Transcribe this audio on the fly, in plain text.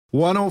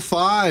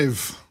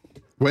105,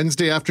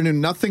 Wednesday afternoon.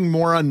 Nothing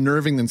more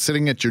unnerving than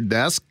sitting at your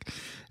desk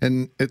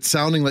and it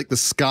sounding like the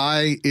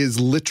sky is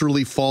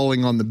literally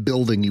falling on the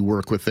building you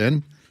work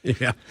within.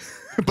 Yeah.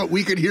 But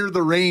we could hear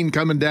the rain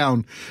coming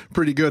down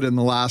pretty good in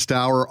the last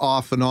hour,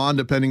 off and on,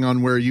 depending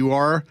on where you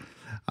are.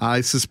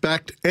 I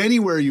suspect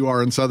anywhere you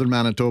are in southern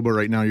Manitoba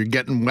right now, you're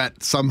getting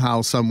wet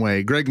somehow, some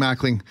way. Greg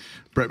Mackling,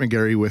 Brett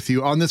McGarry with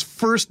you on this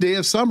first day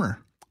of summer.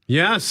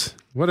 Yes.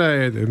 What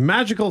a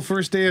magical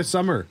first day of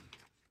summer.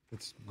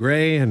 It's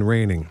gray and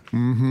raining.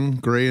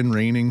 Gray and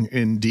raining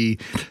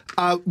indeed.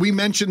 We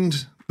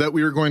mentioned that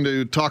we were going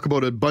to talk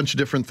about a bunch of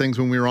different things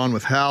when we were on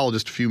with Hal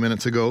just a few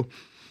minutes ago,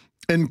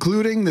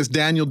 including this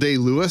Daniel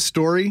Day-Lewis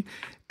story.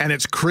 And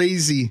it's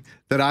crazy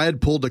that I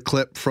had pulled a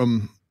clip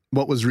from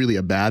what was really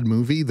a bad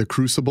movie, The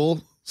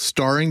Crucible,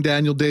 starring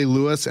Daniel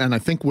Day-Lewis and I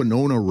think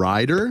Winona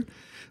Ryder,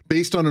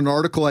 based on an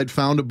article I'd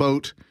found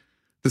about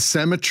the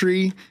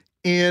cemetery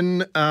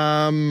in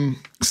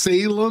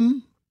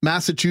Salem,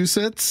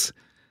 Massachusetts.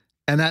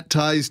 And that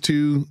ties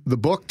to the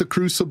book, The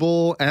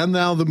Crucible, and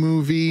now the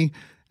movie.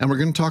 And we're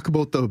going to talk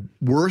about the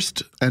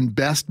worst and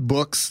best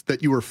books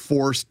that you were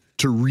forced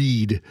to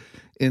read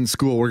in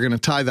school. We're going to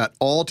tie that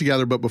all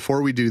together. But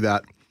before we do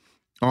that,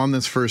 on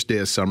this first day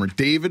of summer,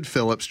 David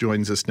Phillips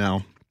joins us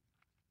now.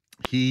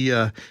 He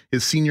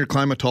is senior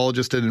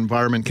climatologist at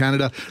Environment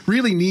Canada.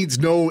 Really needs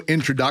no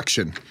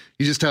introduction.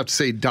 You just have to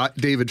say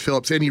David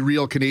Phillips. Any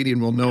real Canadian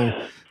will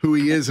know who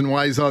he is and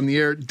why he's on the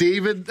air.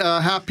 David,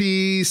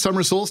 happy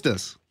summer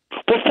solstice.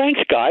 Well, thanks,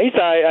 guys.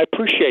 I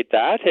appreciate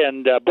that.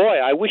 And, boy,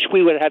 I wish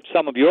we would have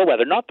some of your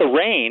weather. Not the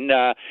rain.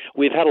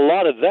 We've had a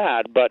lot of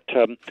that. But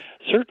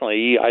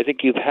certainly, I think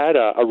you've had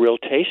a real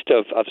taste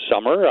of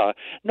summer.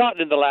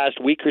 Not in the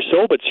last week or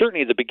so, but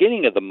certainly at the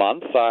beginning of the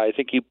month. I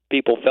think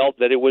people felt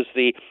that it was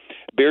the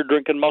beer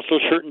drinking, muscle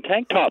shirt, and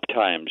tank top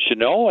times, you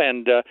know.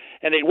 And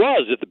it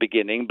was at the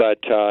beginning. But,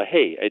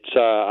 hey,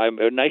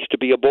 it's nice to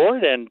be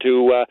aboard and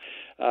to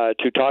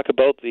talk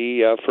about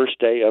the first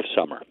day of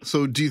summer.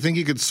 So do you think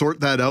you could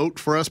sort that out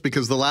for us?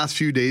 Because the last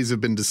few days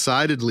have been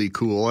decidedly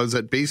cool. I was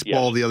at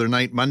baseball the other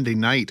night, Monday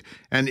night,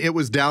 and it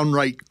was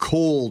downright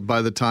cold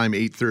by the time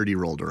 8:30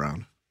 rolled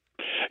around.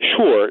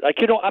 Sure.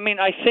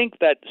 I think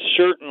that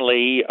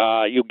certainly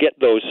you get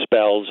those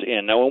spells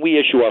in. Now, when we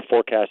issue our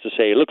forecast to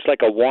say it looks like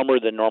a warmer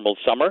than normal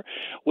summer,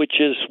 which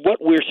is what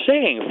we're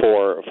saying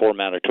for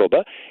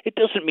Manitoba, it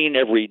doesn't mean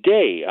every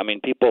day. I mean,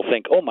 people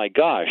think, oh my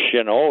gosh,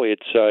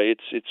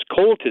 it's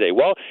cold today.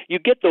 Well, you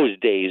get those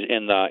days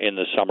in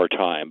the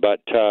summertime,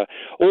 but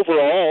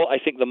overall, I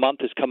think the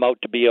month has come out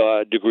to be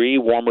a degree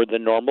warmer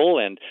than normal,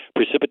 and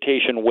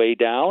precipitation way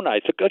down.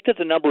 I looked at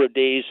the number of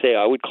days, say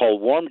I would call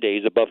warm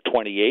days, above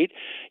 28.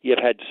 You've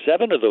had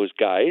 7 of those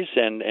guys,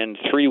 and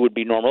 3 would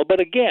be normal.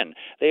 But again,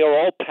 they are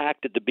all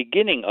packed at the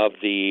beginning of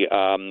the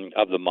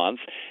month,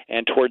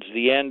 and towards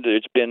the end,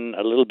 it's been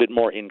a little bit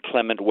more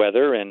inclement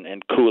weather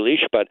and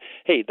coolish. But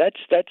hey,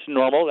 that's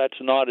normal. That's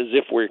not as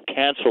if we're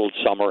canceled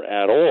summer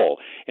at all.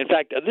 In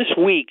fact, this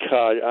week,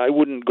 I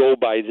wouldn't go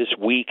by this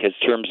week as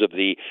terms of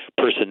the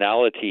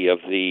personality of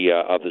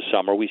the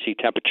summer. We see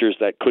temperatures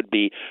that could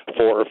be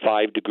 4 or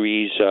 5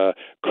 degrees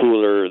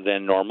cooler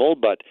than normal,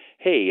 but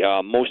hey,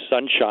 most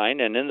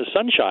sunshine, and in the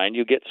sunshine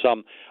you get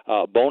some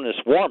bonus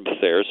warmth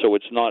there. So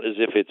it's not as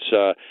if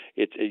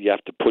you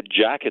have to put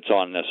jackets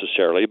on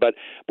necessarily. But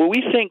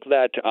we think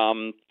that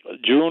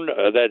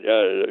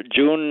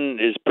June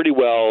is pretty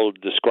well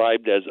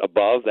described as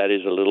above. That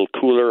is a little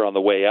cooler on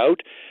the way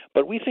out.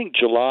 But we think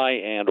July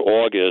and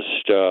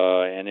August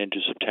and into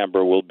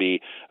September will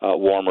be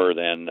warmer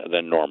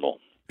than normal.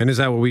 And is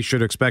that what we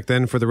should expect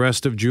then for the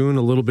rest of June?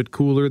 A little bit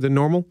cooler than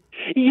normal?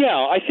 Yeah,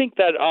 I think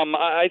that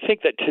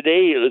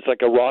today is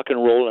like a rock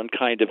and roll and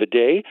kind of a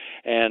day,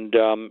 and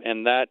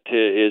that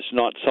is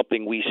not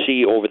something we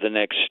see over the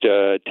next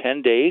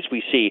 10 days.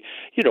 We see,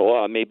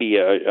 maybe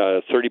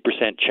a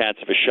 30% chance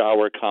of a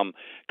shower come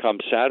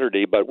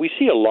Saturday, but we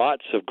see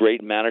lots of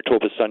great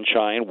Manitoba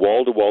sunshine,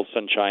 wall-to-wall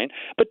sunshine.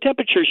 But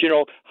temperatures,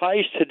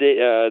 highs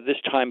today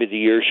this time of the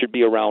year should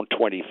be around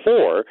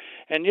 24,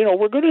 and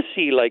we're going to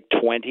see like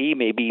 20,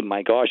 maybe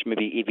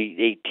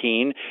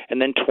 18,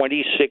 and then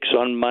 26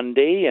 on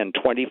Monday and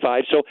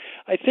 25. So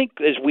I think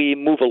as we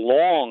move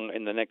along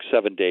in the next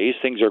 7 days,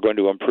 things are going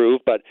to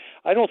improve. But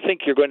I don't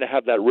think you're going to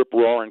have that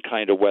rip-roaring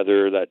kind of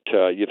weather that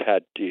you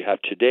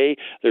have today.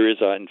 There is,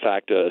 in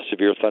fact, a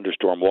severe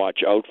thunderstorm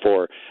watch out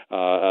for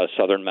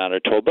southern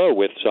Manitoba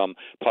with some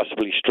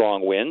possibly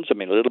strong winds. I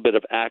mean, a little bit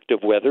of active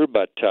weather,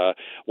 but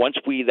once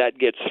that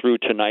gets through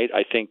tonight,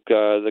 I think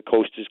the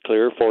coast is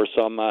clear for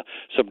some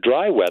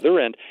dry weather.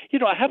 And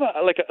I have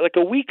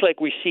a week like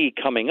we see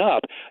coming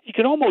up. You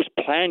can almost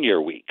plan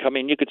your week. I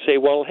mean, you could say,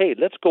 well, hey,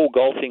 let's go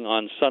golfing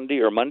on Sunday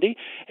or Monday,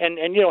 and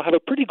have a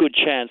pretty good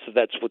chance that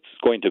that's what's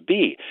going to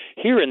be.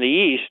 Here in the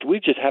East, we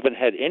just haven't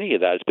had any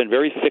of that. It's been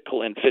very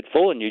fickle and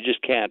fitful, and you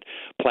just can't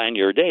plan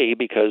your day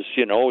because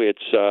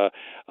it's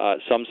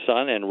some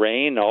sun and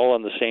rain all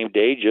on the same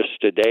day,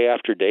 just day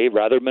after day,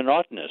 rather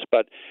monotonous.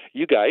 But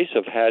you guys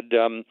have had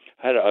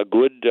a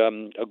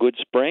good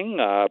spring.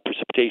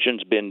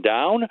 Precipitation's been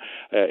down.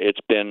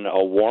 It's been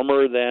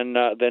warmer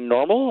than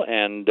normal,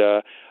 and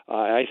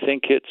I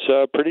think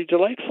it's pretty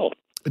delightful.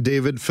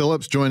 David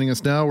Phillips joining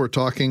us now. We're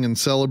talking and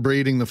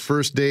celebrating the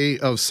first day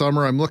of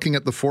summer. I'm looking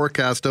at the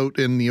forecast out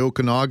in the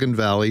Okanagan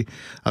Valley.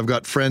 I've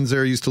got friends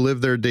there, used to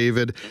live there,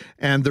 David,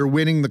 and they're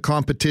winning the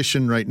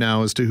competition right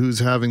now as to who's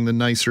having the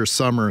nicer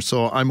summer.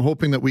 So I'm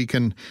hoping that we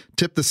can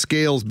tip the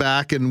scales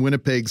back in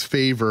Winnipeg's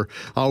favor.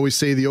 I always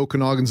say the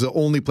Okanagan's the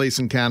only place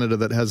in Canada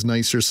that has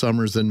nicer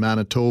summers than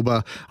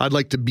Manitoba. I'd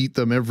like to beat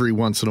them every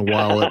once in a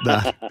while at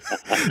that.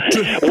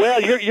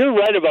 Well, you're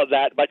right about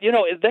that, but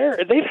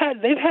they've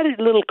had it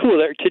a little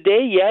cooler.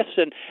 Today, yes,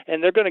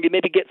 and they're going to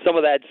maybe get some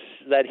of that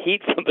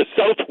heat from the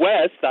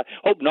southwest. I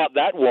hope not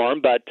that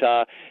warm, but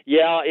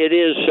yeah, it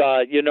is.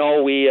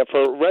 We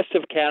for the rest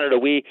of Canada,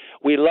 we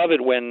love it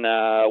when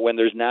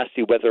there's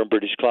nasty weather in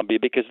British Columbia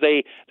because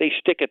they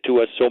stick it to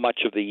us so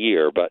much of the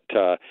year. But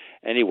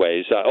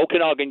anyways,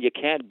 Okanagan, you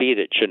can't beat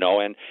it,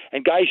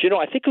 And guys,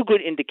 I think a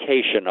good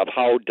indication of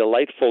how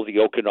delightful the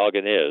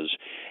Okanagan is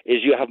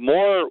you have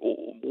more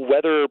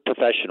weather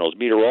professionals,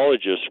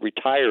 meteorologists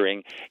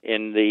retiring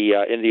in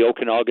the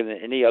Okanagan than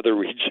any other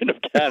region of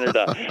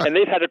Canada, and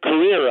they've had a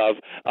career of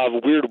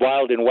weird,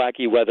 wild, and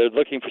wacky weather,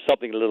 looking for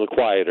something a little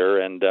quieter,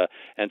 and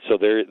so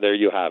there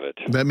you have it.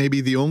 That may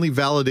be the only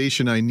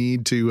validation I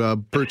need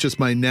to purchase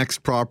my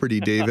next property,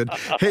 David.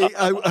 Hey,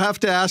 I have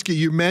to ask you.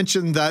 You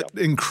mentioned that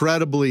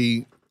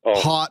incredibly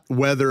hot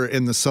weather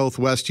in the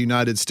southwest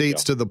United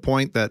States to the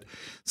point that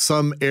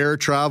some air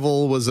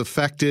travel was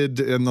affected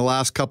in the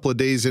last couple of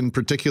days. In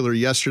particular,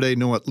 yesterday,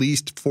 at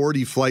least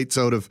 40 flights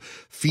out of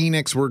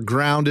Phoenix were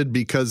grounded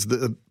because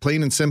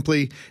plain and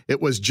simply, it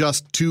was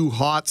just too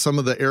hot. Some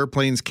of the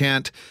airplanes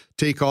can't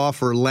take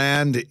off or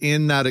land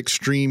in that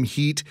extreme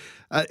heat.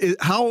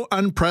 How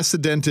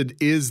unprecedented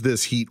is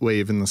this heat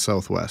wave in the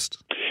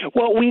southwest?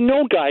 Well, we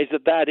know, guys,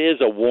 that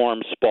is a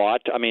warm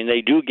spot. I mean,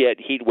 they do get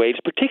heat waves,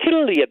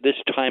 particularly at this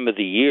time of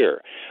the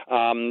year.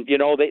 Believe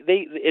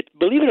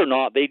it or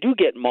not, they do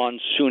get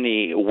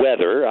monsoony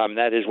weather.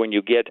 That is when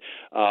you get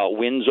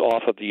winds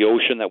off of the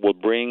ocean that will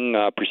bring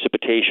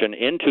precipitation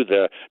into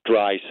the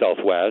dry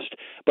southwest.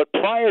 But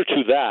prior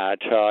to that,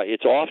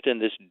 it's often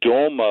this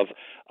dome of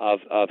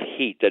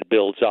heat that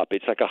builds up.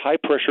 It's like a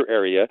high-pressure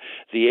area.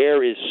 The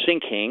air is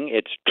sinking.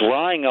 It's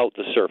drying out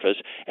the surface,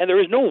 and there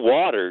is no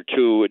water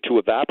to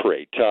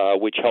evaporate,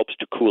 which helps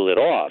to cool it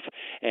off.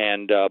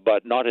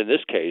 But not in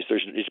this case.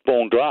 It's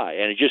bone dry,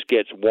 and it just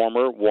gets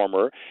warmer,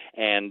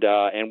 and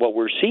what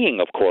we're seeing,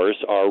 of course,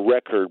 are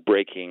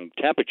record-breaking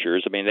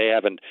temperatures. I mean,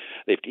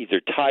 they've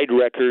either tied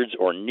records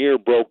or near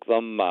broke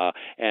them,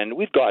 and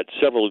we've got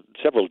several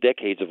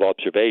decades of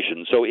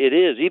observation. So it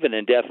is, even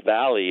in Death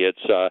Valley,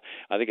 it's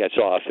I think I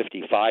saw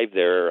 55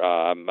 there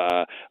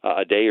a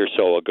day or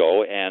so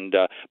ago,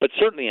 but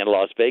certainly in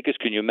Las Vegas,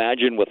 can you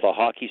imagine with the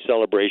hockey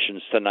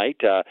celebrations tonight?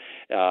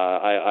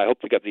 I hope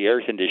they got the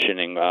air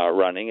conditioning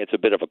running. It's a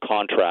bit of a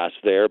contrast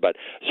there, but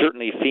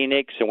certainly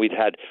Phoenix, and we've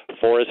had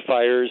forest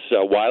fires,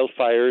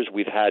 wildfires.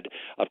 We've had,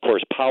 of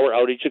course, power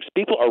outages.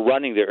 People are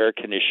running their air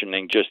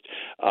conditioning just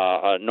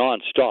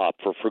nonstop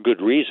for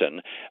good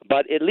reason.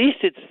 But at least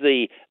it's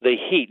the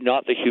heat,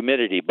 not the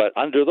humidity. But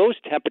under those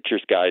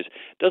temperatures, guys,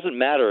 doesn't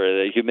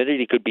matter. The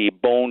humidity could be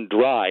bone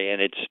dry,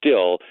 and it's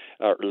still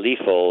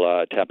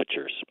lethal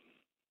temperatures.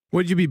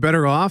 Would you be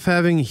better off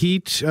having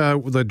heat,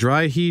 the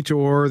dry heat,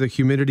 or the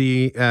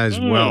humidity as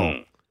well?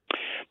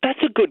 That's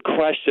a good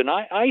question.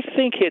 I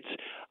think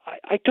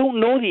I don't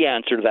know the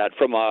answer to that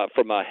from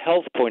a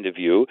health point of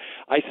view.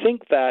 I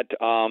think that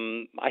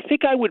I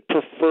think I would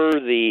prefer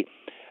the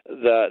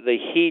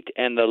heat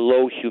and the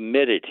low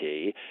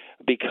humidity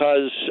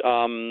because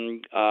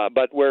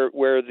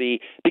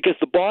because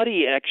the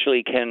body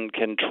actually can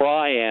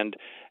try and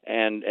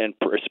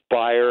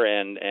perspire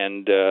and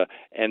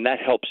that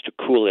helps to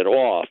cool it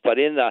off. But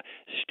in the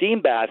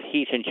steam bath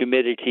heat and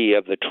humidity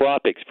of the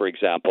tropics, for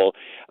example,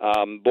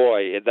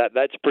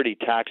 that's pretty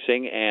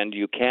taxing, and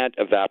you can't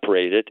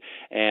evaporate it,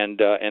 and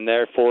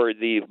therefore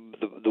the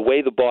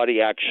way the body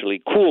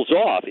actually cools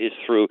off is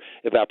through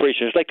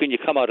evaporation. It's like when you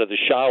come out of the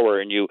shower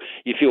and you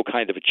feel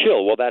kind of a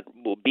chill. Well,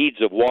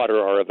 beads of water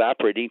are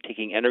evaporating,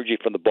 taking energy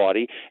from the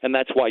body, and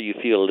that's why you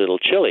feel a little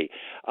chilly.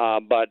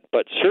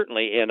 But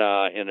certainly in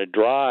a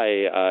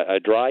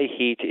dry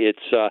heat, it's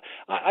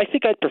I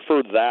think I'd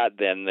prefer that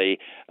than the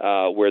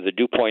where the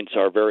dew points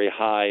are very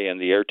high and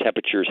the air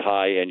temperature is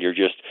high, and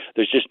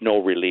there's just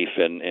no relief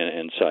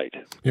in sight.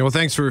 Well,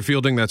 thanks for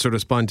fielding that sort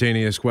of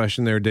spontaneous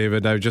question there,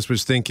 David. I just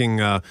was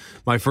thinking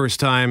my first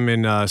time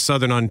in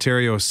southern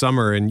Ontario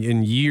summer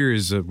in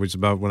years, it was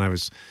about when I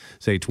was,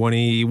 say,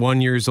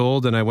 21 years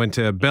old, and I went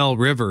to Belle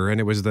River, and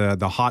it was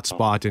the hot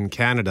spot in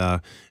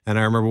Canada. And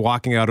I remember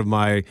walking out of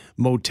my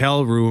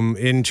motel room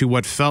into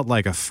what felt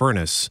like a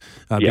furnace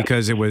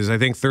because it was, I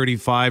think,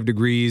 35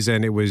 degrees,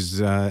 and it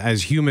was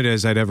as humid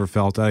as I'd ever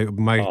felt.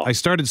 I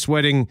started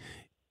sweating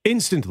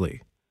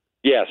instantly.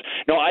 Yes.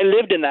 No, I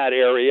lived in that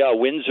area,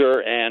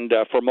 Windsor, and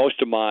for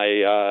most of my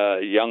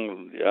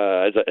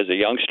as a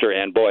youngster,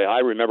 and boy, I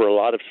remember a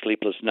lot of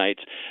sleepless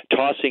nights,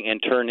 tossing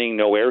and turning,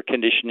 no air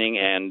conditioning,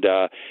 and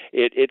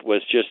it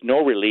was just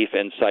no relief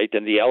in sight.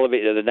 And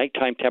the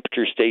nighttime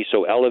temperature stays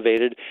so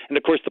elevated, and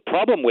of course, the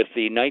problem with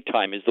the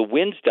nighttime is the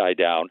winds die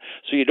down,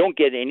 so you don't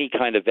get any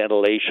kind of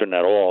ventilation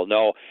at all.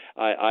 No,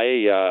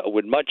 I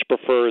would much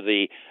prefer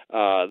the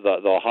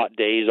hot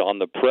days on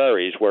the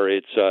prairies where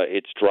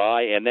it's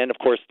dry, and then of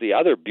course the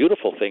other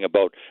beautiful thing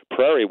about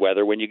prairie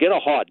weather, when you get a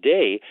hot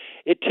day,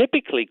 it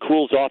typically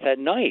cools off at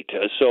night.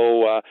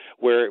 So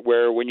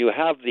where when you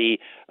have the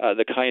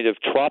kind of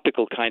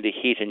tropical kind of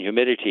heat and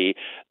humidity,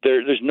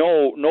 there's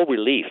no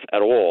relief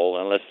at all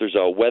unless there's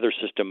a weather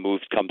system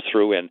comes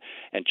through and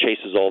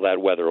chases all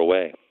that weather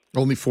away.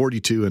 Only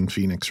 42 in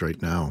Phoenix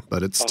right now,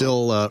 but it's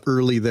still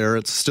early there.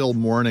 It's still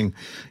morning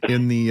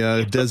in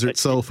the desert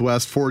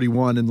Southwest,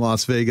 41 in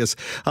Las Vegas.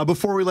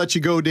 Before we let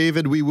you go,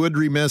 David, we would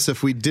remiss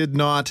if we did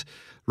not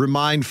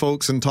remind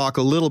folks and talk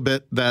a little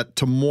bit that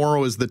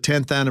tomorrow is the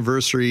 10th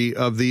anniversary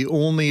of the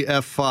only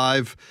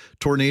F5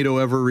 tornado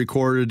ever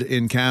recorded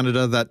in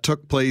Canada that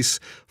took place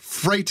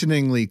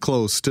frighteningly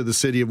close to the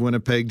city of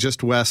Winnipeg,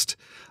 just west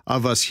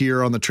of us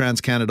here on the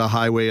Trans-Canada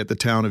Highway at the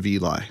town of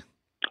Eli.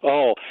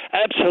 Oh,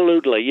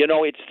 absolutely. You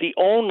know, it's the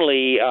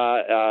only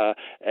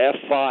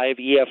F5,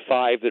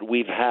 EF5 that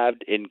we've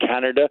had in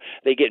Canada.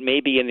 They get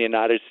maybe in the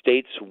United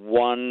States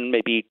 1,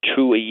 maybe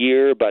 2 a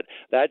year, but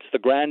that's the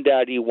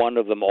granddaddy one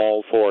of them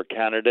all for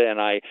Canada. And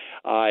I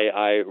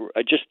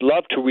just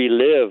love to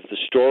relive the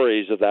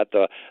stories of that,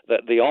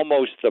 the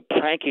almost the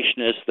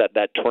prankishness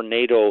that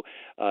tornado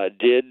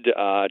did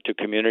to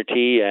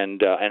community,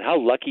 and how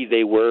lucky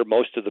they were.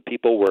 Most of the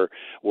people were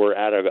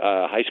at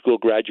a high school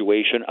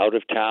graduation out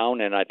of town,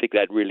 and I think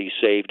that really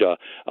saved a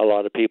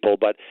lot of people.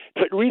 But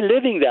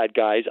reliving that,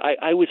 guys,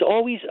 I was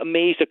always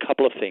amazed a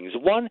couple of things.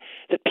 One,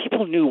 that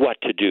people knew what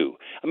to do.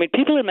 I mean,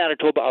 people in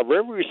Manitoba are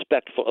very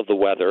respectful of the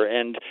weather,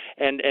 and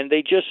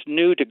they just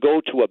knew to go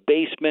to a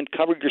basement,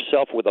 cover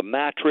yourself with a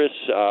mattress,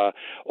 I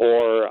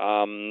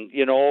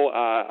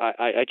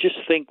just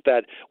think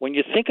that when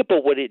you think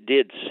about what it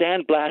did,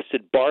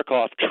 sandblasted bark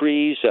off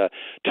trees,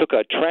 took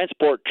a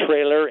transport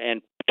trailer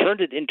and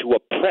turned it into a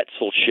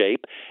pretzel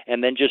shape,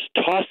 and then just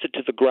tossed it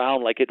to the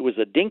ground like it was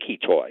a dinky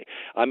toy.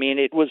 I mean,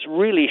 it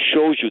really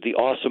shows you the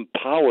awesome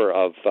power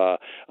of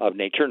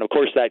nature. And of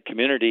course, that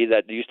community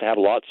that used to have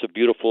lots of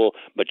beautiful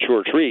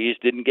mature trees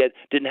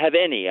didn't have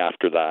any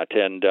after that.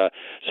 And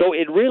so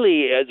it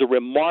really is a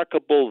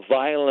remarkable,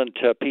 violent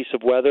piece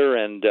of weather,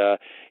 and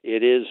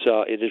it is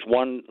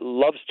one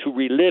loves to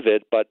relive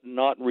it but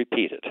not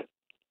repeat it.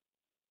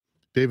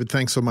 David,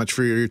 thanks so much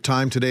for your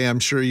time today. I'm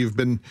sure you've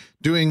been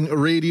doing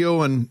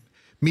radio and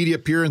media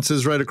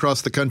appearances right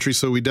across the country,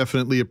 so we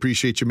definitely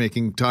appreciate you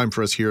making time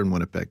for us here in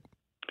Winnipeg.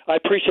 I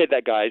appreciate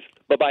that, guys.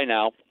 Bye-bye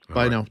now.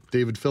 Bye now.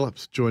 David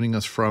Phillips joining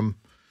us from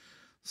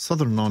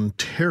Southern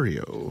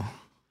Ontario,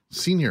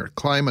 senior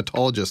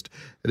climatologist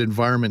at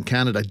Environment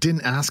Canada. I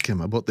didn't ask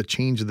him about the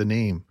change of the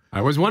name. I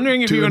was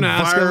wondering if you were going to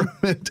ask him.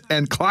 Environment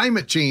and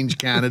Climate Change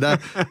Canada.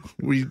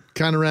 We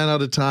kind of ran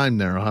out of time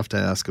there. I'll have to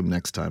ask him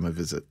next time I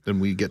visit,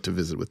 and we get to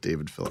visit with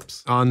David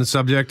Phillips. On the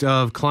subject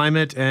of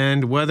climate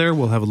and weather,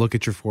 we'll have a look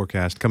at your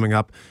forecast coming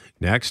up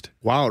next.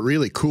 Wow, it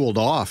really cooled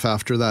off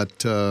after that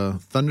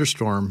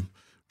thunderstorm,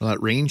 or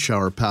that rain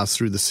shower passed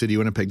through the city of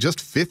Winnipeg. Just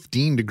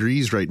 15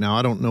 degrees right now.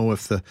 I don't know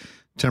if the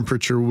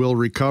temperature will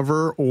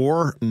recover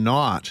or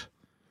not.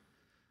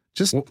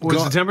 What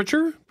was the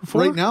temperature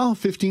before? Right now,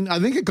 15. I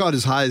think it got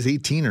as high as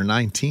 18 or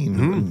 19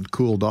 and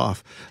cooled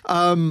off.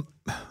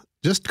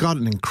 Just got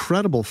an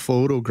incredible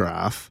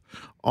photograph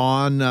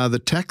on the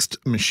text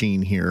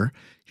machine here.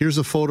 Here's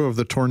a photo of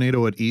the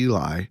tornado at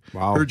Eli.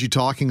 Wow. Heard you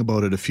talking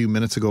about it a few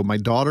minutes ago. My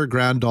daughter,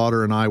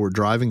 granddaughter, and I were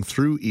driving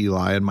through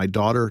Eli, and my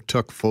daughter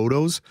took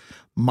photos.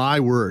 My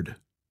word.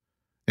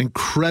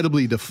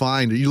 Incredibly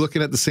defined. Are you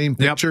looking at the same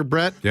picture,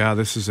 Brett? Yeah,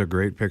 this is a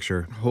great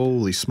picture.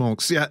 Holy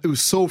smokes. Yeah, it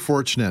was so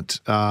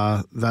fortunate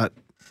that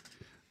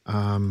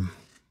there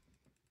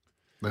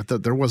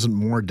wasn't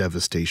more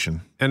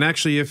devastation. And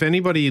actually, if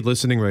anybody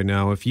listening right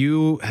now, if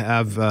you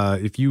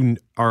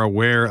are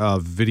aware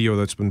of video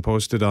that's been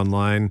posted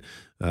online,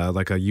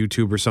 like a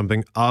YouTube or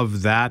something,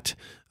 of that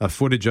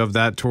footage of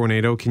that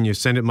tornado, can you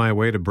send it my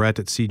way to Brett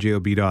at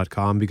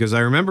cjob.com? Because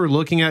I remember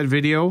looking at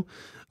video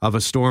of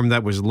a storm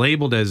that was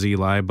labeled as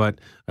Eli, but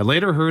I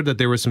later heard that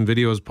there were some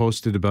videos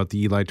posted about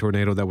the Eli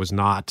tornado that was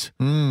not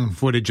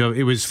footage of.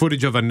 It was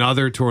footage of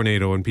another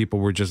tornado, and people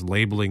were just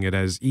labeling it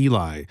as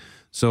Eli.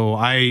 So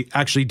I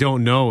actually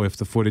don't know if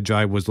the footage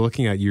I was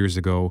looking at years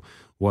ago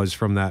was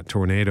from that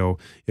tornado.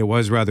 It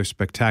was rather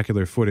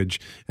spectacular footage,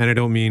 and I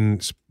don't mean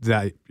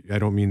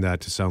that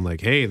to sound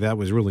like, hey, that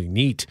was really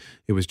neat.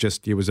 It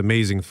was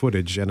amazing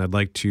footage, and I'd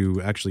like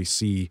to actually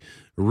see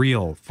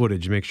real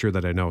footage, make sure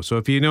that I know. So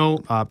if you know,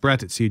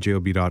 Brett at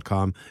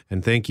cjob.com,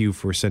 and thank you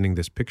for sending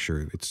this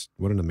picture. It's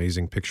what an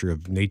amazing picture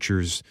of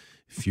nature's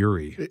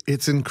fury.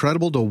 It's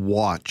incredible to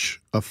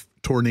watch a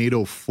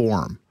tornado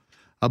form.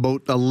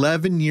 About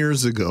 11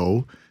 years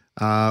ago,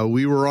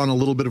 we were on a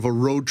little bit of a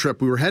road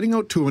trip. We were heading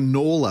out to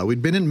Enola.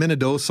 We'd been in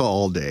Minnedosa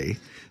all day.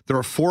 There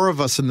were 4 of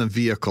us in the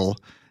vehicle,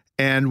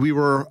 and we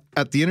were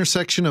at the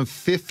intersection of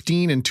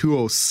 15 and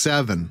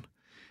 207.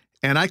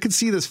 And I could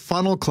see this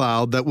funnel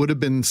cloud that would have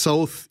been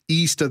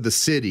southeast of the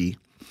city,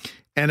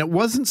 and it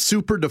wasn't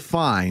super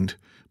defined,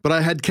 but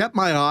I had kept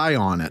my eye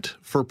on it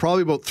for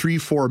probably about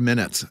 3-4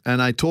 minutes.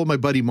 And I told my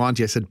buddy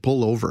Monty, I said,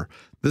 pull over.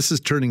 This is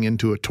turning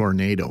into a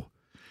tornado.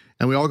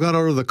 And we all got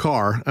out of the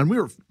car, and we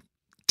were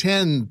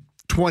 10,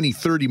 20,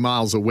 30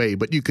 miles away,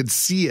 but you could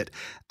see it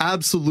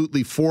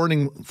absolutely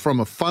forming from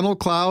a funnel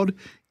cloud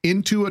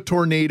into a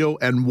tornado,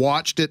 and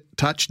watched it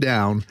touch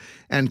down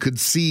and could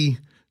see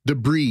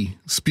debris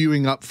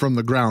spewing up from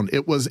the ground.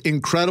 It was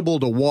incredible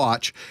to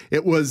watch.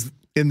 It was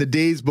in the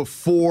days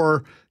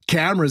before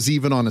cameras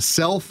even on a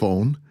cell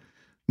phone,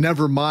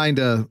 never mind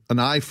an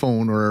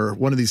iPhone or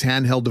one of these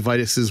handheld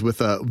devices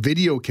with a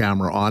video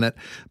camera on it.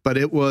 But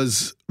it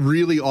was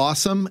really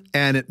awesome,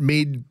 and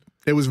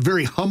it was a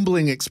very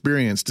humbling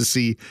experience to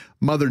see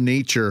Mother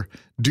Nature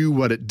do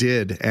what it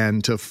did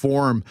and to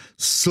form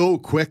so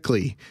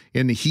quickly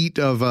in the heat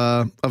of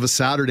a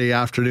Saturday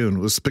afternoon. It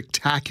was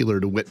spectacular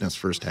to witness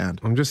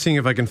firsthand. I'm just seeing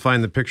if I can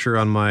find the picture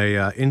on my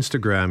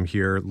Instagram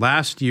here.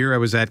 Last year, I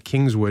was at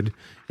Kingswood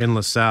in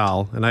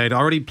LaSalle, and I had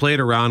already played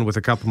around with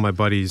a couple of my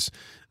buddies,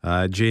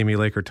 Jamie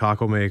Laker,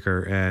 Taco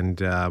Maker, and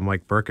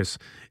Mike Burkus.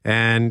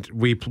 And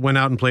we went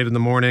out and played in the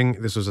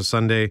morning. This was a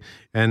Sunday.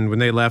 And when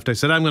they left, I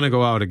said, I'm going to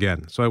go out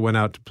again. So I went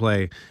out to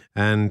play.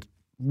 And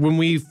when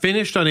we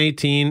finished on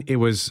 18, it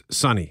was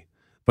sunny,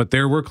 but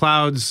there were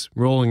clouds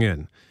rolling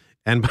in.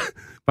 And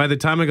by the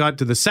time I got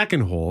to the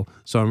second hole,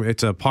 so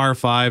it's a par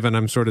 5, and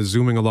I'm sort of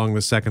zooming along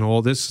the second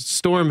hole,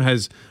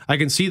 I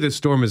can see this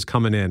storm is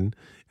coming in.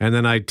 And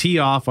then I tee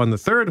off on the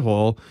third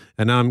hole,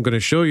 and now I'm going to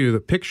show you the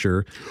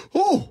picture.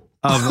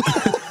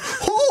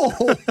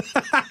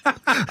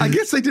 I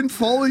guess I didn't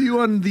follow you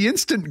on the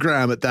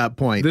Instagram at that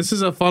point. This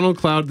is a funnel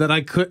cloud that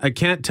I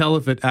can't tell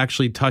if it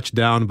actually touched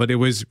down, but it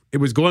was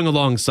going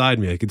alongside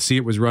me. I could see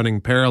it was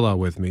running parallel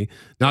with me,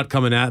 not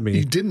coming at me.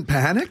 You didn't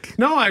panic?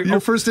 No, your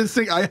first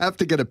instinct, I have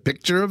to get a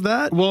picture of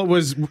that? Well,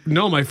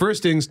 my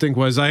first instinct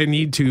was I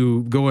need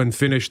to go and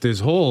finish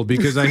this hole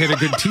because I hit a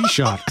good tee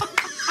shot.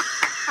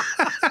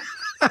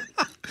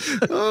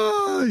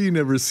 Oh, you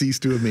never cease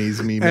to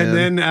amaze me, man. And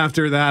then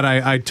after that,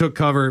 I took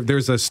cover.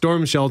 There's a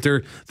storm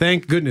shelter.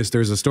 Thank goodness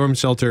there's a storm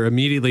shelter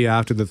immediately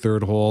after the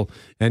third hole.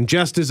 And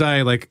just as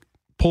I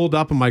pulled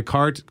up in my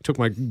cart, took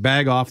my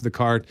bag off the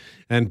cart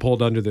and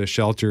pulled under the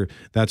shelter,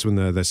 that's when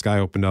the sky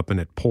opened up and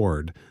it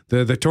poured.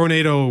 The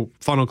tornado,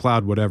 funnel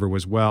cloud, whatever,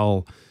 was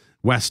well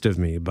west of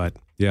me. But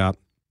yeah.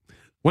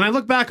 When I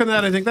look back on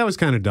that, I think that was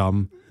kind of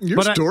dumb.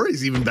 Your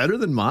story's even better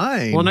than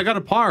mine. Well, and I got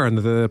a par on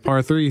the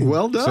par 3.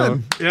 Well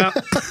done. So, yeah.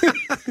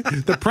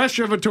 The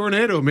pressure of a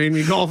tornado made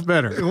me golf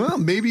better. Well,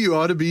 maybe you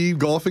ought to be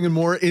golfing in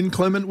more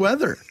inclement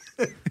weather.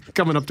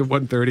 Coming up to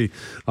 1:30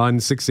 on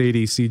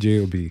 680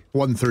 CJOB.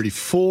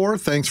 1:34.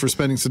 Thanks for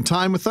spending some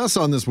time with us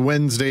on this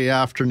Wednesday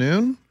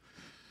afternoon.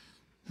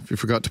 If you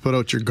forgot to put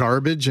out your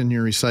garbage and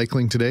your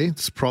recycling today,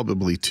 it's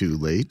probably too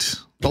late.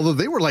 Although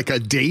they were like a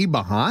day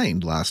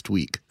behind last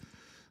week.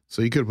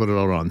 So you could have put it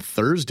out on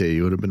Thursday.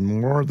 You would have been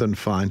more than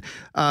fine.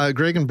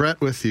 Greg and Brett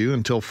with you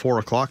until 4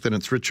 o'clock. Then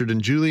it's Richard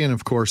and Julie. And,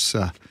 of course,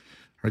 our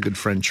good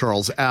friend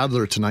Charles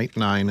Adler tonight,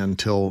 9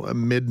 until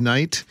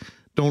midnight.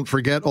 Don't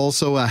forget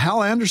also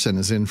Hal Anderson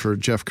is in for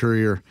Jeff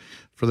Courier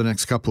for the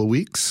next couple of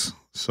weeks.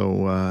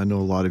 So I know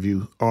a lot of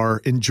you are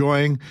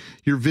enjoying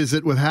your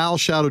visit with Hal.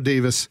 Shadow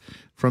Davis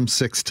from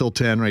 6 till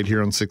 10 right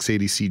here on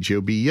 680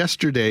 CJOB.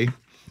 Yesterday,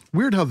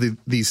 weird how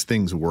these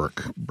things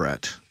work,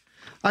 Brett.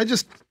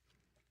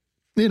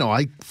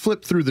 I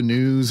flip through the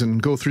news and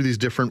go through these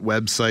different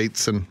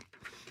websites and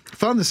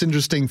found this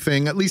interesting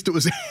thing. At least it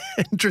was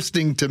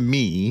interesting to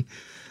me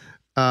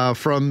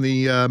from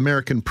the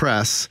American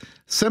press.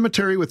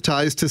 Cemetery with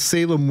ties to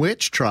Salem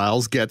witch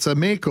trials gets a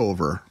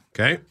makeover.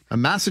 Okay. A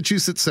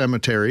Massachusetts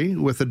cemetery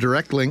with a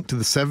direct link to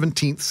the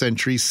 17th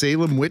century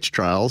Salem witch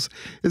trials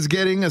is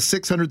getting a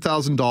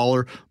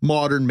 $600,000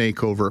 modern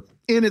makeover.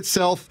 In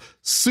itself,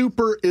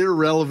 super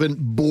irrelevant,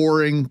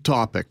 boring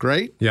topic,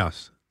 right?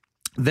 Yes.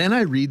 Then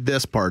I read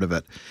this part of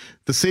it.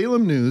 The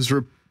Salem News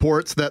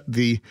reports that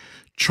the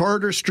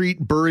Charter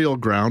Street Burial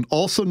Ground,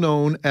 also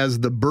known as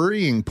the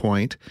Burying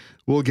Point,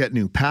 will get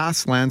new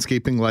paths,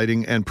 landscaping,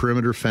 lighting, and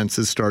perimeter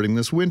fences starting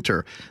this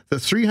winter. The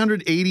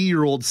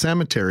 380-year-old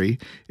cemetery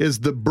is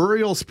the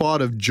burial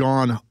spot of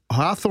John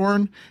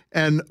Hawthorne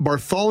and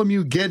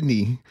Bartholomew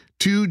Gedney,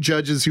 two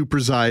judges who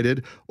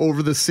presided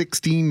over the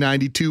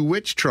 1692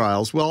 witch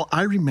trials. Well,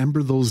 I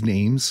remember those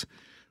names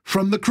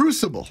from The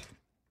Crucible.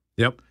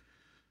 Yep.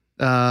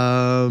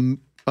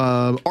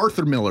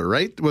 Arthur Miller,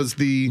 right, was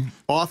the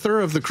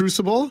author of The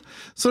Crucible.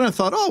 So then I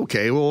thought, oh,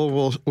 okay,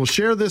 we'll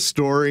share this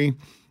story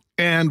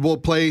and we'll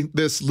play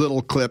this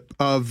little clip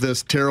of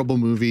this terrible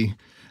movie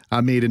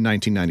made in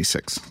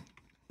 1996.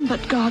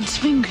 But God's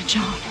finger,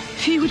 John.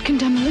 If he would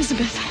condemn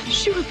Elizabeth,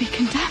 she would be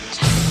condemned.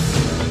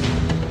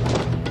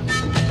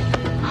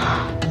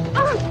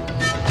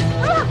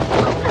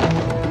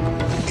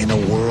 In a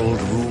world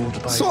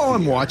ruled by... So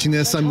I'm watching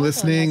this, I'm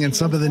listening, and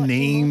some of the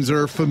names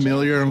are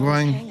familiar. I'm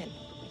going,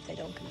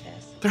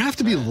 there have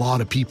to be a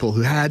lot of people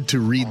who had to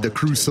read The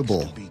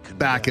Crucible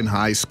back in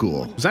high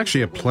school. It was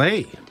actually a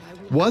play.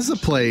 Was a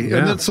play. Yeah.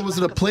 And then, so was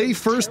it a play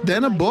first,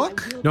 then a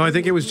book? No, I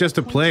think it was just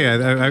a play.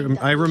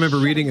 I remember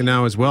reading it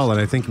now as well,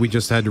 and I think we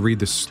just had to read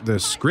the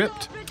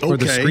script or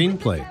the Okay.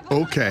 screenplay.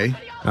 Okay.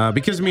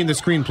 Because, I mean, the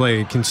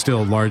screenplay can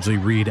still largely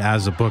read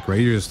as a book, right?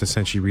 You're just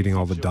essentially reading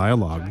all the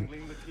dialogue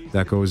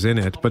that goes in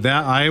it. But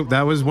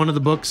that was one of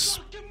the books,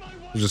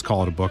 we'll just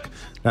call it a book,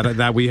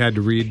 that we had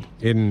to read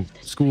in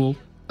school.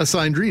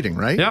 Assigned reading,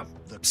 right? Yep.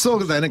 So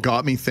then it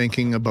got me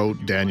thinking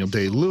about Daniel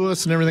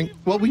Day-Lewis and everything.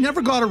 Well, we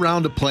never got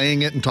around to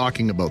playing it and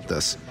talking about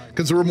this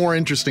because there were more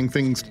interesting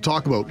things to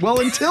talk about. Well,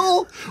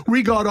 until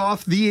we got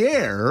off the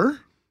air,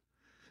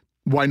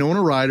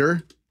 Winona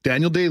Ryder,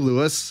 Daniel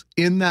Day-Lewis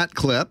in that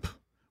clip.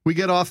 We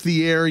get off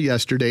the air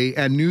yesterday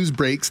and news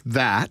breaks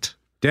that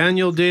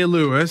Daniel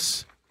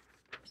Day-Lewis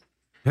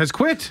has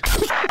quit.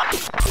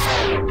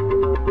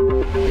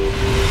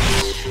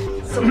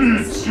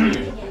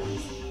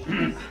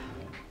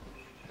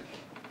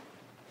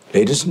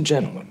 Ladies and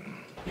gentlemen,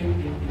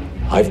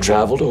 I've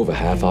traveled over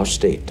half our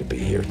state to be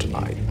here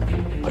tonight.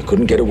 I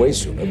couldn't get away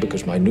sooner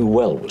because my new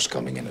well was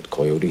coming in at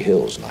Coyote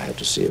Hills and I had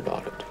to see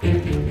about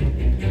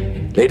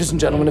it. Ladies and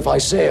gentlemen, if I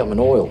say I'm an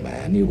oil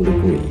man, you will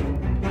agree.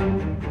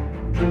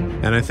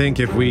 And I think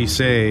if we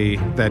say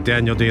that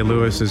Daniel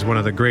Day-Lewis is one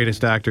of the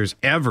greatest actors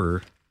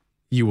ever,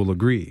 you will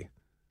agree.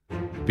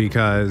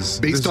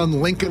 Because based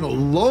on Lincoln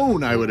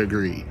alone, I would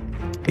agree.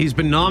 He's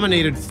been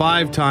nominated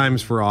 5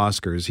 times for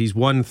Oscars. He's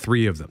won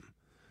 3 of them.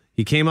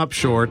 He came up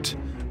short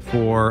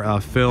for a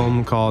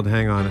film called,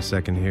 hang on a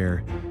second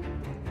here.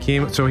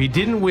 So he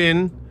didn't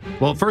win.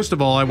 Well, first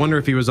of all, I wonder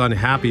if he was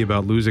unhappy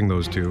about losing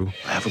those 2.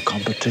 I have a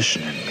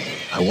competition in me.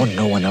 I want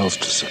no one else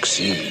to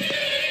succeed.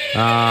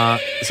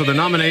 So the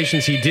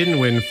nominations he didn't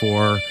win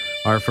for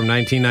are from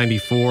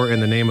 1994, In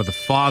the Name of the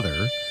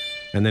Father.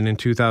 And then in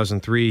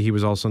 2003, he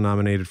was also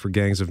nominated for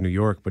Gangs of New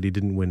York, but he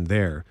didn't win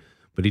there.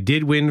 But he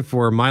did win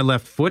for My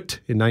Left Foot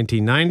in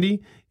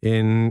 1990.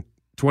 In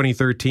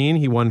 2013,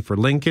 he won for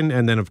Lincoln.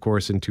 And then, of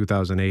course, in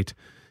 2008.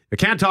 I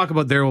can't talk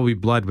about There Will Be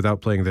Blood without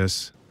playing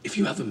this. If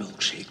you have a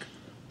milkshake,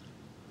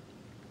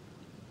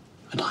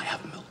 and I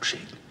have a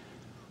milkshake,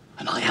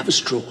 and I have a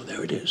straw,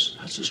 there it is.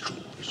 That's a straw,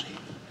 you see.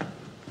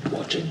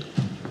 Watching.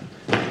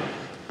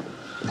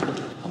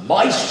 And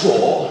my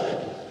straw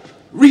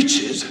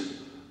reaches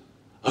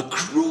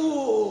across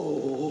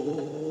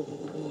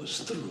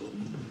the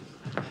room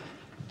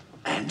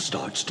and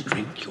starts to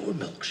drink your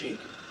milkshake.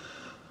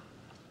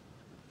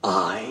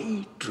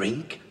 I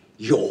drink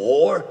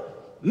your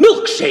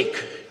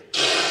milkshake.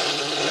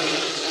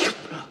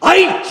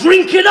 I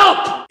drink it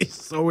up. He's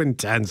so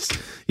intense.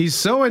 He's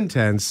so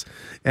intense.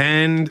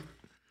 And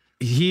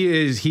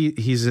he's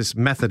this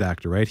method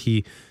actor,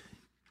 right?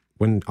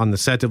 When on the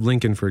set of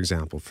Lincoln, for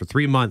example, for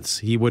 3 months,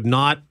 he would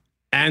not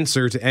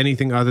answer to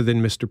anything other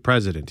than Mr.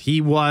 President.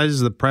 He was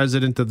the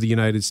president of the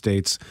United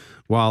States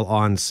while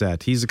on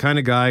set. He's the kind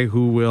of guy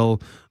who will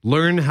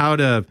learn how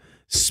to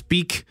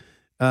speak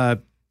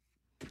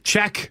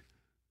Czech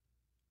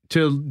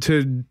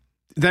to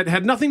that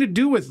had nothing to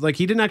do with, like,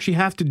 he didn't actually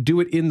have to do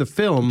it in the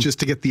film. Just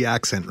to get the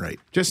accent right.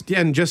 Just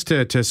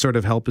to sort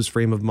of help his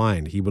frame of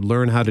mind. He would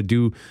learn how to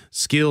do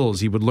skills.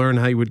 He would learn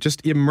how he would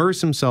just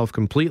immerse himself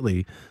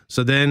completely.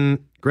 So then,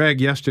 Greg,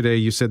 yesterday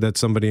you said that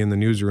somebody in the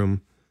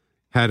newsroom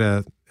had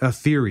a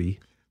theory.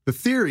 The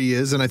theory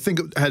is, and I think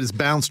it has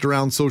bounced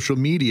around social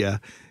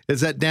media, is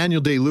that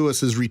Daniel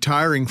Day-Lewis is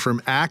retiring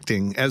from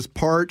acting as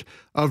part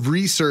of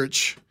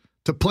research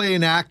to play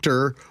an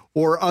actor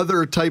or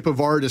other type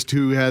of artist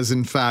who has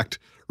in fact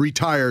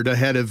retired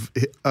ahead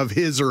of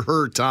his or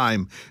her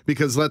time.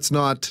 Because let's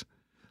not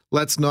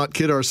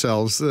kid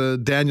ourselves.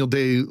 Daniel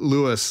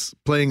Day-Lewis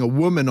playing a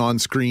woman on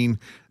screen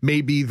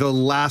may be the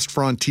last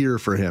frontier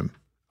for him.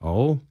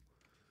 Oh,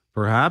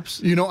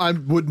 perhaps. You know, I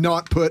would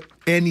not put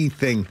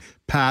anything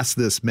past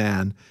this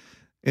man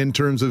in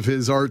terms of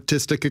his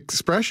artistic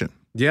expression.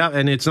 Yeah,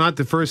 and it's not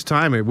the first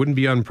time. It wouldn't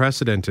be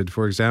unprecedented.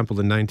 For example,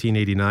 in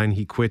 1989,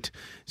 he quit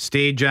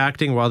stage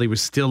acting while he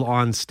was still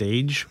on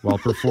stage while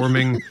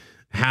performing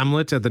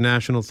Hamlet at the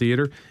National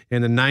Theater.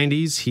 In the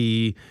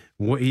 90s,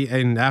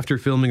 and after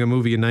filming a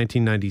movie in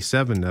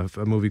 1997,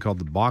 a movie called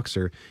The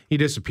Boxer, he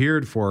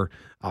disappeared for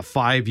a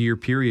 5-year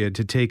period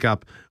to take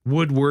up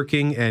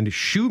woodworking and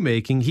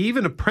shoemaking. He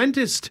even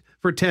apprenticed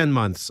for 10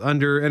 months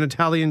under an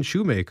Italian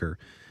shoemaker.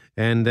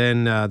 And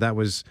then that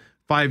was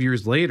 5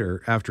 years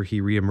later, after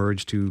he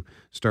reemerged to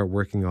start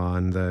working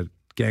on the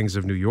Gangs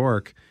of New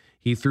York,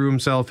 he threw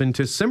himself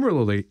into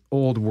similarly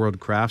old world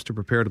crafts to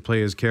prepare to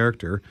play his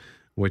character,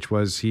 which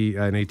was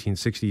an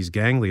 1860s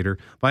gang leader,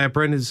 by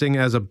apprenticing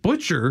as a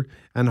butcher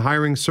and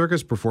hiring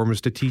circus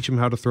performers to teach him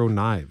how to throw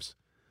knives.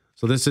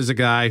 So this is a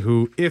guy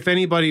who, if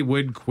anybody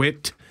would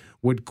quit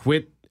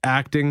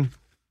acting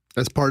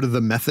As part of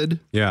the method?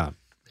 Yeah,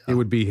 it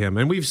would be him.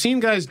 And we've seen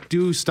guys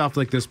do stuff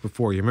like this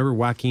before. You remember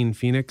Joaquin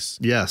Phoenix?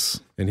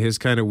 Yes. And his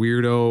kind of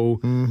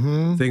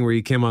weirdo thing where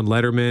he came on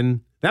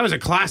Letterman. That was a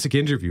classic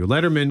interview.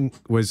 Letterman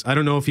was, I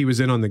don't know if he was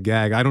in on the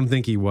gag. I don't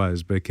think he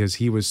was, because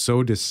he was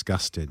so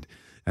disgusted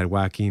at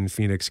Joaquin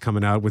Phoenix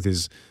coming out with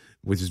his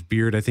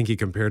beard. I think he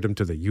compared him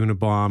to the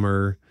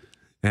Unabomber.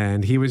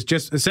 And he was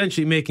just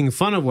essentially making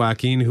fun of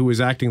Joaquin, who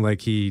was acting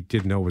like he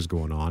didn't know what was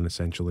going on,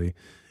 essentially.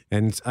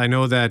 And I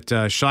know that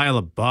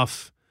Shia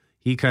LaBeouf,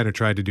 he kind of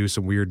tried to do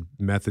some weird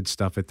method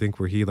stuff, I think,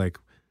 where he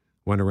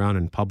went around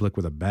in public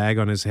with a bag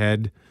on his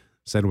head,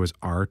 said it was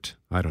art.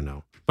 I don't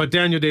know. But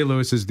Daniel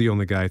Day-Lewis is the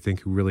only guy, I think,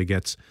 who really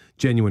gets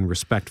genuine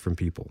respect from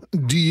people.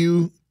 Do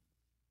you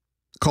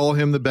call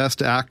him the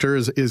best actor?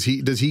 Does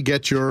he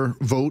get your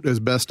vote as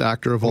best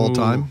actor of all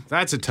time?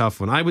 That's a tough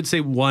one. I would say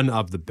one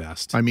of the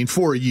best. I mean,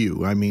 for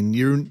you. I mean,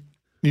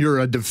 you're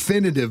a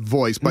definitive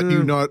voice, but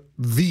you're not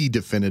the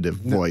definitive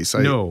voice.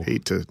 I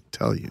hate to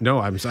tell you.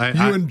 No,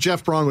 you and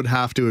Jeff Braun would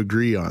have to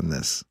agree on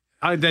this.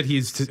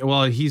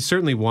 He's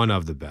certainly one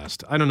of the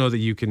best. I don't know that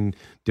you can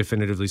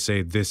definitively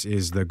say this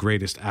is the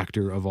greatest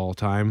actor of all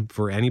time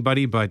for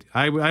anybody, but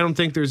I don't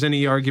think there's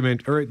any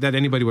argument or that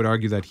anybody would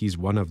argue that he's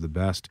one of the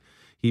best.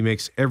 He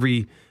makes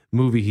every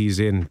movie he's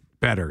in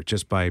better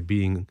just by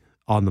being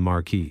on the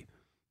marquee.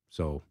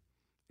 So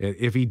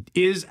if he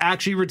is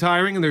actually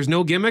retiring and there's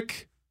no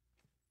gimmick,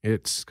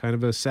 it's kind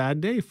of a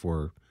sad day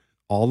for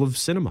all of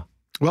cinema.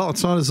 Well,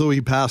 it's not as though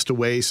he passed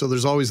away, so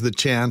there's always the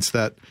chance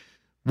that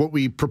what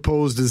we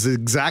proposed is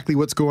exactly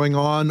what's going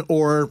on,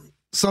 or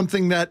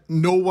something that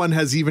no one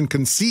has even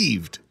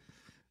conceived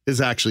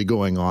is actually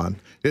going on.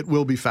 It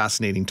will be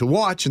fascinating to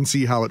watch and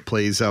see how it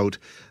plays out,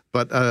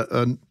 but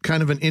a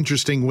kind of an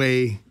interesting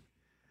way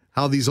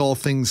how these all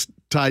things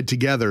tied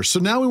together.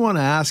 So now we want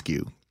to ask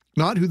you,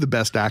 not who the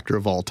best actor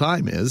of all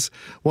time is,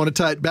 want to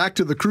tie it back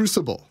to The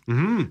Crucible,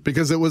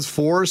 because it was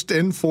forced,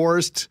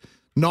 enforced,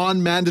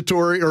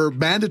 non-mandatory or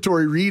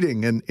mandatory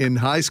reading in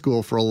high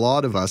school for a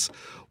lot of us.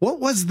 What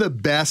was the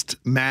best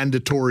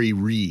mandatory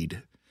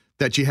read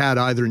that you had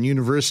either in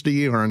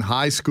university or in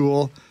high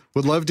school?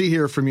 Would love to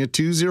hear from you,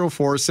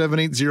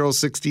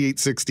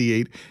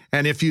 204-780-6868.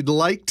 And if you'd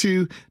like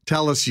to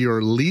tell us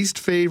your least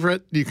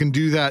favorite, you can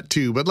do that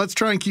too. But let's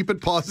try and keep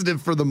it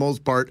positive for the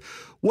most part.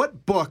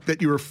 What book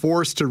that you were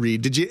forced to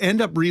read did you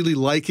end up really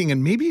liking,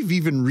 and maybe you've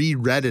even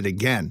reread it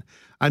again?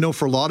 I know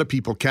for a lot of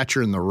people,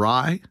 Catcher in the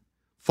Rye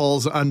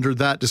falls under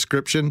that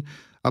description,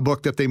 a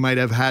book that they might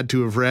have had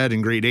to have read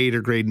in grade 8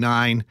 or grade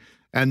 9,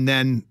 and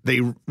then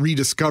they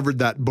rediscovered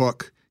that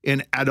book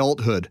in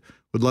adulthood.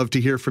 Would love to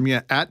hear from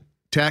you at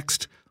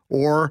text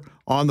or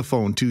on the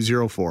phone,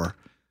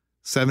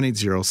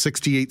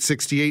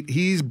 204-780-6868.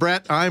 He's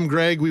Brett. I'm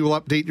Greg. We will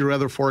update your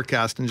weather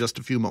forecast in just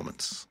a few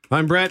moments.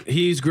 I'm Brett.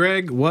 He's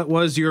Greg. What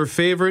was your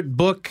favorite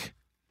book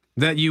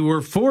that you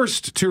were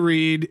forced to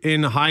read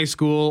in high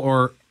school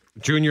or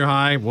junior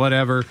high,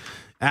 whatever?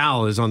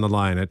 Al is on the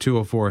line at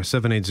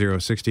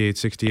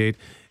 204-780-6868.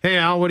 Hey,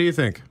 Al, what do you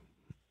think?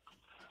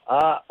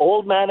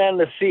 Old Man and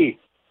the Sea.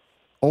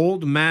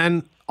 Old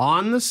Man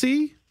on the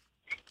Sea?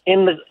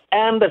 And the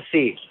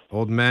Sea.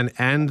 Old Man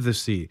and the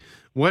Sea.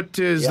 What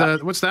is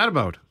what's that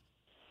about?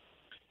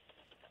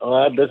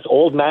 This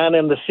old man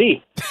in the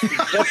sea.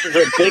 That's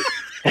a big.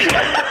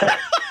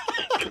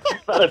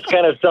 That's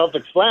kind of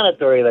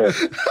self-explanatory there.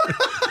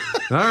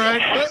 All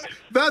right.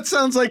 That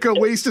sounds like a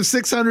waste of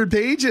 600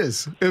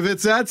 pages. If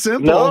it's that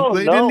simple,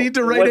 they didn't need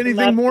to write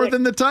anything more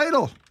than the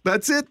title.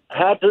 That's it.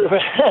 Had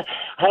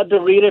to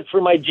read it for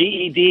my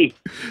GED.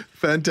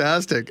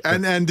 Fantastic.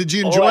 And did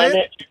you enjoy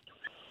it?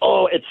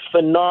 It's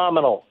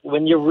phenomenal.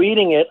 When you're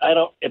reading it,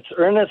 it's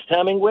Ernest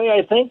Hemingway,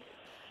 I think,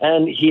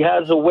 and he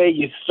has a way.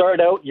 You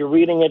start out, you're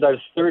reading it as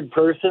third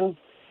person.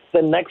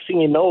 The next thing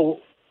you know,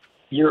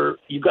 you're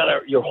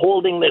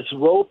holding this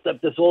rope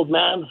that this old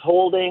man's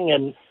holding,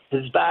 and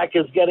his back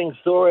is getting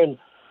sore, and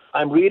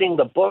I'm reading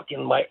the book,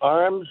 and my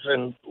arms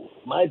and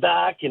my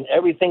back and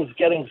everything's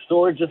getting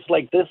sore, just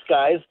like this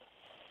guy's.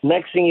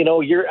 Next thing you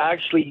know, you're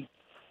actually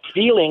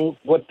feeling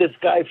what this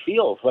guy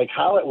feels. Like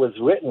how it was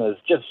written is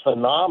just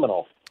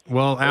phenomenal.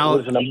 Well,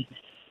 Al,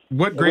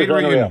 what grade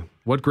were you in?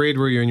 What grade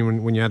were you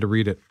in when you had to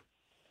read it?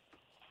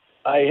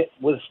 I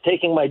was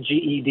taking my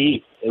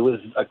GED. It was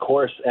a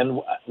course,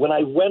 and when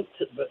I went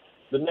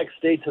the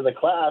next day to the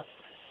class,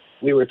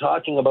 we were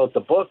talking about the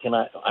book, and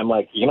I'm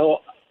like,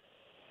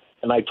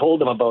 and I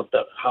told him about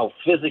how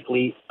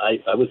physically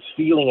I was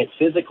feeling it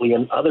physically,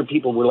 and other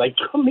people were like,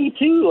 oh, me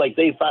too. Like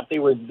they thought they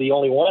were the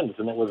only ones,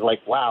 and it was like,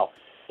 wow,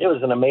 it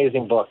was an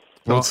amazing book.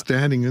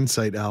 Outstanding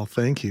insight, Al.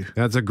 Thank you.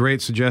 That's a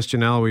great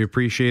suggestion, Al. We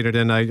appreciate it.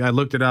 And I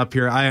looked it up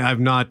here.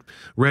 I've not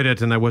read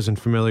it, and I wasn't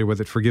familiar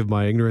with it. Forgive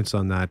my ignorance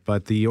on that.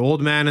 But The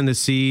Old Man and the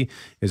Sea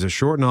is a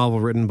short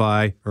novel written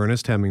by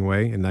Ernest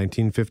Hemingway in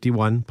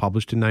 1951,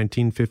 published in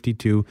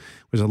 1952. It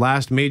was the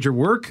last major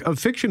work of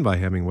fiction by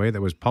Hemingway that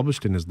was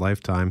published in his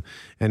lifetime.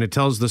 And it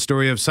tells the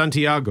story of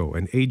Santiago,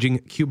 an aging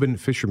Cuban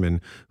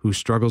fisherman who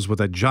struggles with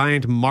a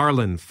giant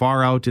marlin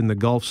far out in the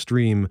Gulf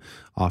Stream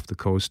off the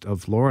coast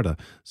of Florida.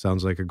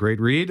 Sounds like a great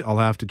read. I'll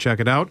have to check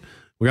it out.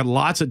 We got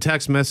lots of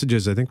text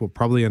messages. I think we'll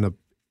probably end up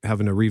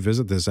having to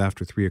revisit this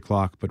after 3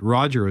 o'clock. But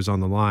Roger is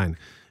on the line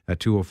at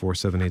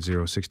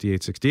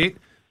 204-780-6868.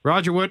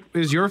 Roger, what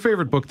is your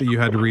favorite book that you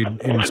had to read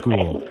in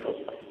school?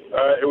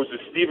 It was a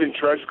Stephen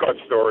Trescott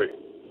story.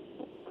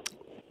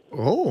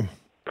 Oh.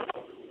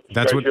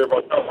 That's what, hear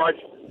about that much?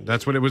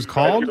 That's what it was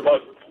called?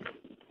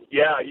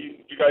 Yeah, you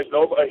guys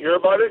hear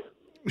about it?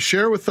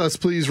 Share with us,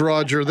 please,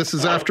 Roger. This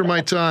is after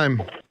my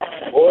time.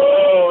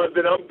 Whoa,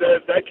 then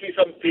that case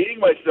I'm dating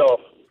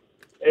myself.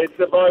 It's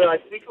about, I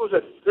think it was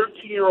a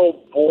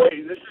 13-year-old boy.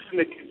 This is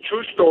a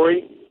true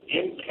story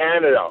in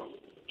Canada.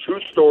 True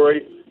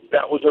story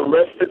that was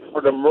arrested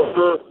for the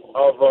murder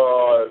of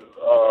a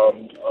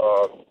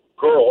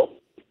girl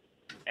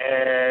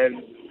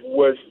and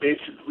was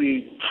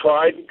basically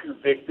tried and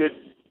convicted.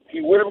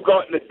 He would have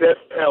gotten the death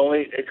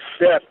penalty,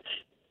 except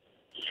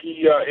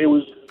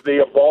they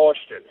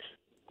abolished it.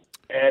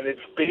 And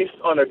it's based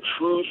on a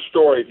true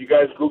story. If you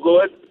guys Google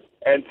it,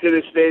 and to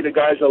this day, the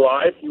guy's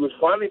alive. He was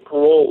finally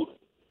paroled,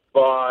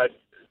 but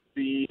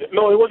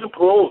no, he wasn't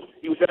paroled.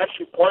 He was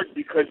actually pardoned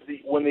because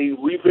when they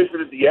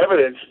revisited the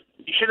evidence,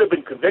 he should have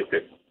been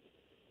convicted.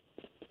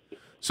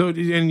 So,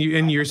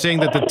 and you're saying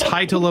that the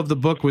title of the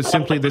book was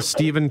simply the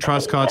Stephen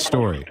Trescott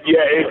story? Yeah,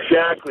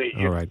 exactly.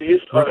 All right.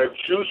 It's based on a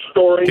true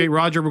story. Okay,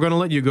 Roger, we're going to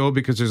let you go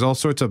because there's all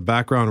sorts of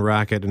background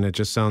racket and it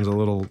just sounds a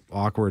little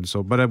awkward.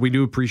 So, but we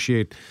do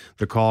appreciate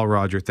the call,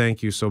 Roger.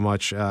 Thank you so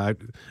much. I'll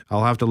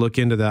have to look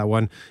into that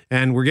one.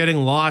 And we're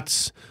getting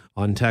lots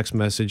on text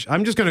message.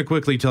 I'm just going to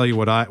quickly tell you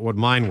what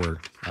mine were,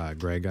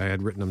 Greg. I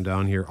had written them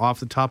down here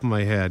off the top of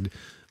my head.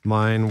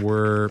 Mine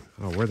were,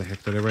 where the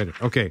heck did I write it?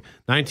 Okay,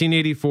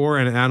 1984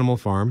 and Animal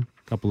Farm,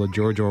 a couple of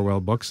George Orwell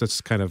books.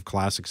 That's kind of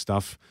classic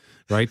stuff,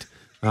 right?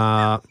 What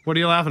are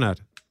you laughing at?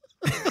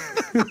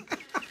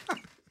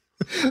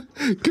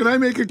 Can I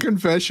make a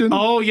confession?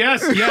 Oh,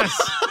 yes.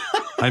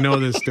 I know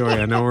this story.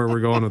 I know where we're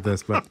going with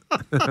this, but...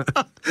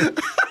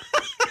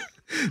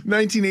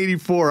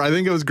 1984. I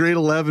think it was grade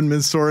 11,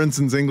 Ms.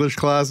 Sorensen's English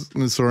class.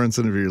 Ms. Sorensen,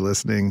 if you're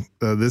listening,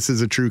 this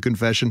is a true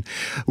confession.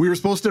 We were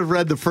supposed to have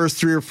read the first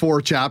 3 or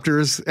 4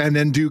 chapters and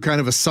then do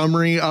kind of a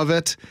summary of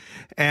it.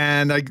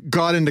 And I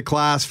got into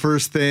class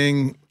first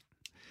thing,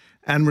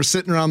 and we're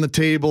sitting around the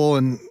table,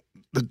 and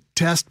the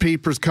test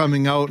paper's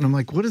coming out, and I'm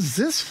like, what is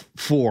this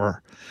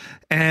for?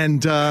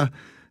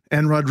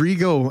 And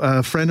Rodrigo,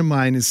 a friend of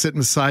mine, is sitting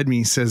beside me.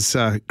 He says,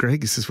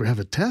 Greg, he says, we have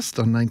a test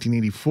on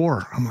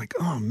 1984. I'm like,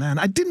 oh, man,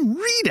 I didn't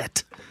read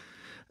it.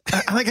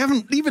 I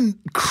haven't even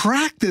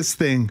cracked this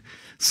thing.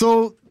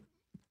 So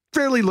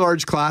fairly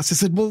large class. I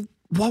said, well,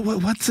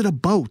 what's it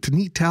about? And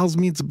he tells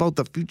me it's about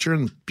the future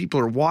and people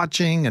are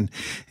watching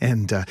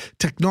and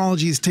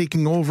technology is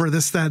taking over,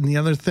 this, that, and the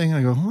other thing.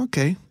 I go,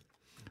 okay,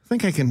 I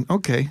think I can,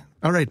 okay.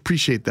 All right,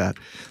 appreciate that.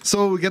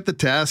 So we get the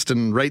test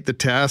and write the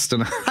test,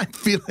 and I'm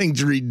feeling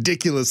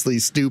ridiculously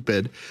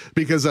stupid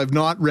because I've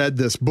not read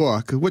this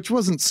book, which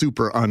wasn't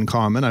super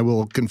uncommon. I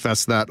will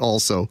confess that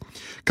also.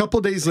 A couple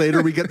of days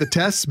later, we get the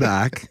tests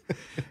back,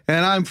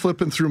 and I'm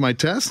flipping through my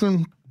test, and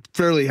I'm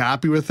fairly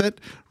happy with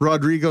it.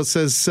 Rodrigo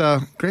says,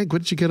 Greg,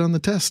 what did you get on the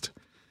test?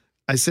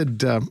 I said,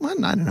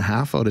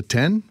 9.5 out of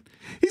 10.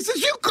 He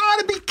says, you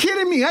gotta be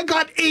kidding me. I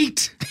got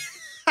 8.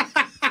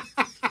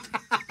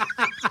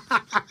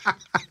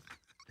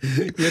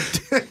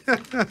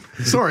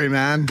 Sorry,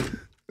 man.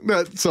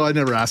 So I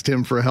never asked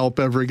him for help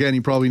ever again.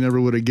 He probably never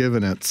would have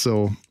given it.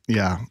 So,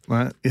 yeah.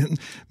 Ms.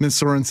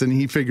 Sorensen,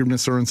 he figured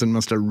Ms. Sorensen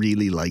must have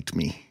really liked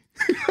me.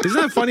 Isn't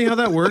that funny how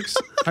that works?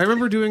 I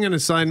remember doing an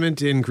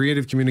assignment in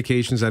creative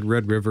communications at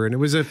Red River, and it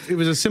was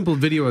a simple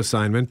video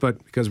assignment,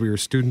 but because we were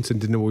students and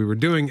didn't know what we were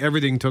doing,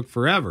 everything took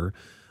forever.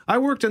 I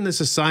worked on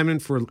this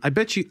assignment for, I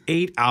bet you,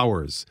 8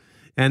 hours.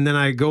 And then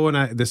I go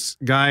and this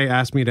guy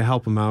asked me to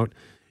help him out.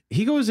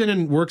 He goes in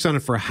and works on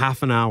it for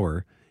half an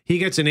hour. He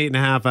gets an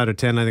 8.5 out of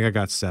 10. I think I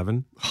got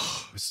 7.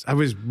 I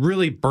was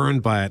really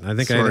burned by it. I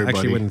think I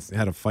actually went and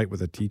had a fight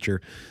with a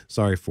teacher.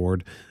 Sorry,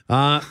 Ford.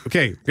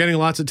 Okay, getting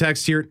lots of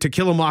texts here. To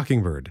Kill a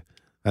Mockingbird.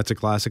 That's a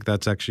classic.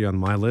 That's actually on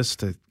my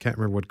list. I can't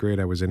remember what grade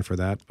I was in for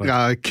that.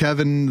 But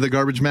Kevin, the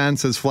garbage man,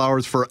 says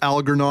Flowers for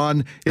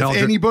Algernon. If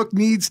any book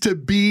needs to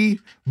be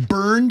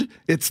burned,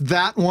 it's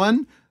that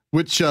one.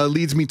 Which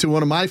leads me to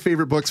one of my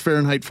favorite books,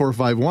 Fahrenheit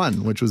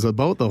 451, which was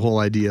about the whole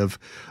idea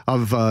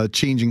of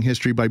changing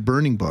history by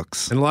burning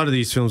books. And a lot of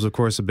these films, of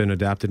course, have been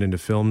adapted into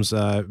films.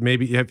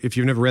 Maybe if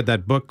you've never read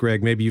that book,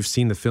 Greg, maybe you've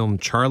seen the film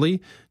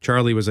Charlie.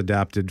 Charlie was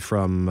adapted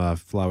from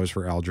Flowers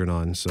for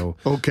Algernon. So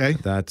okay,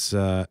 that's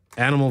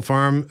Animal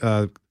Farm.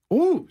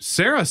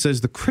 Sarah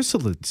says The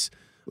Chrysalids.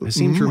 I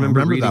seem to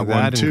remember reading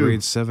that in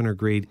grade 7 or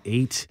grade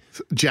 8.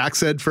 Jack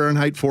said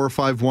Fahrenheit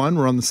 451.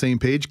 We're on the same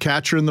page.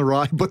 Catcher in the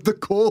Rye, but the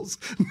Coles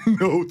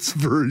Notes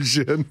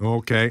version.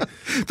 Okay.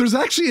 There's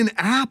actually an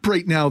app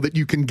right now that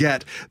you can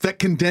get that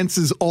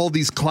condenses all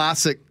these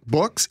classic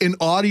books in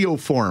audio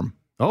form.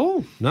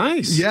 Oh,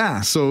 nice.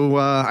 Yeah, so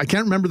I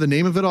can't remember the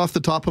name of it off the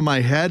top of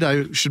my head.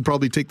 I should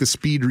probably take the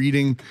speed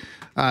reading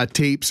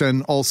tapes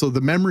and also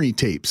the memory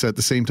tapes at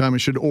the same time. I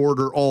should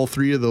order all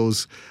 3 of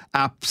those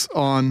apps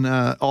on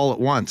all at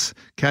once.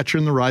 Catcher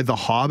in the Rye, The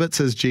Hobbit,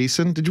 says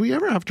Jason. Did we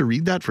ever have to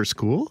read that for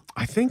school?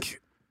 I think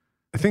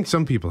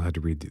some people had to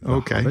read The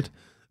Hobbit.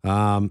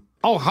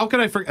 How could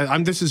I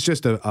forget? This is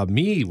just a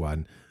me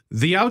one.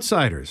 The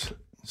Outsiders.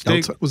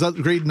 Was that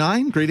grade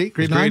 9, grade 8,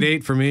 grade 9? Grade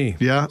 8 for me.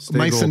 Yeah.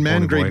 Mice and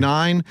Men, grade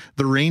 9.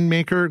 The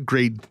Rainmaker,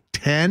 grade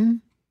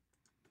 10.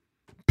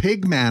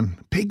 Pigman.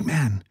 I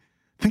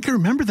think I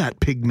remember that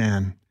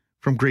Pigman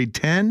from grade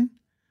 10.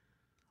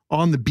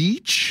 On the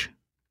Beach.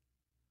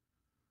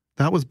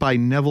 That was by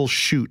Neville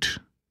Shute.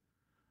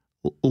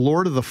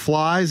 Lord of the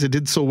Flies. I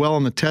did so well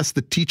on the test.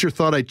 The teacher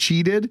thought I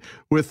cheated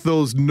with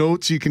those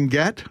notes you can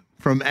get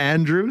from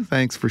Andrew.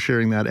 Thanks for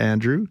sharing that,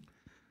 Andrew.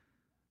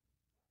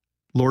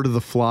 Lord of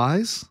the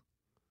Flies.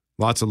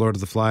 Lots of Lord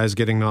of the Flies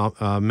getting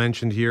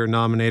mentioned here,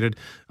 nominated.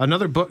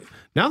 Another book.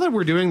 Now that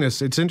we're doing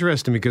this, it's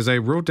interesting because I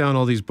wrote down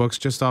all these books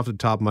just off the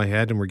top of my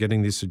head, and we're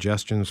getting these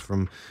suggestions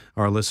from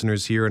our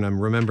listeners here, and I'm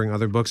remembering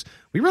other books.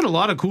 We read a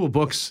lot of cool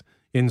books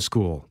in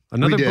school.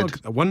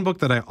 One book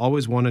that I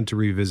always wanted to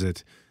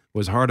revisit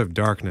was Heart of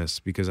Darkness,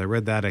 because I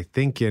read that, I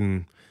think,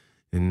 in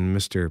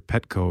Mr.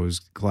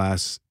 Petco's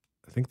class.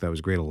 I think that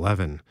was grade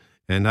 11.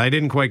 And I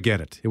didn't quite get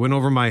it. It went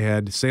over my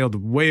head, sailed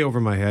way over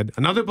my head.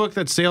 Another book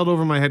that sailed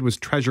over my head was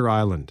Treasure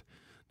Island,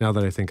 now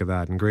that I think of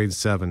that, in grade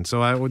 7.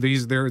 So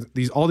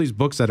all these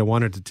books that I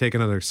wanted to take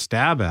another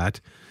stab at.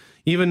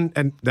 Now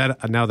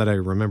that I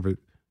remember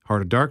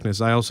Heart of Darkness,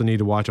 I also need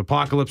to watch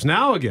Apocalypse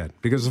Now again,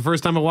 because the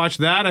first time I watched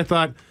that, I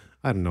thought,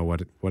 I don't know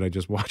what I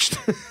just watched.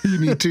 You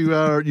need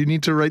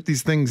to write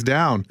these things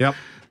down. Yep.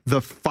 The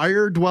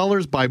Fire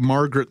Dwellers by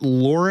Margaret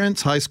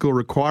Lawrence, high school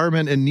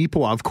requirement in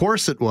Neepawa. Of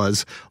course it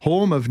was.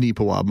 Home of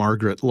Neepawa,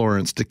 Margaret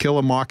Lawrence. To Kill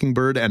a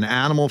Mockingbird and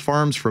Animal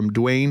Farms from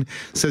Dwayne.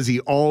 Says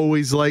he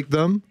always liked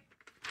them.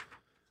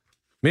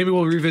 Maybe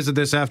we'll revisit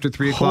this after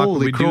 3 o'clock, but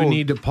we do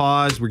need to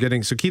pause.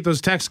 So keep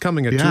those texts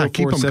coming at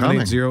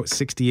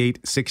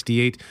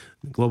 204-780-6868.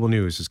 Global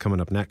News is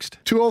coming up next.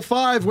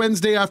 2:05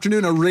 Wednesday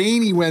afternoon, a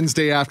rainy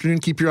Wednesday afternoon.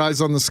 Keep your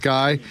eyes on the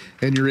sky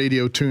and your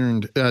radio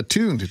tuned to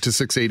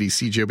 680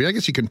 CJOB. I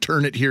guess you can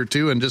turn it here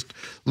too and just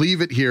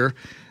leave it here.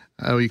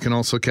 You can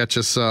also catch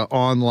us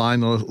online,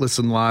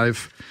 listen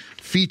live.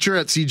 Feature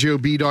at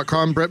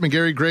cjob.com. Brett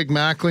McGarry, Greg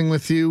Mackling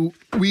with you.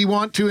 We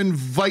want to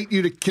invite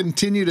you to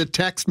continue to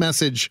text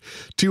message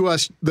to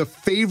us the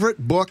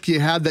favorite book you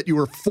had that you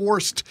were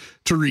forced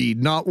to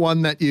read, not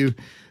one that you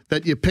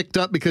picked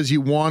up because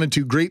you wanted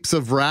to. Grapes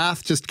of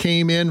Wrath just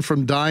came in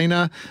from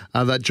Dinah,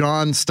 that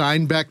John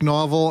Steinbeck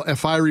novel.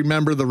 If I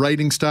remember the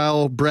writing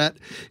style, Brett,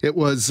 it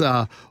was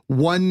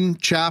one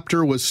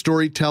chapter was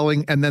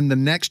storytelling, and then the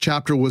next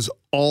chapter was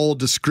all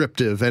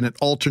descriptive, and it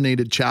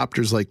alternated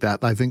chapters like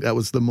that. I think that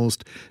was the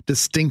most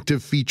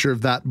distinctive feature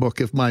of that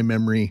book, if my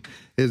memory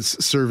is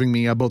serving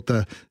me, about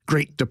the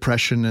Great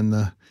Depression and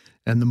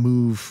the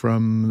move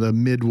from the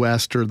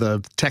Midwest or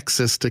the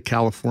Texas to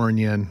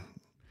California and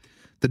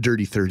the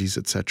Dirty 30s,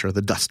 etc.,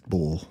 the Dust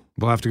Bowl.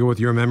 We'll have to go with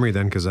your memory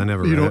then, because I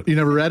never read it. You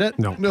never read it?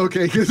 No.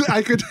 Okay, because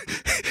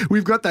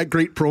we've got that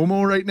great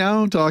promo right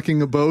now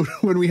talking about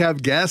when we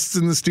have guests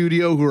in the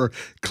studio who are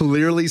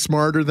clearly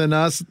smarter than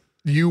us,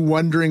 you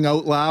wondering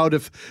out loud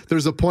if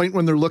there's a point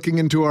when they're looking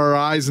into our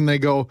eyes and they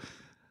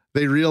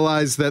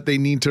realize that they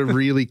need to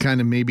really kind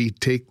of maybe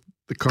take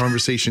the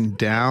conversation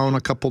down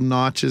a couple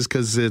notches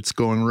because it's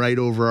going right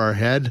over our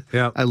head.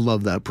 Yeah, I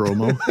love that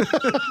promo.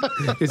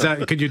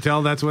 Could you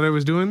tell that's what I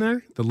was doing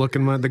there? The look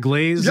in the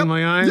glaze in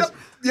my eyes.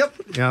 Yep.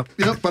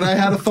 But I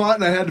had a thought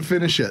and I had to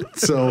finish it.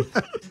 So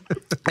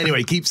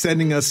anyway, keep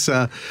sending us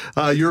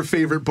your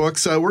favorite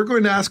books. We're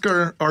going to ask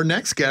our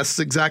next guests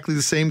exactly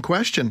the same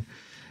question.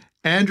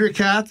 Andrea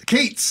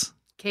Cates.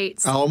 I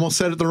almost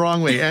said it the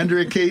wrong way.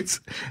 Andrea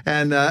Cates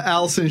and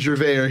Allison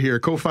Gervais are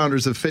here,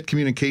 co-founders of Fit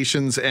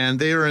Communications, and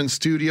they are in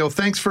studio.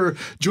 Thanks for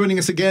joining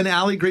us again,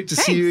 Allie. Great to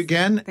see you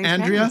again. Thanks,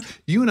 Andrea,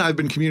 you and I have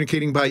been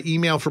communicating by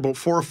email for about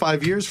 4 or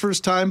 5 years.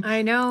 First time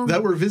I know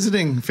that we're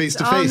visiting face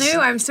to face. All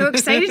new. I'm so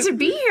excited to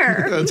be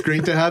here. It's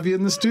great to have you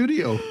in the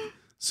studio.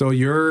 So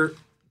you're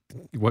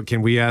What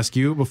can we ask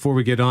you before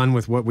we get on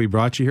with what we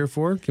brought you here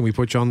for? Can we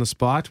put you on the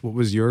spot? What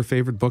was your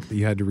favorite book that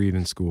you had to read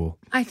in school?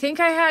 I think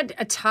I had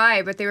a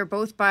tie, but they were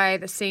both by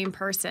the same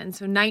person.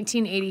 So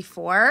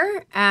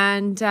 1984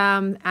 and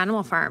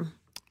Animal Farm.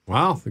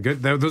 Wow,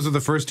 good. Those are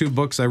the first two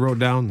books I wrote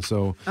down.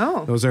 So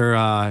those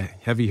are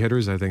heavy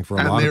hitters, I think, for a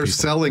lot of people. And they're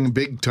selling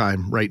big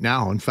time right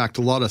now. In fact,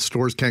 a lot of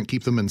stores can't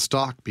keep them in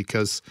stock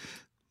because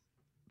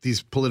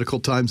these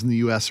political times in the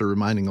U.S. are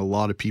reminding a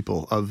lot of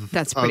people of...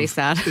 That's pretty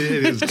sad.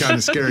 It is kind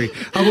of scary.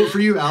 How about for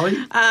you, Allie?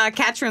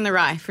 Catcher in the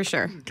Rye, for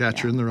sure.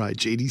 Catcher in the Rye,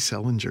 J.D.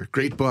 Salinger.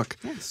 Great book.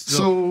 Yes.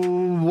 So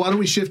why don't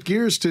we shift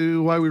gears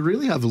to why we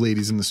really have the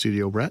ladies in the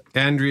studio, Brett?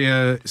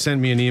 Andrea sent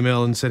me an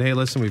email and said, hey,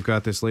 listen, we've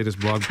got this latest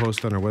blog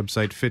post on our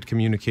website,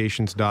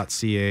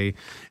 fitcommunications.ca,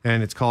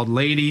 and it's called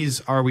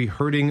Ladies, Are We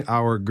Hurting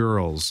Our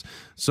Girls?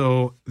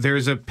 So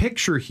there's a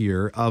picture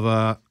here of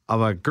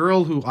a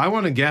girl who I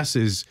want to guess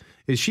is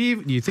she?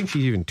 Do you think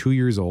she's even 2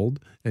 years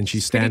old? And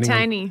she's standing,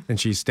 pretty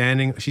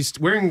tiny. She's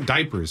wearing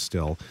diapers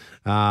still,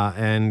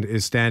 and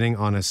is standing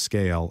on a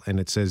scale. And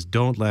it says,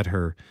 "Don't let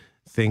her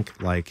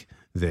think like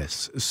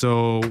this."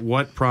 So,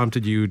 what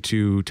prompted you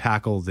to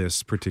tackle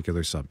this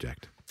particular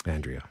subject,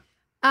 Andrea?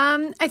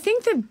 I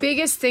think the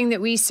biggest thing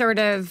that we sort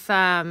of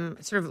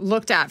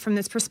looked at from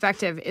this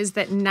perspective is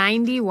that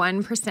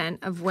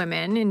 91% of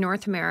women in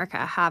North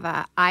America have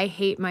a "I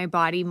hate my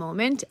body"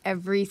 moment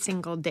every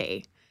single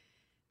day.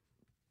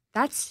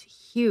 That's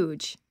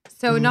huge.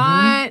 So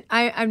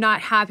I'm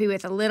not happy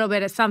with a little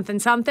bit of something,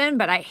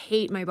 but I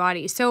hate my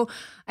body. So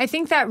I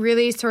think that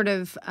really sort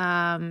of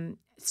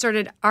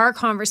started our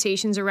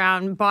conversations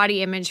around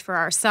body image for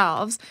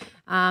ourselves.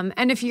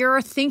 And if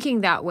you're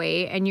thinking that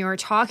way and you're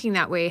talking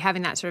that way,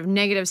 having that sort of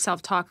negative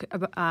self-talk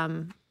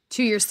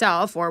to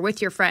yourself or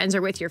with your friends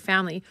or with your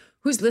family,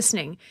 who's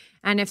listening?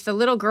 And if the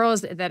little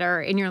girls that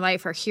are in your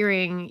life are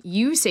hearing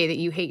you say that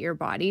you hate your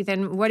body,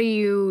 then what are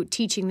you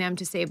teaching them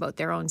to say about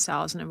their own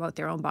selves and about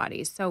their own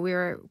bodies? So we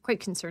were quite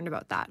concerned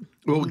about that.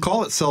 Well, we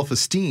call it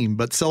self-esteem,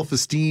 but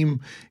self-esteem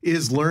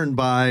is learned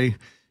by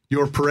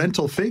your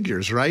parental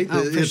figures, right?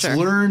 It's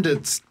learned,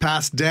 it's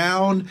passed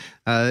down,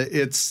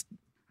 it's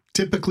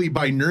typically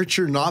by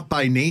nurture, not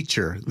by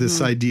nature, this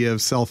idea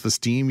of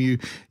self-esteem.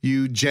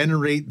 You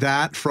generate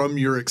that from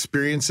your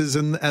experiences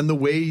and the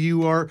way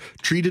you are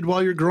treated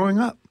while you're growing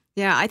up.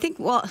 Yeah, I think,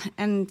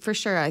 and for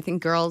sure, I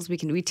think girls,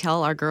 we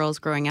tell our girls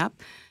growing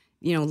up,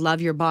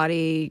 love your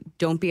body,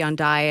 don't be on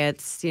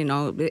diets,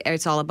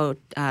 it's all about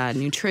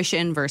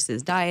nutrition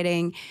versus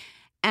dieting.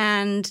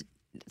 And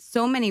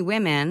so many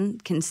women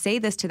can say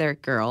this to their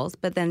girls,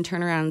 but then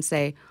turn around and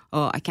say,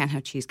 oh, I can't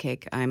have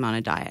cheesecake, I'm on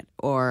a diet,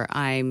 or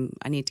I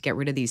need to get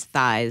rid of these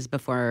thighs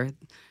before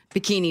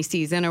bikini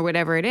season or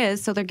whatever it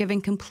is. So they're giving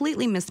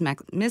completely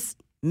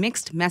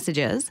mixed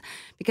messages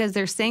because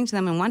they're saying to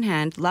them on one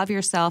hand, love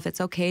yourself, it's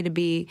okay to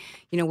be,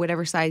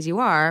 whatever size you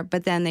are,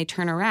 but then they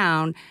turn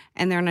around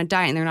and they're on a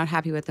diet and they're not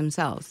happy with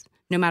themselves,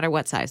 no matter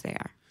what size they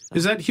are. So.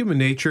 Is that human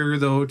nature,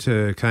 though,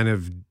 to kind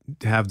of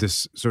have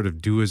this sort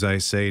of do as I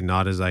say,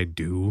 not as I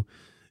do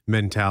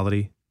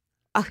mentality?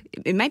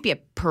 It might be a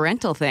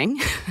parental thing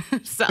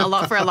for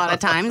a lot of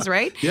times,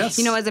 right? Yes.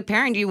 As a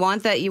parent, you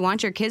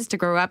want your kids to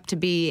grow up to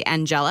be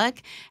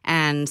angelic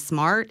and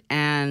smart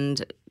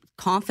and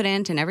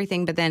confident and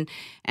everything, but then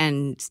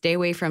and stay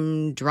away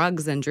from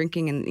drugs and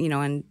drinking and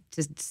and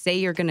to say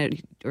you're gonna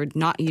or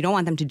not, you don't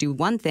want them to do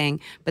one thing,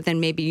 but then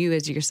maybe you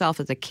as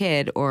yourself as a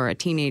kid or a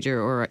teenager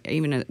or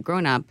even a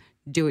grown up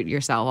do it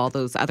yourself, all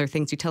those other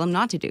things you tell them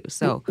not to do.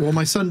 So well,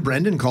 my son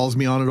Brendan calls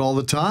me on it all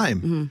the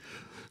time. Mm-hmm.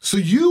 So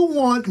you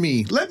want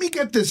me, let me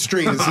get this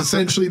straight, is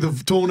essentially the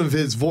tone of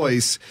his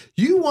voice.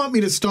 You want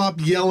me to stop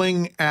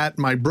yelling at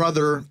my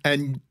brother,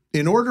 and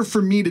in order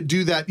for me to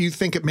do that, you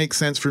think it makes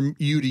sense for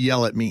you to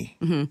yell at me.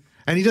 Mm-hmm.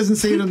 And he doesn't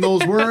say it in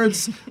those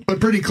words, but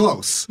pretty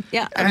close.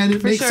 Yeah, and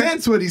it makes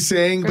sense what he's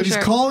saying, but he's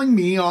calling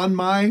me on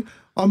my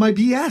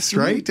BS,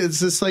 right? Mm-hmm. It's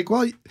just like,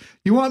 well,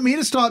 you want me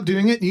to stop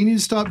doing it, you need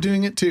to stop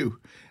doing it too.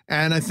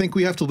 And I think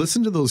we have to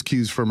listen to those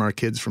cues from our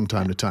kids from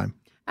time to time.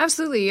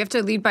 Absolutely. You have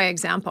to lead by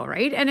example,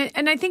 right?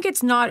 And I think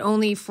it's not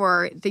only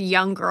for the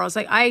young girls.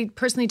 Like, I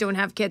personally don't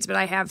have kids, but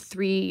I have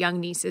 3 young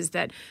nieces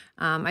that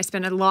I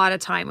spend a lot of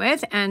time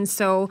with. And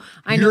so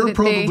I know that you're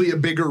probably a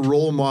bigger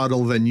role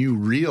model than you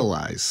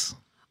realize.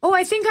 Oh,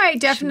 I think I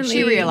definitely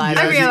she realized.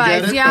 I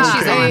realized, yeah.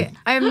 Okay.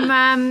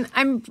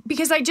 I'm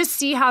because I just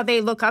see how they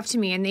look up to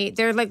me, and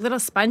they're like little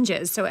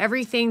sponges. So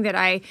everything that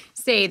I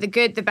say, the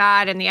good, the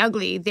bad, and the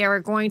ugly, they're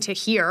going to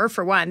hear.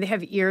 For one, they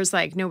have ears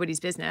like nobody's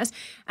business,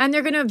 and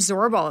they're going to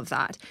absorb all of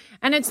that.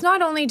 And it's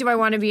not only do I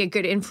want to be a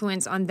good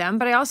influence on them,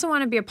 but I also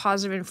want to be a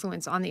positive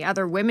influence on the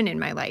other women in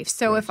my life.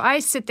 So if I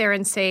sit there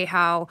and say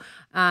how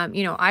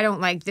I don't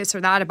like this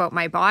or that about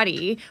my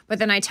body, but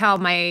then I tell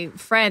my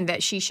friend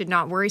that she should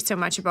not worry so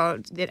much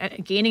about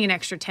gaining an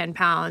extra 10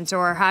 pounds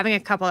or having a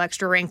couple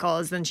extra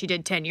wrinkles than she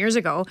did 10 years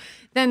ago,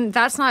 then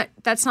that's not,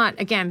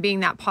 again, being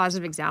that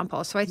positive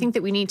example. So I think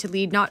that we need to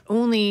lead not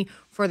only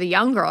for the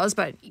young girls,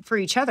 but for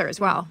each other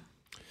as well.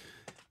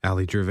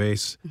 Allie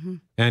Gervais,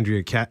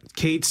 Andrea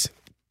Cates,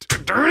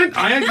 Darn it!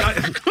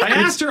 I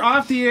asked her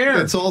off the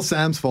air. It's all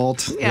Sam's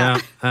fault. Yeah.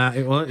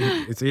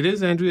 It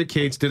is Andrea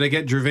Cates. Did I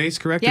get Gervais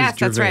correct? Yes,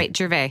 that's right.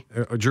 Gervais.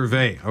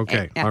 Gervais.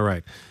 Okay. Yeah. All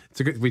right.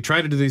 We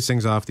try to do these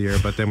things off the air,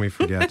 but then we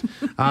forget.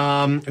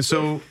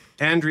 So,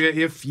 Andrea,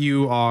 if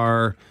you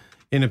are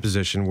in a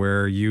position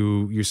where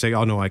you say,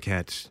 "Oh no, I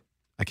can't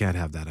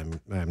have that.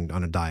 I'm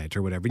on a diet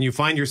or whatever," and you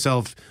find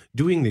yourself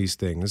doing these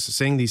things,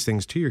 saying these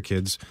things to your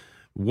kids,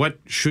 what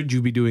should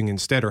you be doing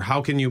instead, or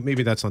how can you?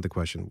 Maybe that's not the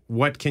question.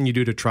 What can you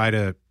do to try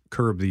to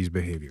curb these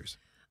behaviors?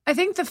 I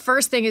think the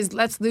first thing is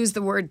let's lose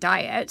the word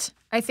diet.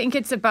 I think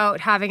it's about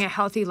having a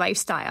healthy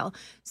lifestyle.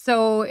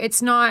 So it's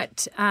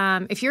not,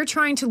 if you're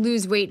trying to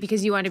lose weight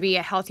because you want to be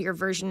a healthier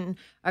version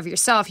of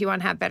yourself, you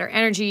want to have better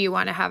energy, you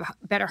want to have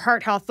better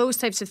heart health, those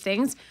types of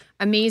things,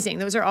 amazing.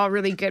 Those are all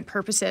really good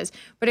purposes.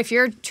 But if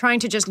you're trying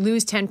to just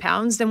lose 10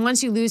 pounds, then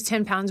once you lose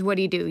 10 pounds, what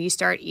do? You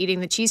start eating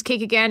the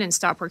cheesecake again and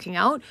stop working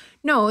out?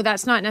 No,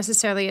 that's not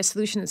necessarily a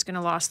solution that's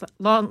going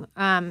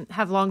to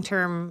have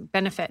long-term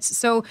benefits.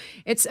 So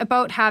it's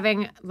about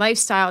having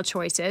lifestyle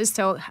choices.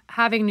 So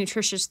having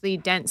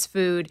nutritiously dense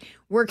food,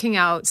 working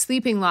out,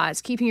 sleeping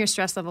lots, keeping your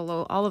stress level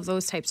low, all of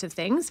those types of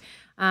things.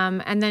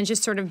 And then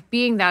just sort of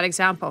being that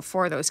example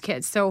for those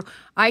kids. So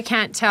I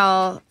can't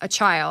tell a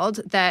child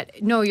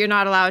that, no, you're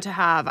not allowed to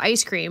have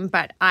ice cream,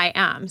 but I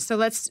am. So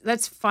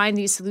let's find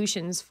these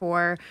solutions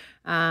for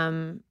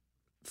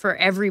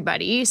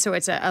everybody. So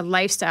it's a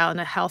lifestyle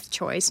and a health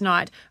choice,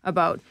 not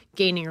about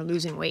gaining or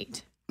losing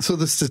weight. So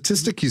the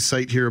statistic you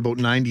cite here, about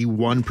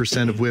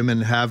 91% of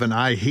women have an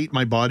I hate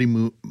my body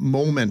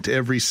moment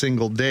every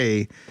single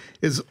day,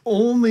 is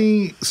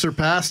only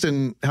surpassed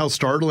in how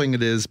startling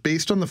it is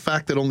based on the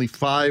fact that only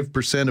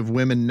 5% of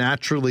women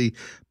naturally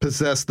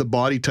possess the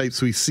body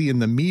types we see in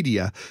the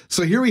media.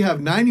 So here we have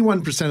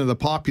 91% of the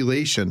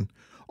population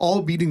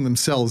all beating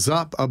themselves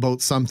up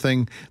about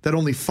something that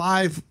only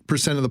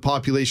 5% of the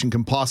population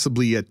can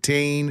possibly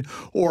attain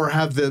or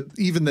have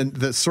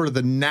the sort of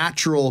the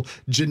natural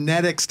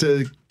genetics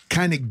to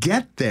kind of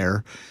get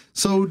there.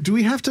 So do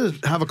we have to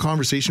have a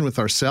conversation with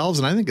ourselves?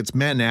 And I think it's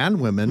men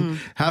and women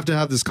have to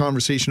have this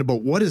conversation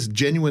about what is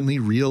genuinely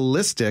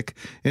realistic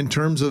in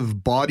terms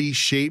of body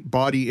shape,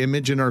 body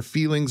image, and our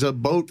feelings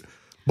about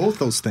both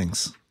those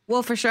things.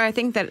 Well, for sure. I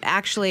think that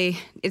actually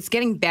it's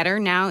getting better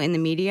now in the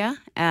media.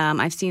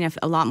 I've seen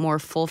a lot more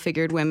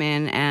full-figured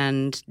women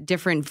and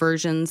different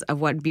versions of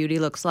what beauty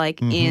looks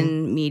like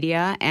in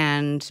media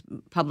and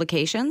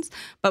publications.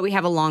 But we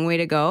have a long way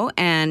to go.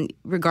 And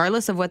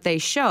regardless of what they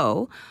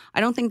show, I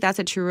don't think that's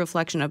a true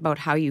reflection about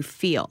how you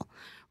feel.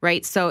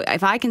 Right. So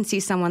if I can see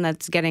someone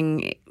that's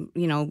getting,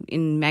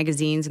 in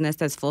magazines and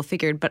that's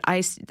full-figured, but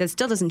that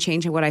still doesn't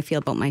change what I feel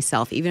about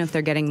myself, even if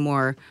they're getting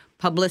more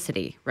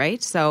publicity.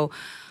 Right. So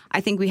I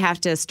think we have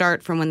to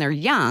start from when they're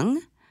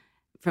young,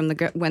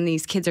 when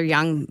these kids are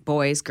young,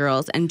 boys,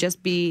 girls, and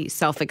just be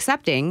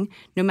self-accepting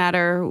no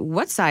matter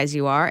what size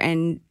you are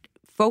and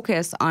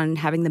focus on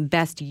having the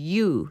best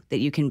you that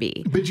you can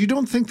be. But you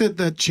don't think that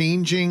the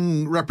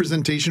changing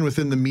representation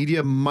within the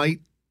media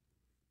might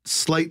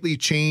slightly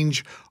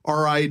change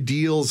our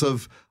ideals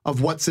of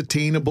what's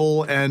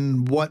attainable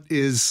and what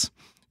is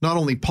not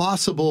only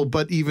possible,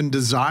 but even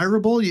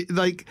desirable?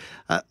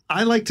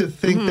 I like to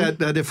think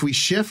that if we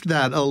shift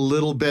that a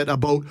little bit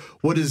about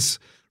what is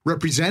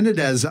represented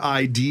as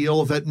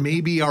ideal, that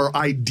maybe our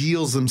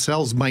ideals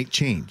themselves might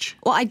change.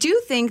 Well, I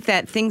do think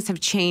that things have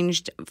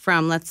changed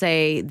from, let's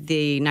say,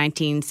 the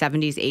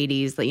 1970s,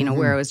 80s,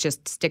 where it was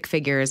just stick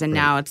figures, and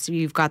now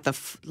you've got the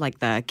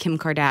Kim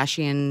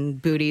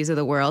Kardashian booties of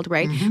the world,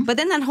 right? But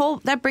then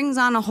that brings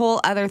on a whole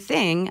other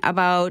thing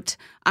about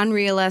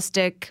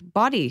unrealistic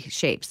body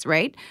shapes,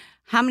 right?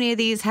 How many of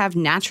these have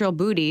natural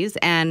booties?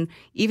 And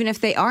even if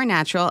they are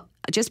natural,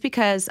 just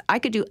because I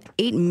could do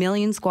 8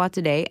 million squats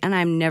a day and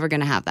I'm never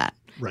going to have that.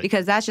 Right.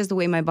 Because that's just the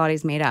way my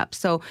body's made up.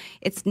 So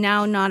it's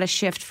now not a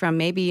shift from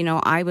maybe,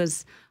 I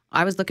was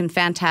looking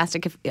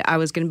fantastic if I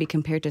was going to be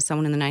compared to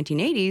someone in the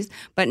 1980s.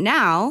 But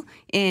now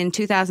in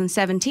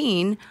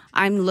 2017,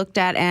 I'm looked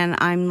at and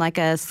I'm like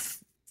a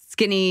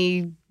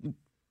skinny,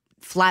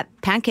 flat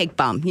pancake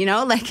bum,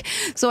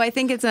 So I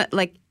think it's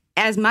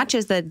as much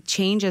as the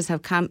changes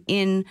have come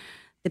in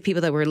the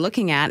people that we're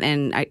looking at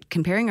and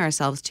comparing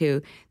ourselves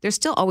to, there's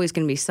still always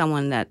going to be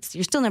someone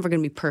you're still never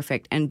going to be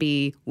perfect and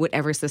be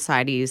whatever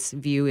society's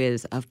view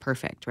is of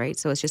perfect, right?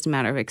 So it's just a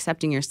matter of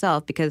accepting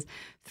yourself because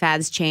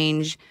fads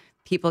change.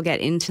 People get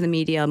into the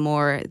media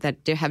more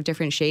that have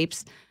different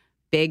shapes,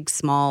 big,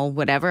 small,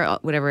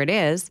 whatever it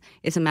is.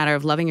 It's a matter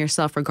of loving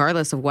yourself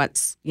regardless of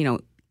what's,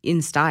 in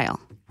style.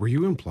 Were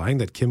you implying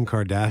that Kim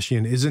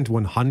Kardashian isn't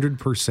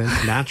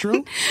 100%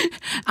 natural?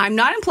 I'm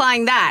not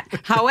implying that.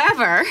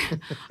 However,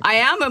 I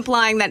am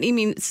implying that,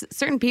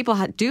 certain people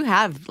do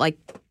have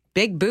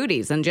big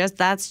booties and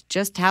that's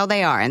just how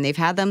they are. And they've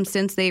had them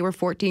since they were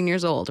 14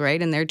 years old,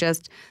 right? And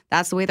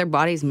that's the way their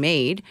body's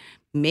made.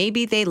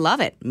 Maybe they love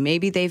it.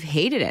 Maybe they've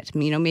hated it.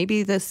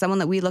 Maybe someone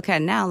that we look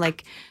at now,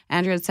 like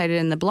Andrea had cited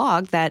in the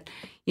blog, that,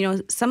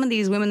 some of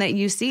these women that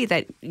you see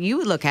that you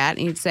would look at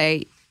and you'd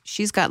say,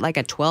 she's got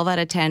a 12 out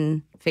of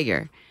 10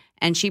 figure.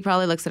 And she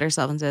probably looks at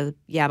herself and says,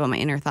 yeah, but my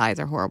inner thighs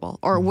are horrible,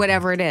 or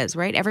whatever it is,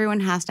 right? Everyone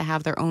has to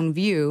have their own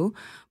view,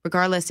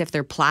 regardless if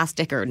they're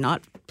plastic or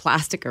not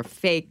plastic or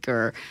fake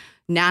or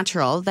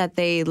natural, that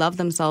they love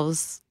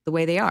themselves the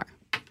way they are.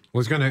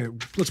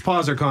 Let's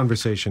pause our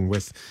conversation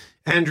with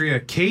Andrea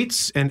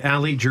Cates and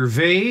Ali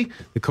Gervais,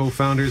 the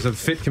co-founders of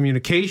Fit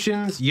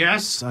Communications.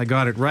 Yes, I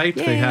got it right.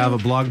 Yay. They have a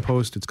blog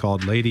post. It's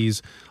called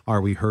Ladies,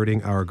 Are We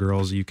Hurting Our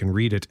Girls? You can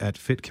read it at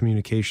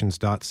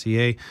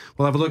fitcommunications.ca.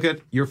 We'll have a look at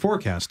your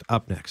forecast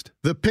up next.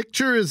 The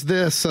picture is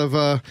this of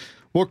what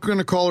we're going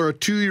to call her a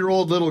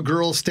 2-year-old little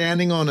girl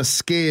standing on a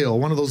scale,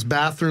 one of those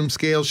bathroom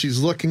scales. She's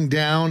looking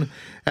down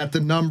at the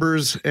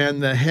numbers,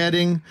 and the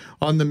heading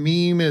on the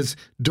meme is,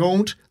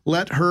 "Don't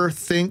let her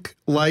think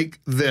like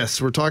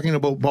this." We're talking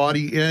about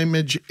body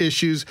image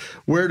issues.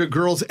 Where do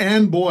girls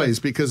and boys,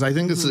 because I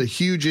think this is a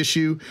huge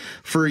issue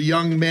for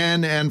young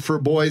men and for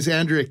boys.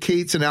 Andrea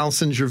Cates and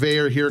Alison Gervais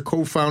are here,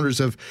 co-founders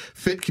of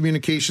Fit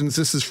Communications.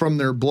 This is from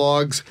their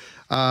blogs,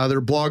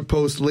 their blog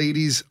post,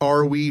 Ladies,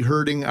 Are We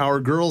Hurting Our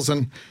Girls?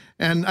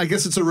 And I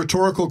guess it's a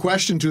rhetorical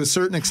question to a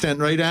certain extent,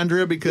 right,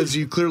 Andrea? Because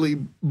you clearly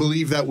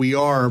believe that we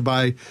are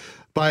by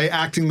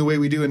acting the way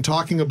we do and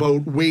talking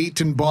about weight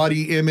and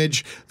body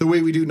image the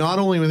way we do, not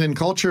only within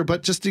culture,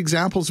 but just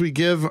examples we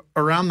give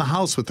around the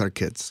house with our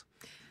kids.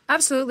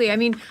 Absolutely. I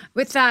mean,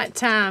 with that,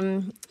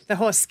 the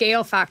whole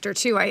scale factor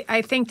too,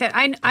 I think that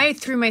I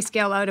threw my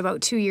scale out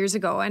about 2 years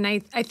ago. And I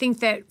think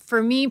that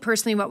for me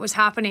personally, what was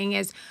happening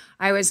is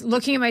I was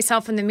looking at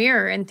myself in the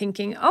mirror and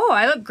thinking, oh,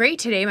 I look great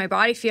today. My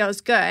body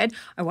feels good.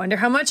 I wonder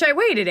how much I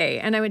weigh today.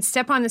 And I would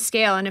step on the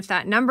scale. And if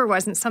that number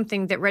wasn't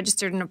something that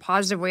registered in a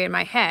positive way in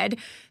my head,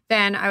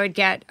 then I would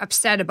get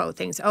upset about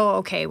things. Oh,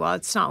 okay, well,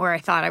 it's not where I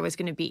thought I was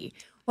going to be.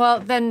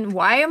 Well, then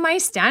why am I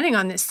standing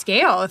on this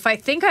scale? If I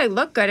think I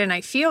look good and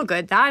I feel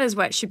good, that is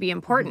what should be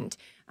important.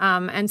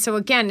 And so,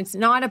 again, it's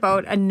not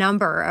about a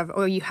number of,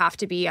 oh, you have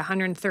to be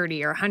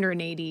 130 or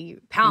 180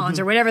 pounds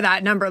or whatever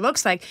that number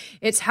looks like.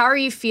 It's how are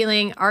you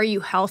feeling? Are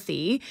you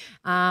healthy?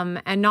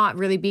 And not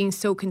really being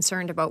so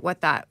concerned about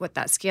what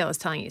that scale is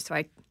telling you. So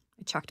I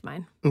chucked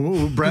mine.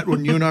 Ooh, Brett,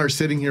 when you and I are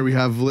sitting here, we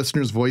have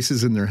listeners'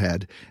 voices in their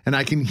head, and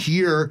I can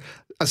hear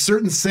a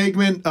certain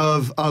segment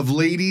of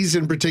ladies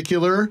in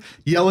particular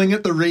yelling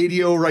at the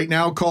radio right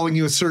now, calling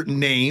you a certain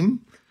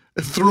name,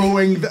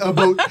 throwing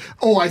about,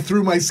 oh, I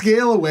threw my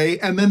scale away.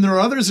 And then there are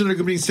others that are going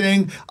to be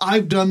saying,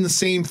 I've done the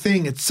same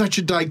thing. It's such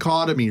a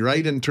dichotomy,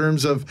 right, in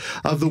terms of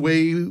the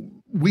way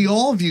we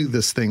all view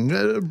this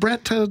thing.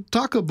 Brett,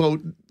 talk about,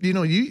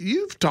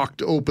 you've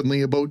talked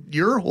openly about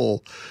your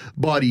whole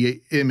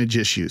body image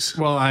issues.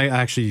 Well,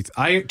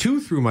 I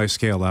too threw my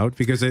scale out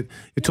because it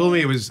told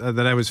me it was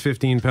that I was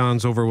 15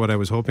 pounds over what I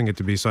was hoping it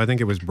to be. So I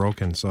think it was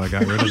broken. So I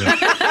got rid of it.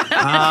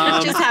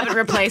 Just haven't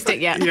replaced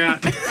it yet. Yeah,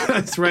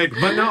 that's right.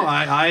 But no,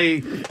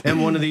 I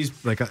am one of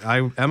these, like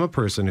I am a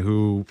person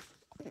who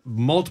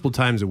multiple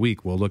times a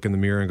week will look in the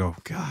mirror and go,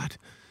 God,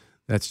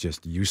 that's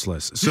just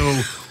useless.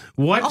 So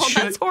what?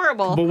 That's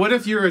horrible. But what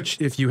if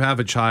if you have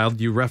a child?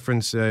 You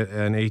reference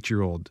an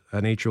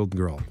 8-year-old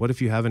girl. What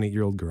if you have an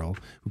 8-year-old girl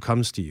who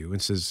comes to you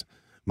and says,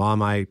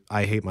 "Mom, I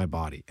hate my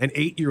body." An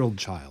 8-year-old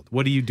child.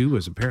 What do you do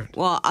as a parent?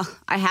 Well,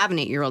 I have an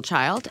 8-year-old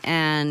child,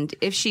 and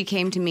if she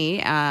came to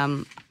me,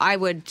 I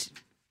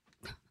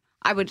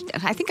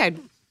think I'd.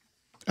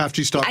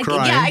 After you stop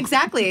crying. Yeah,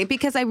 exactly.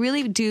 Because I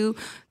really do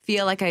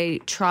feel like I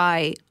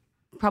try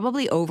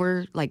probably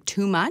over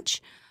too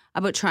much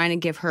about trying to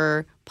give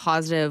her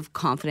positive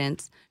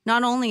confidence,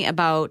 not only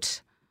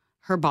about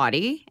her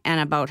body and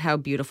about how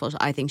beautiful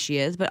I think she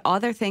is, but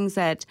other things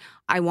that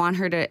I don't want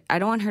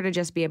her to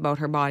just be about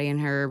her body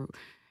and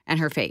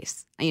her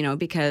face,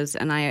 because,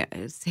 and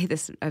I've said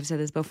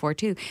this before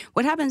too,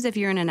 what happens if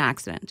you're in an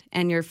accident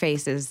and your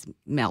face is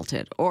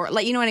melted, or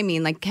you know what I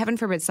mean? Like, heaven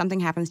forbid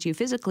something happens to you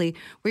physically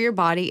where your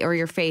body or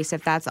your face,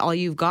 if that's all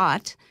you've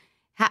got,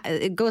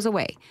 it goes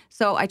away.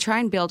 So I try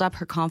and build up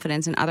her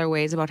confidence in other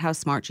ways about how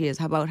smart she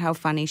is, about how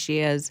funny she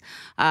is,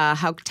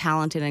 how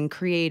talented and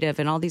creative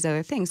and all these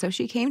other things. So if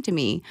she came to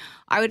me,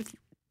 I would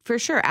for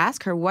sure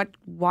ask her,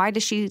 why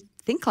does she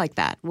think like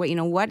that?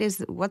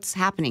 What's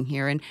happening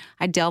here? And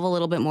I delve a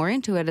little bit more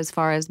into it as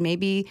far as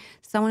maybe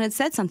someone had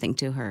said something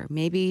to her.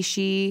 Maybe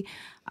she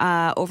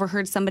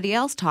overheard somebody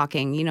else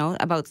talking,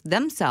 about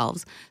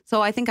themselves.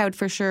 So I think I would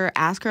for sure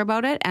ask her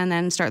about it and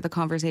then start the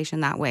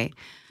conversation that way.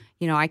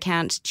 I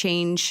can't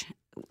change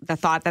the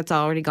thought that's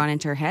already gone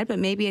into her head, but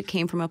maybe it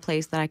came from a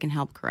place that I can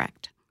help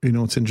correct.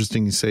 It's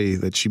interesting you say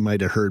that she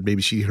might have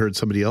maybe she heard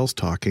somebody else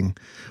talking.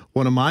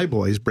 One of my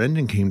boys,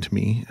 Brendan, came to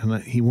me,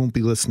 and he won't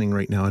be listening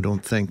right now, I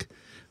don't think.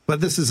 But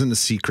this isn't a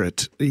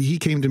secret. He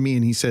came to me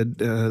and he said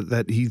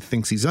that he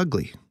thinks he's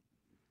ugly.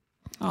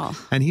 Oh.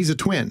 And he's a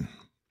twin,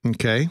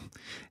 okay?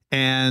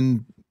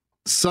 And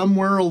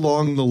somewhere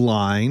along the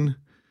line,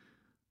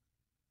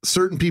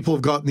 certain people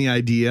have gotten the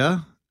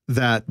idea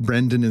that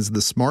Brendan is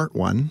the smart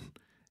one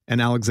and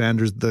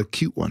Alexander's the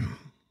cute one.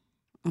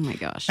 Oh my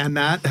gosh. And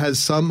that has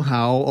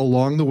somehow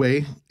along the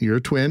way, you're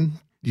a twin,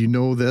 you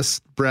know this,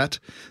 Brett,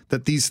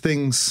 that these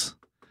things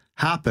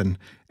happen.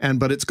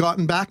 But it's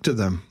gotten back to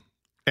them.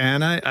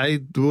 And I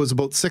was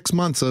about 6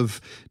 months of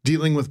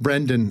dealing with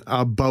Brendan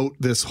about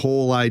this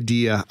whole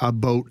idea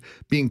about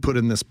being put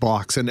in this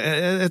box. And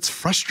it's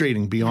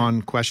frustrating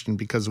beyond question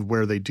because of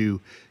where they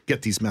do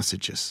get these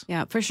messages.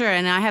 Yeah, for sure.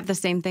 And I have the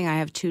same thing. I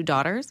have 2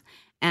 daughters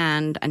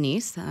and a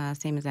niece,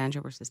 same as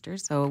Andrew, we're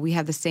sisters. So we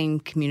have the same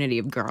community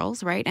of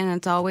girls, right? And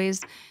it's always,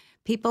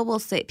 people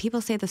say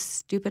the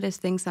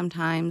stupidest things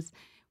sometimes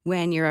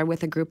when you're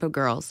with a group of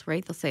girls,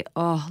 right? They'll say,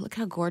 oh, look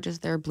how gorgeous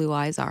their blue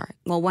eyes are.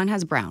 Well, one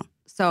has brown.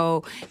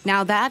 So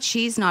now that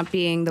she's not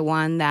being the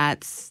one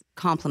that's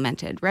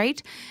complimented,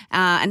 right?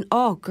 And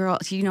oh,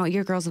 girls,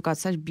 your girls have got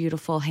such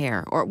beautiful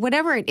hair or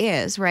whatever it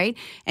is, right?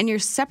 And you're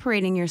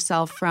separating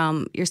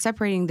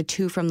the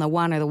 2 from the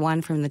 1 or the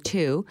 1 from the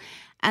 2.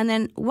 And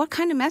then what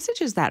kind of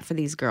message is that for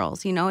these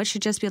girls? It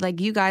should just be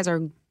like, you guys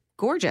are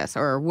gorgeous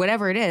or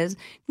whatever it is.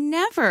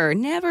 Never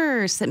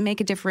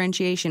make a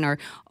differentiation or,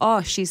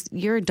 oh,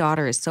 your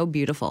daughter is so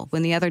beautiful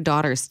when the other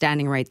daughter is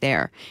standing right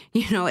there.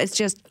 It's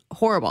just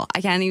horrible. I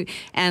can't even,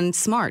 and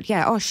smart.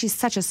 Yeah. Oh, she's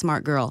such a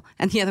smart girl.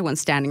 And the other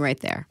one's standing right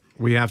there.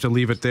 We have to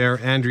leave it there.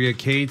 Andrea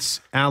Cates,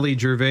 Ali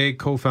Gervais,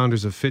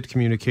 co-founders of Fit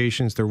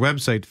Communications, their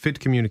website,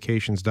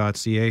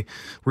 fitcommunications.ca,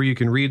 where you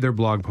can read their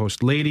blog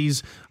post.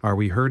 Ladies, are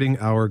we hurting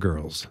our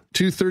girls?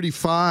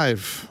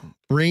 2:35.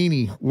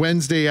 Rainy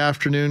Wednesday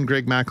afternoon.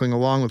 Greg Mackling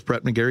along with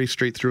Brett McGarry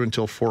straight through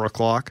until 4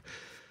 o'clock.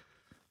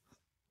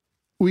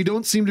 We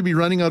don't seem to be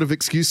running out of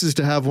excuses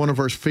to have one of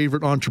our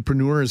favorite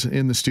entrepreneurs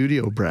in the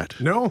studio, Brett.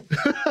 No.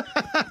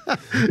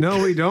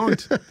 No, we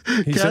don't.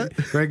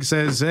 Greg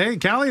says, hey,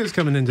 Callie is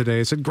coming in today.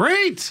 I said,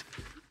 great.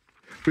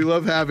 We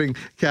love having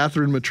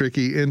Catherine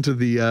Matricki into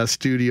the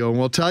studio, and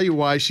we'll tell you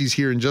why she's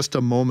here in just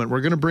a moment. We're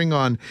going to bring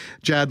on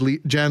Jan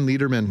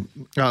Letterman.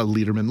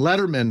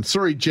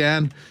 Sorry,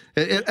 Jan.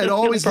 It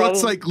always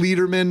looks like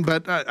Lederman,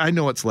 but I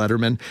know it's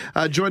Letterman.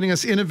 Joining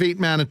us, Innovate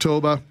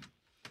Manitoba.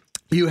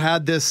 You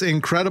had this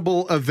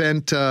incredible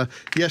event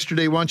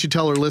yesterday. Why don't you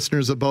tell our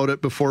listeners about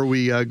it before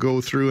we go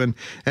through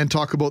and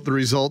talk about the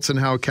results and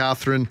how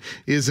Catherine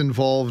is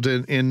involved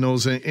in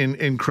those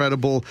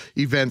incredible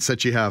events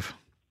that you have?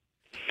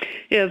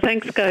 Yeah,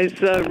 thanks,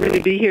 guys.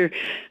 Really be here.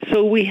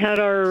 So we had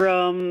our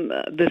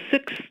the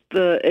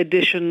 6th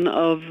edition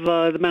of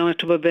the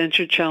Manitoba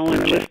Venture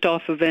Challenge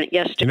liftoff event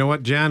yesterday. You know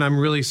what, Jan? I'm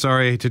really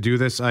sorry to do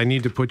this. I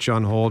need to put you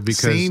on hold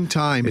because same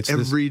time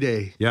every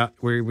day. Yeah,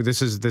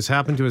 this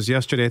happened to us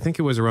yesterday. I think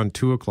it was around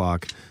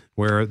 2:00.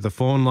 Where the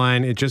phone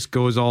line, it just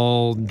goes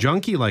all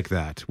junky like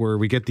that, where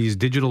we get these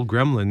digital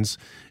gremlins,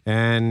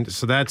 and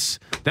so that's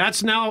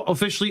now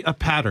officially a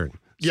pattern.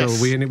 Yes.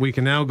 So we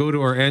can now go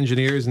to our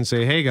engineers and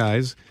say, hey,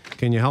 guys,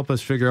 can you help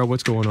us figure out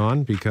what's going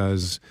on?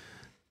 Because,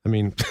 I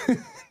mean,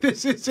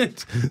 this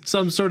isn't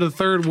some sort of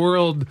third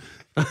world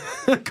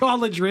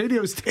college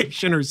radio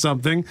station or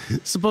something.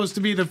 It's supposed to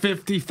be the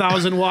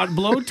 50,000 watt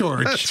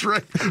blowtorch. That's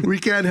right. We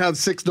can't have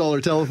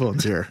 $6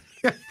 telephones here.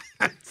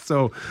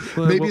 So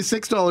maybe a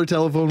 $6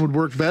 telephone would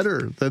work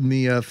better than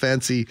the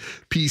fancy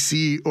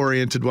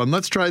PC-oriented one.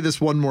 Let's try this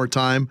one more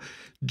time.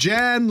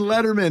 Jan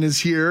Letterman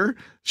is here.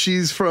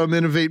 She's from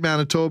Innovate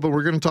Manitoba.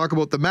 We're going to talk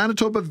about the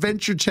Manitoba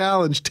Venture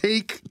Challenge,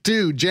 Take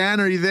 2. Jan,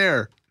 are you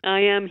there?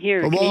 I am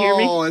here. Can you hear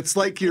me? Oh, it's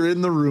like you're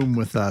in the room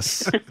with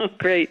us.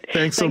 Great.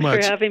 Thanks so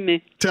much for having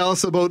me. Tell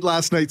us about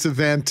last night's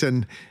event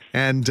and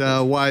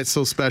why it's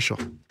so special.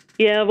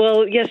 Yeah,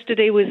 well,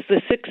 yesterday was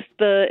the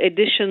 6th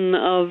edition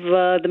of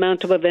the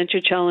Manitoba Venture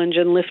Challenge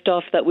and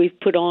Liftoff that we've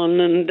put on,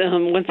 and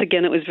once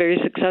again, it was very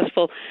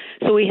successful.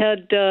 So we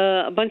had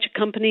a bunch of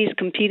companies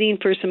competing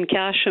for some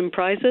cash and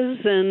prizes,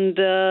 and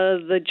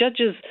the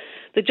judges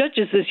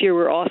this year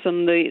were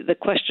awesome. The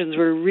questions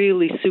were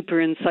really super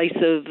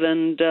incisive,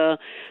 and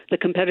the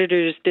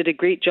competitors did a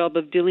great job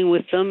of dealing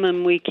with them,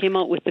 and we came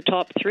out with the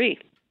top 3.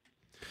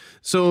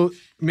 So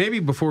maybe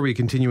before we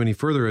continue any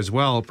further as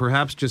well,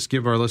 perhaps just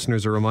give our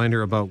listeners a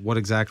reminder about what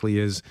exactly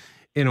is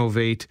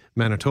Innovate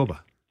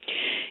Manitoba.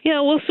 Yeah,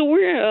 well, so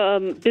we're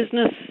a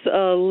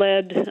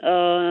business-led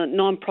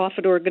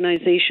nonprofit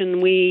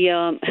organization. We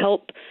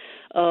help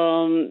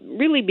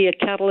really be a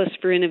catalyst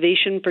for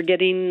innovation, for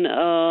getting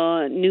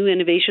new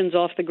innovations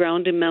off the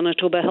ground in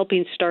Manitoba,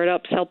 helping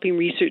startups, helping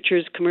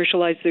researchers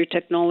commercialize their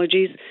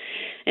technologies.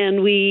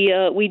 And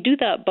we do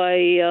that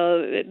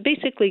by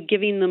basically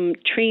giving them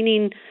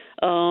training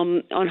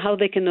on how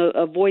they can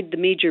avoid the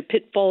major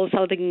pitfalls,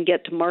 how they can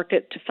get to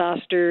market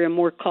faster and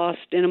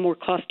in a more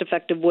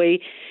cost-effective way.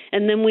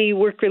 And then we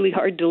work really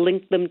hard to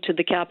link them to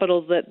the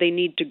capital that they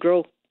need to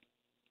grow.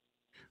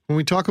 When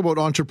we talk about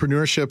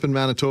entrepreneurship in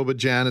Manitoba,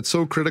 Jan, it's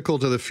so critical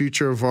to the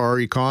future of our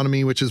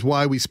economy, which is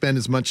why we spend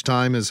as much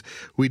time as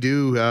we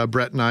do,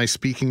 Brett and I,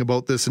 speaking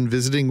about this and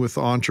visiting with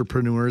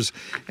entrepreneurs.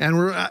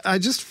 And I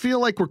just feel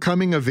like we're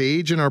coming of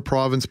age in our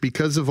province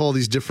because of all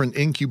these different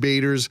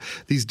incubators,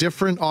 these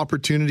different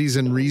opportunities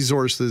and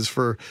resources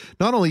for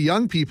not only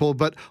young people,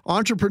 but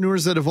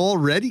entrepreneurs that have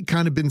already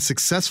kind of been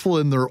successful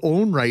in their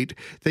own right.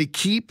 They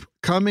keep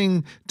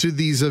coming to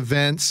these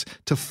events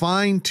to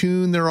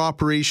fine-tune their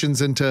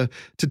operations and to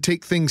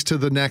take things to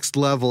the next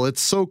level. It's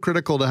so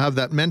critical to have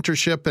that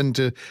mentorship and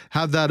to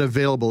have that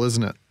available,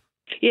 isn't it?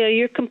 Yeah,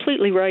 you're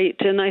completely right.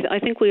 And I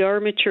think we are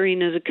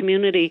maturing as a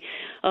community.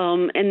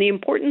 And the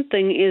important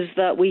thing is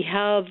that we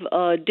have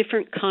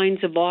different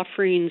kinds of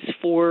offerings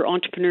for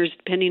entrepreneurs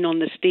depending on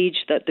the stage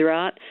that they're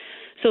at.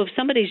 So if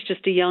somebody's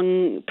just a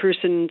young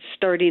person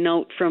starting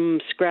out from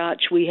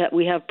scratch, we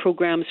have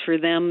programs for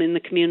them in the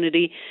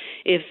community.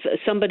 If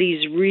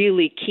somebody's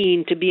really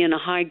keen to be in a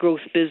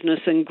high-growth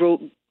business and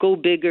go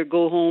big or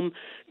go home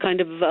kind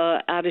of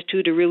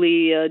attitude, a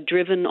really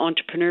driven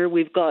entrepreneur,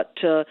 we've got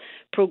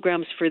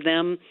programs for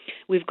them.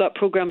 We've got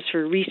programs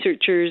for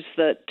researchers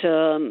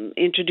that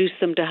introduce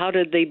them to how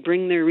do they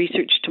bring their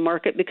research to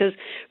market, because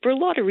for a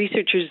lot of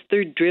researchers,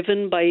 they're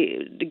driven by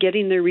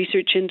getting their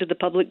research into the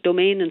public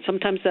domain, and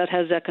sometimes that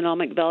has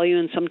economic value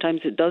and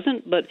sometimes it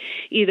doesn't, but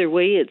either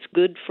way, it's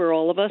good for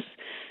all of us.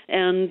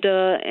 And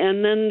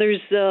then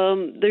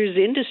there's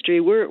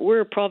industry. We're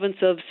a province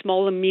of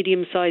small and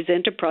medium-sized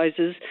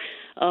enterprises.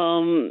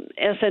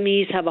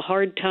 SMEs have a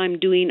hard time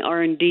doing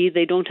R&D.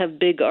 They don't have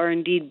big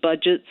R&D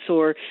budgets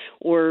or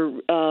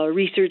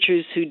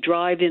researchers who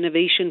drive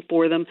innovation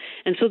for them,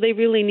 and so they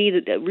really need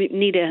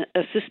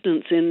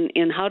assistance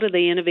in how do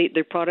they innovate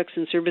their products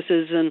and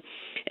services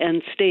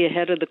and stay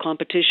ahead of the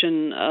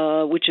competition,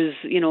 which is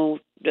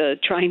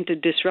trying to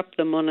disrupt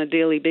them on a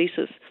daily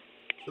basis.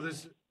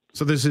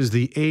 So this is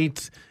the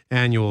 8th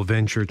annual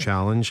Venture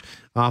Challenge.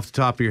 Off the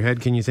top of your head,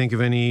 can you think of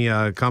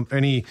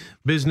any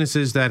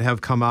businesses that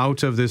have come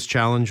out of this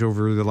challenge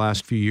over the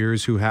last few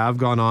years who have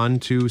gone on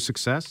to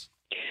success?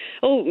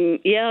 Oh,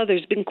 yeah,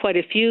 there's been quite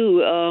a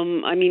few.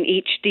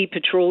 HD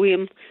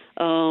Petroleum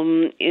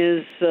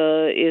is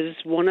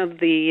one of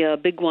the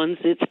big ones.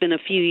 It's been a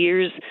few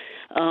years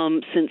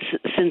since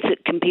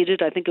it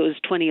competed. I think it was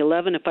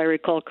 2011, if I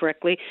recall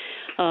correctly.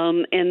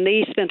 And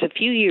they spent a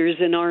few years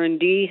in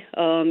R&D.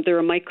 They're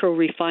a micro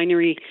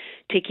refinery,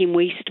 taking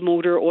waste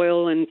motor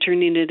oil and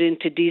turning it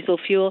into diesel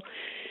fuel.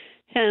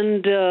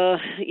 And,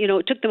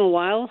 it took them a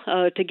while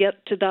to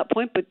get to that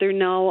point, but they're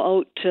now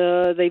out.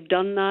 They've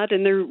done that.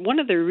 And one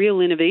of their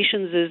real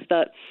innovations is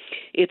that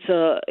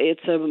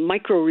it's a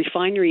micro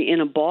refinery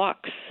in a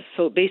box.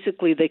 So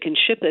basically they can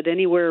ship it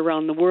anywhere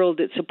around the world.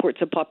 It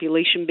supports a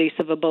population base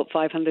of about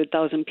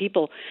 500,000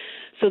 people.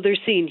 So they're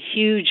seeing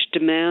huge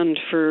demand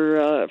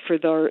for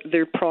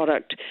their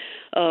product.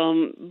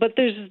 But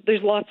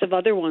there's lots of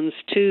other ones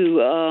too.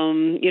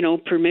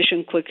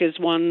 Permission Quick is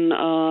one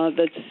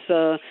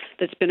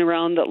that's been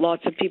around that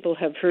lots of people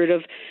have heard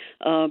of.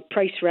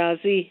 Price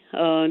Razzie,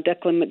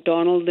 Declan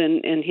McDonald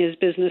and his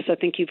business. I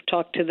think you've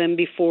talked to them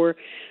before.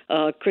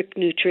 Crick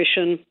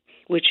Nutrition,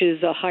 which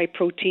is a high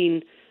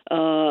protein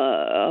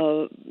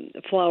flour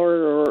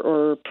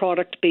or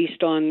product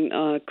based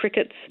on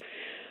crickets.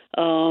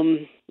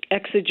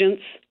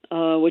 Exigence,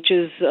 which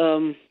is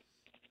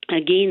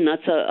again,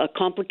 that's a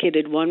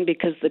complicated one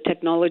because the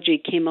technology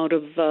came out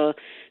of the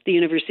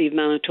University of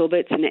Manitoba.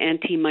 It's an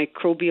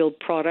antimicrobial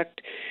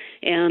product.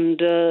 And,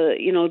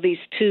 these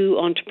two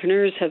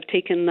entrepreneurs have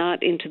taken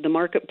that into the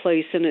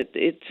marketplace, and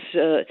it's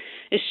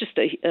just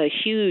a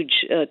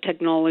huge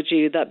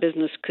technology. That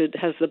business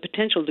has the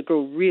potential to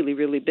grow really,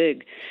 really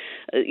big.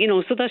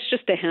 So that's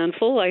just a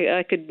handful.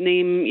 I could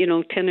name,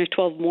 10 or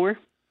 12 more.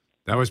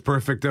 That was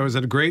perfect. That was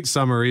a great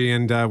summary,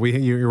 and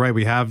you're right.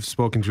 We have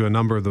spoken to a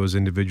number of those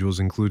individuals,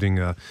 including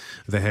one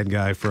of the head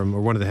guys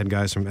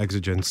from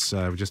Exigence.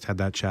 We just had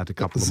that chat a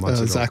couple of months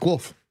ago. Zach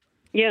Wolf.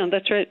 Yeah,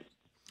 that's right.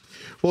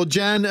 Well,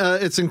 Jan,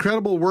 it's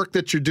incredible work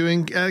that you're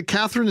doing.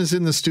 Catherine is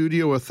in the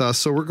studio with us,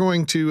 so we're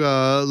going to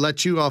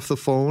let you off the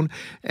phone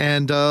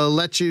and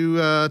let you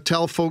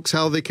tell folks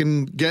how they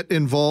can get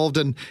involved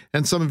and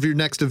some of your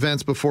next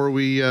events before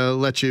we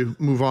let you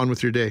move on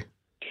with your day.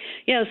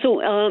 Yeah, so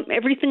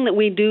everything that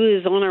we do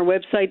is on our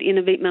website,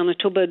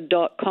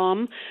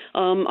 innovatemanitoba.com.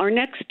 Our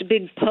next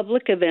big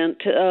public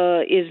event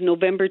is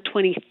November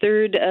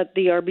 23rd at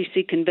the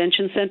RBC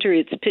Convention Center.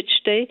 It's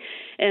Pitch Day,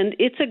 and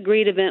it's a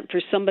great event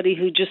for somebody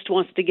who just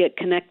wants to get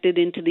connected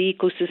into the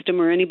ecosystem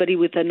or anybody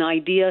with an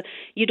idea.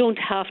 You don't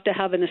have to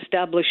have an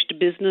established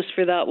business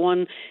for that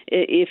one.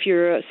 If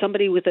you're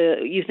somebody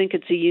you think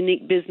it's a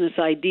unique business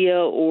idea,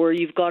 or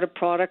you've got a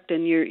product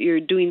and you're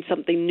doing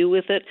something new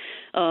with it,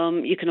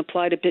 you can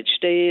apply to Pitch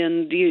Day,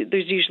 and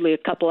there's usually a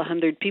couple of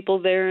hundred people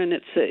there, and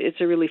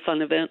it's a really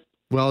fun event.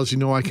 Well, as you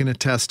know, I can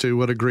attest to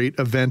what a great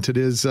event it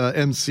is.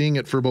 emceeing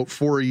it for about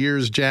 4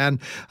 years, Jan.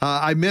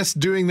 I missed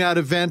doing that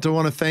event. I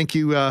want to thank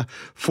you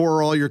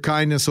for all your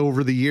kindness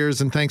over the years,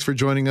 and thanks for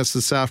joining us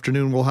this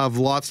afternoon. We'll have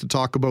lots to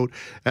talk about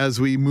as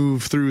we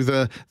move through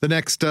the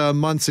next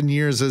months and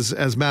years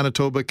as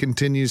Manitoba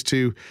continues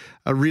to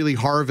really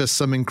harvest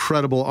some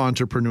incredible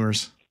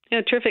entrepreneurs.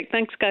 Yeah, terrific.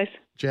 Thanks, guys.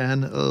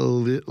 Jan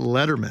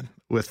Lederman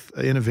with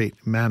Innovate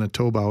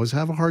Manitoba. I always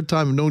have a hard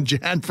time. I've known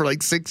Jan for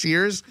like 6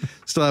 years.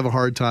 Still have a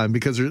hard time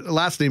because her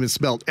last name is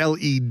spelled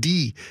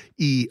Lederman,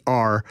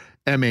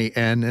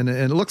 and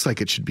it looks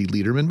like it should be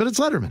Lederman, but it's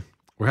Lederman.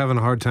 We're having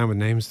a hard time with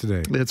names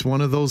today. It's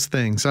one of those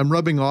things. I'm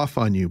rubbing off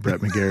on you,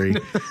 Brett McGarry.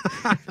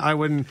 I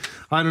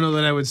don't know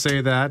that I would say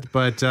that,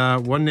 but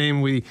one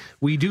name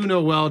we do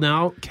know well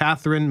now,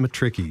 Catherine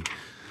Matricki.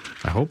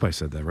 I hope I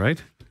said that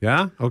right.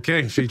 Yeah?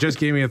 Okay. She just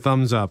gave me a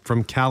thumbs up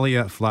from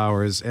Kalia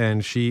Flowers,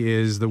 and she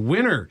is the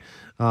winner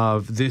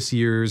of this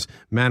year's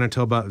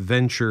Manitoba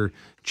Venture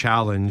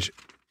Challenge.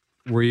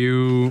 Were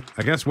you,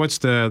 I guess, what's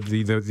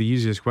the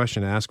easiest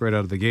question to ask right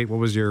out of the gate? What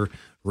was your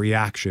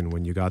reaction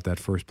when you got that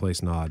first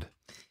place nod?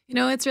 You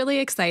know, it's really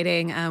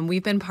exciting.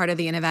 We've been part of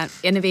the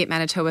Innovate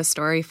Manitoba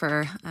story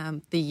for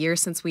the year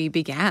since we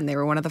began. They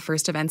were one of the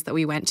first events that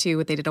we went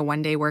to. They did a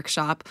one-day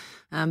workshop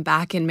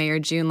back in May or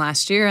June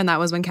last year, and that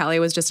was when Kalia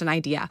was just an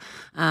idea.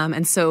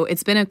 And so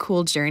it's been a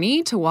cool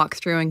journey to walk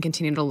through and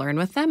continue to learn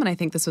with them, and I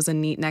think this was a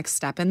neat next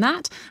step in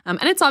that.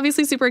 And it's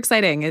obviously super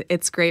exciting.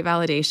 It's great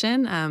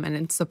validation and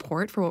it's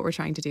support for what we're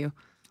trying to do.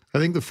 I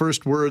think the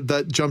first word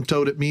that jumped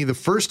out at me the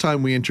first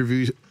time we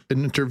interviewed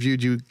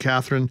you,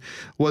 Catherine,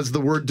 was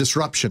the word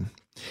disruption.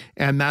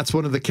 And that's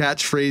one of the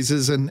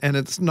catchphrases. And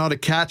it's not a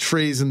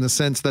catchphrase in the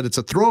sense that it's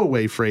a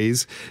throwaway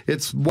phrase.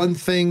 It's one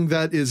thing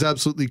that is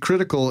absolutely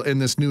critical in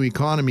this new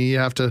economy. You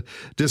have to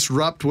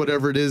disrupt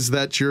whatever it is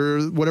that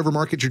whatever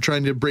market you're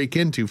trying to break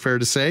into. Fair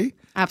to say?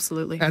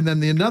 Absolutely. And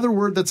then another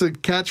word that's a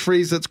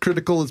catchphrase that's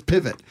critical is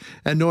pivot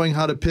and knowing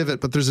how to pivot.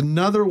 But there's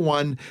another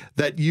one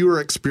that you're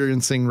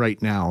experiencing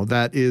right now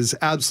that is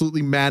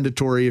absolutely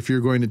mandatory if you're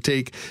going to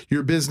take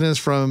your business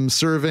from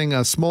serving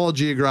a small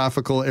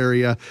geographical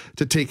area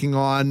to taking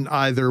on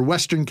either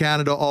Western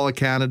Canada, all of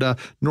Canada,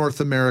 North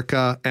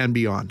America, and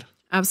beyond.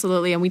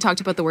 Absolutely. And we talked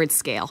about the word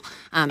scale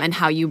and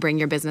how you bring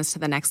your business to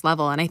the next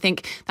level. And I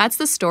think that's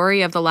the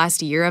story of the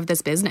last year of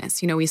this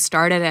business. You know, we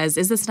started as,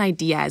 is this an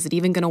idea? Is it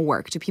even going to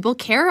work? Do people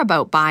care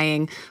about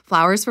buying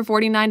flowers for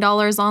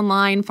 $49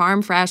 online,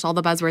 farm fresh, all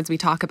the buzzwords we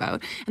talk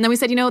about? And then we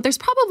said, you know, there's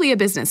probably a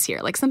business here.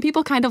 Like some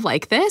people kind of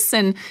like this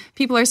and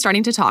people are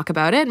starting to talk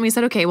about it. And we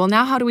said, okay, well,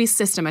 now how do we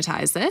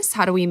systematize this?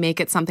 How do we make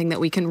it something that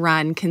we can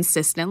run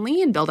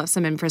consistently and build up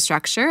some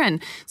infrastructure?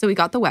 And so we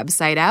got the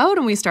website out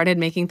and we started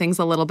making things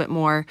a little bit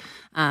more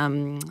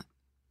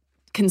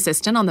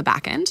consistent on the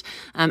back end.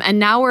 And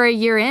now we're a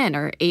year in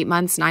or 8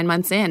 months, 9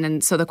 months in.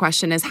 And so the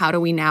question is, how do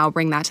we now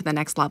bring that to the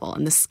next level?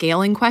 And the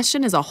scaling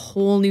question is a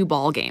whole new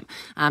ballgame.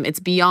 It's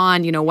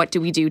beyond, you know, what do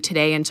we do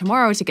today and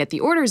tomorrow to get the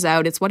orders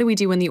out? It's what do we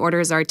do when the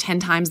orders are 10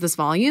 times this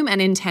volume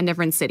and in 10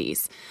 different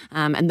cities?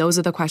 And those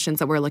are the questions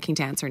that we're looking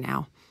to answer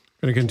now.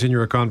 Going to continue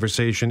our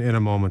conversation in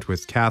a moment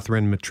with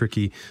Catherine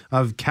Matricki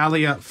of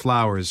Kalia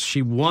Flowers.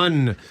 She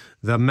won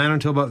the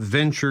Manitoba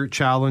Venture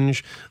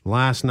Challenge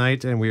last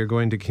night, and we are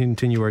going to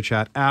continue our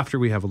chat after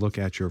we have a look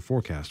at your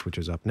forecast, which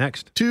is up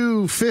next.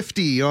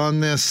 2:50 on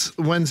this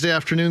Wednesday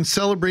afternoon,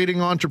 celebrating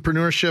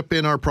entrepreneurship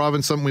in our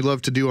province, something we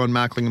love to do on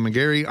Mackling and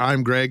McGarry.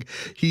 I'm Greg.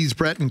 He's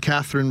Brett, and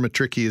Catherine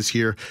Matricki is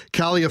here.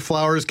 Kalia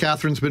Flowers,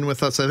 Catherine's been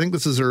with us. I think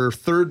this is her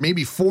third,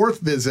 maybe fourth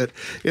visit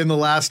in the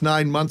last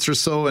 9 months or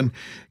so. And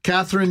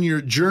Catherine,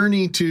 your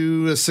journey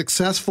to a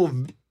successful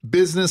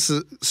business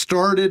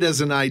started as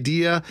an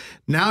idea.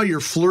 Now you're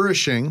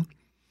flourishing.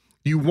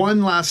 You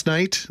won last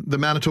night the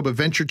Manitoba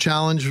Venture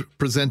Challenge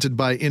presented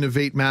by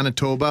Innovate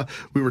Manitoba.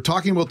 We were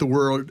talking about the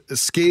word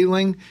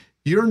scaling.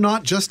 You're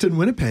not just in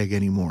Winnipeg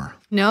anymore.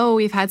 No,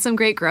 we've had some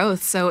great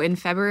growth. So in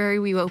February,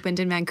 we opened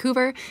in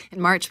Vancouver.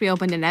 In March, we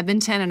opened in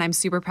Edmonton. And I'm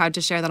super proud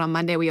to share that on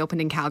Monday, we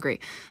opened in Calgary.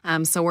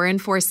 So we're in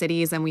 4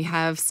 cities and we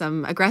have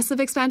some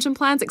aggressive expansion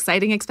plans,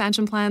 exciting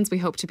expansion plans. We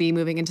hope to be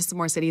moving into some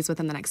more cities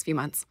within the next few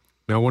months.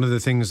 Now, one of the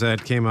things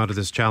that came out of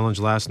this challenge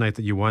last night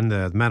that you won,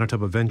 the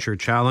Manitoba Venture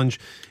Challenge,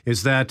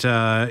 is that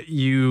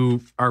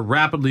you are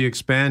rapidly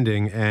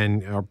expanding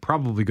and are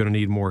probably going to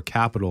need more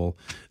capital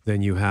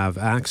than you have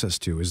access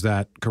to. Is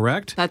that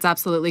correct? That's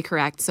absolutely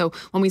correct. So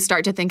when we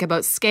start to think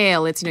about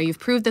scale, it's, you know, you've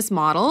proved this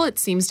model. It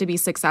seems to be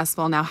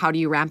successful. Now, how do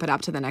you ramp it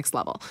up to the next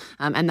level?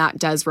 And that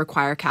does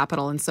require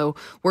capital. And so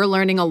we're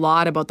learning a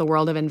lot about the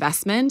world of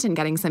investment and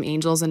getting some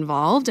angels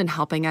involved and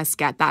helping us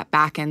get that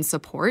back end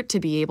support to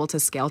be able to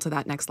scale to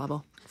that next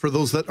level. For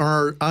those that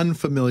are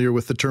unfamiliar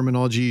with the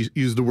terminology,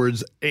 use the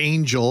words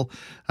angel.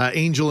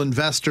 Angel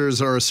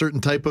investors are a certain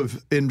type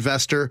of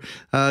investor.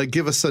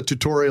 Give us a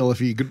tutorial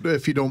if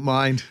you don't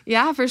mind.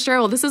 Yeah, for sure.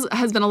 Well, this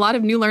has been a lot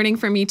of new learning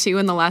for me too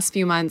in the last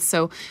few months.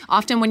 So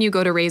often when you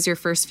go to raise your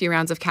first few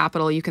rounds of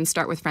capital, you can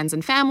start with friends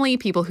and family,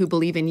 people who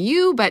believe in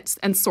you,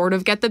 and sort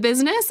of get the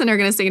business and are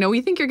going to say, you know, we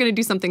think you're going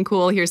to do something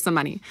cool. Here's some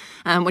money.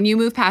 When you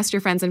move past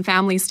your friends and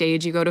family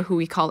stage, you go to who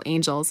we call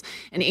angels.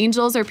 And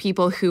angels are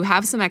people who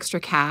have some extra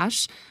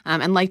cash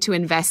and like to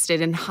invest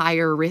it in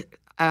higher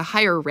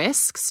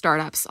risk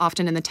startups,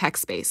 often in the tech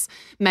space.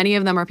 Many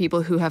of them are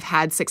people who have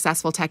had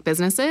successful tech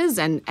businesses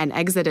and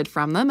exited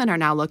from them and are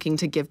now looking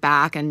to give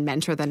back and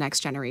mentor the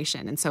next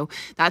generation. And so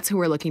that's who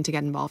we're looking to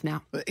get involved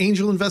now.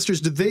 Angel investors,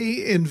 do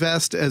they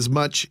invest as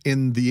much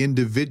in the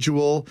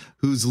individual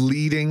who's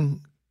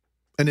leading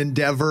an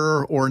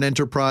endeavor or an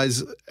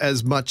enterprise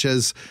as much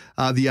as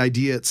the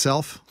idea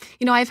itself?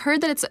 I've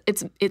heard that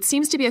it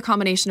seems to be a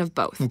combination of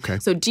both. Okay.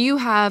 So do you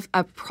have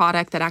a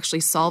product that actually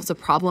solves a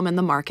problem in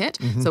the market?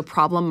 Mm-hmm. So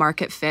problem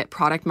market fit,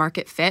 product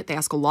market fit. They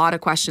ask a lot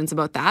of questions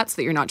about that so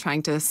that you're not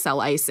trying to sell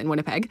ice in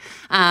Winnipeg.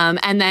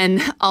 And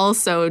then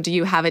also, do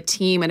you have a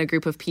team and a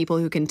group of people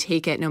who can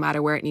take it no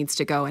matter where it needs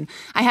to go? And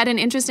I had an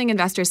interesting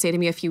investor say to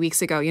me a few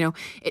weeks ago,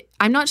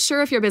 I'm not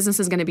sure if your business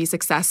is going to be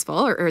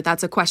successful, or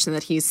that's a question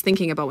that he's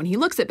thinking about when he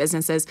looks at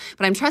businesses,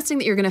 but I'm trusting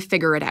that you're going to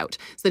figure it out.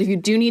 So that if you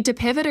do need to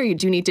pivot or you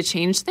do need to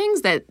change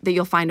things, that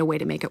you'll find a way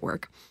to make it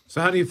work. So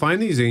how do you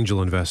find these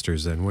angel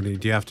investors then? What do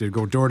you have to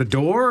go door to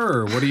door,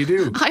 or what do you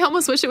do? I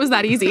almost wish it was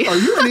that easy. Are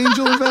you an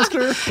angel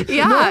investor?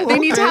 Yeah, No? they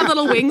need to Okay. have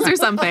little wings or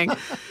something.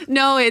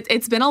 No,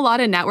 it's been a lot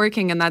of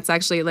networking, and that's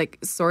actually,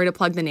 sorry to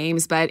plug the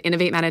names, but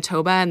Innovate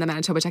Manitoba and the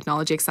Manitoba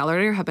Technology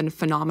Accelerator have been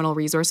phenomenal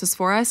resources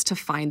for us to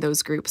find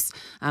those groups.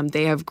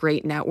 They have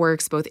great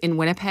networks both in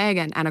Winnipeg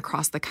and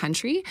across the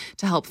country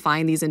to help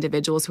find these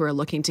individuals who are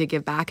looking to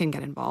give back and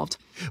get involved.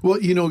 Well,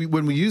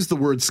 when we use the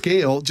word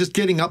scale, just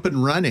getting up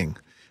and running.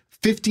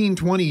 15,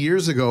 20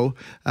 years ago,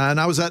 and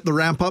I was at the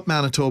Ramp Up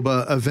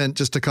Manitoba event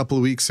just a couple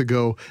of weeks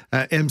ago,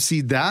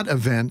 emceed that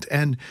event,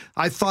 and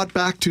I thought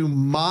back to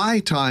my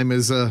time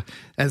as an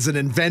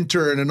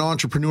inventor and an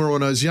entrepreneur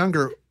when I was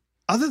younger.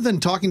 Other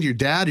than talking to your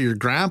dad or your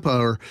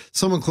grandpa or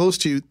someone close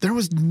to you, there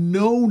was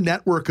no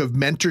network of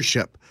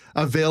mentorship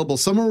available,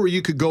 somewhere where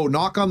you could go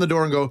knock on the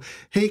door and go,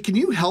 hey, can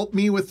you help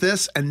me with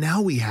this? And now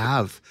we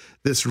have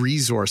this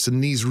resource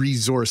and these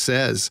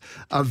resources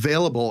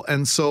available.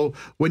 And so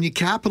when you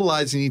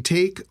capitalize and you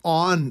take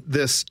on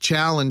this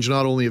challenge,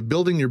 not only of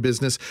building your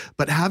business,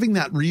 but having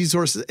that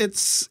resource,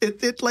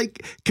 it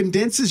like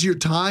condenses your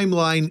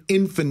timeline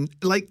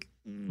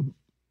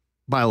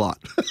by a lot.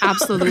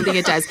 Absolutely,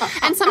 it does.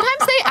 And sometimes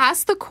they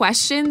ask the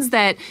questions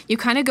that you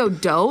kind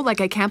of go, I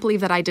can't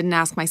believe that I didn't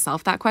ask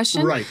myself that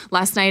question. Right.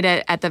 Last night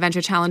at the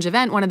Venture Challenge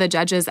event, one of the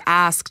judges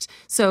asked,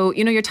 so,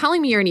 you're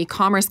telling me you're an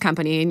e-commerce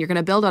company and you're going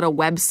to build out a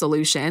web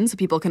solution so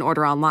people can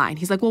order online.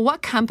 He's like, well,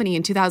 what company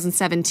in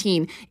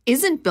 2017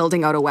 isn't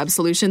building out a web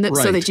solution so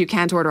Right. that you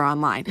can't order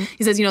online?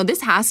 He says,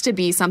 this has to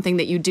be something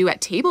that you do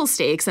at table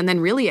stakes and then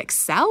really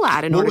excel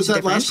at in What order was to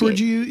that last word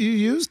differentiate. you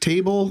used?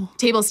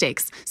 Table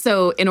Stakes.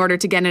 So in order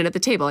to get in at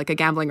the table, like a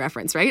gambling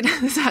reference, right?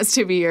 This has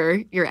to be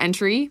your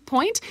entry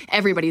point.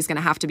 Everybody's going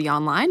to have to be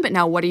online, but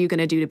now what are you going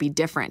to do to be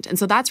different? And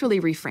so that's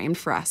really reframed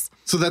for us.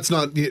 So that's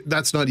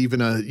not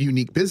even a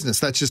unique business.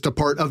 That's just a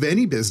part of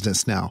any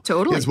business now.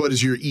 Totally. What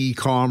is your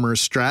e-commerce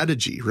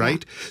strategy,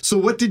 right? Yeah. So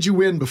what did you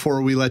win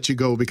before we let you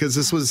go? Because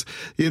this was,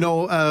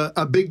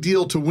 a big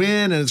deal to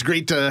win, and it's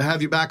great to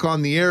have you back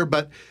on the air,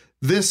 but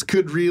this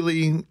could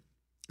really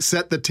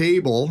set the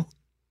table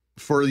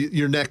for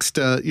your next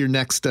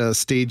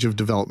stage of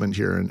development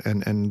here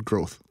and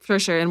growth. For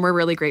sure. And we're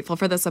really grateful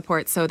for the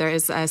support. So there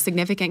is a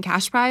significant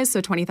cash prize.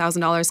 So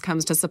 $20,000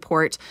 comes to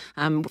support.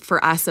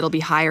 For us, it'll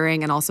be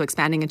hiring and also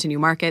expanding into new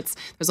markets.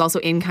 There's also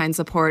in-kind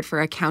support for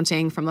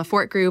accounting from the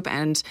Fort Group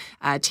and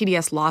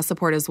TDS Law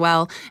support as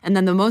well. And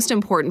then the most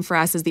important for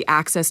us is the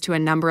access to a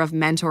number of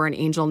mentor and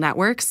angel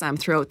networks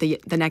throughout the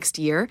next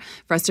year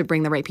for us to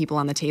bring the right people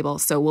on the table.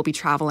 So we'll be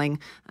traveling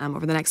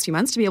over the next few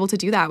months to be able to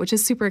do that, which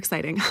is super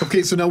exciting.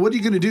 Okay, so now what are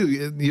you going to do?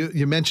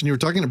 You mentioned, you were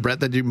talking to Brett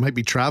that you might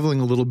be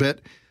traveling a little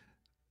bit.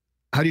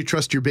 How do you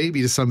trust your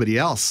baby to somebody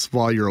else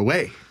while you're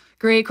away?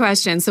 Great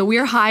question. So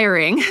we're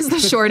hiring is the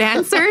short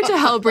answer to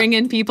help bring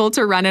in people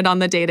to run it on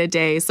the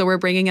day-to-day. So we're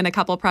bringing in a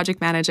couple project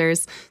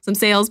managers, some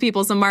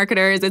salespeople, some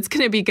marketers. It's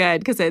going to be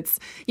good because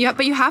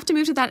but you have to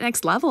move to that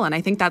next level. And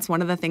I think that's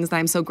one of the things that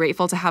I'm so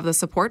grateful to have the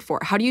support for.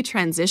 How do you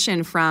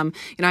transition from,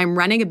 I'm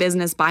running a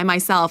business by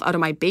myself out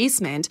of my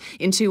basement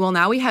into, well,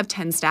 now we have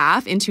 10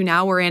 staff, into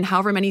now we're in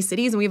however many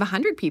cities and we have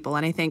 100 people.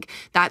 And I think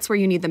that's where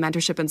you need the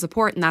mentorship and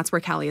support. And that's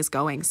where Callie is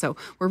going. So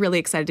we're really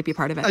excited to be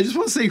part of it. I just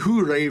want to say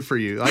hooray for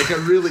you. I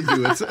really do.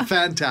 It's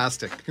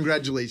fantastic.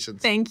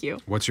 Congratulations. Thank you.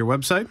 What's your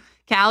website?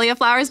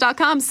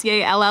 CalliaFlowers.com,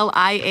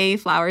 CALLIA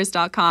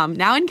flowers.com.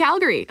 Now in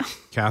Calgary.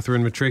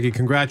 Catherine Matricki,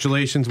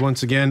 congratulations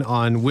once again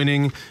on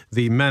winning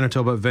the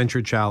Manitoba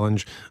Venture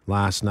Challenge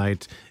last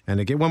night. And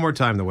again, one more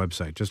time, the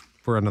website, just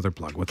for another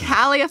plug.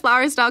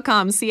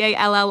 CalliaFlowers.com,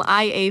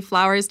 CALLIA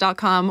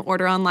flowers.com.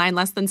 Order online,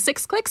 less than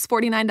 6 clicks,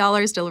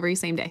 $49, delivery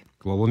same day.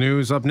 Global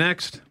News up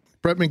next.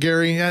 Brett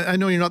McGarry, I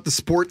know you're not the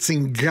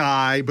sportsing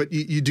guy, but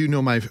you do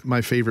know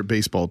my favorite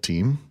baseball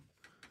team.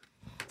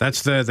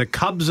 That's the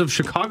Cubs of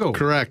Chicago.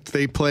 Correct.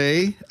 They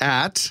play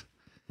at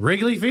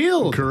Wrigley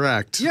Field.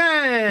 Correct.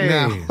 Yay!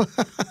 Now,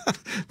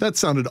 that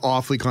sounded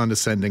awfully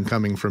condescending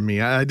coming from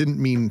me. I didn't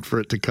mean for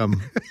it to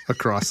come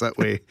across that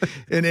way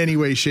in any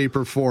way, shape,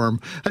 or form.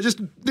 I just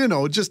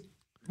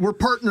we're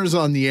partners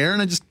on the air,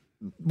 and I just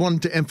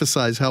wanted to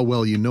emphasize how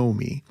well you know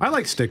me. I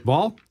like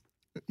stickball.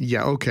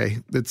 Yeah, okay.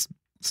 It's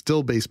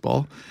still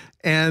baseball.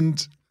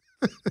 And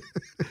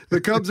the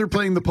Cubs are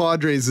playing the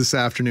Padres this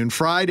afternoon.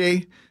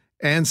 Friday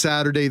and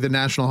Saturday, the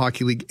National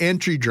Hockey League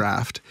entry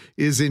draft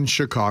is in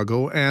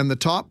Chicago. And the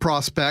top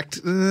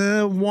prospect,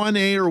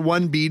 1A or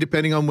 1B,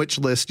 depending on which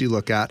list you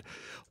look at,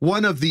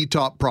 one of the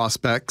top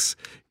prospects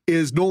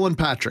is Nolan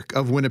Patrick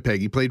of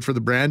Winnipeg. He played for the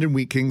Brandon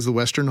Wheat Kings, the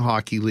Western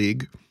Hockey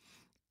League.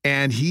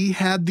 And he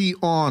had the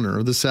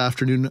honor this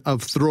afternoon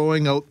of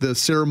throwing out the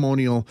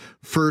ceremonial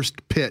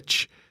first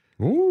pitch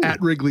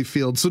at Wrigley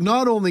Field. So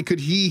not only could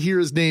he hear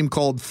his name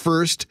called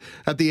first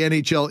at the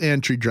NHL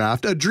entry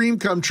draft, a dream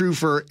come true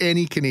for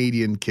any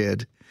Canadian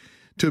kid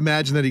to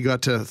imagine that he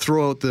got to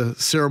throw out the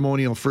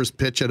ceremonial first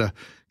pitch at a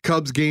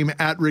Cubs game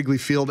at Wrigley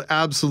Field.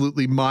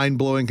 Absolutely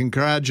mind-blowing.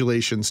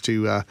 Congratulations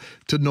to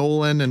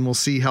Nolan, and we'll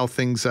see how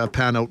things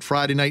pan out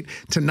Friday night.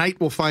 Tonight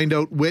we'll find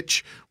out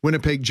which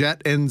Winnipeg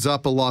Jet ends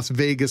up a Las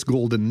Vegas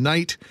Golden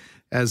Knight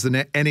as the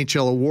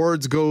NHL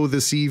awards go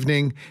this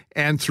evening.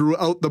 And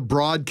throughout the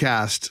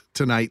broadcast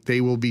tonight,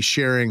 they will be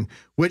sharing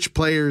which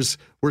players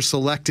were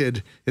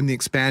selected in the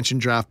expansion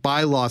draft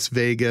by Las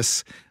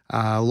Vegas.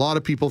 A lot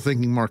of people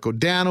thinking Marco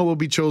Dano will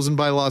be chosen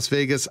by Las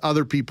Vegas.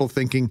 Other people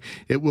thinking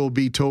it will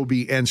be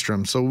Toby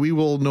Enstrom. So we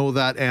will know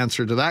that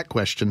answer to that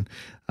question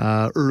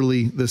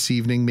early this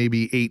evening,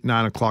 maybe 8,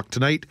 9 o'clock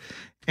tonight.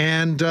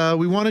 And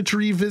we wanted to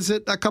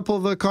revisit a couple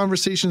of the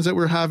conversations that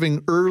we're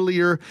having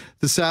earlier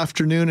this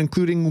afternoon,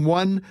 including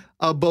one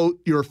about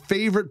your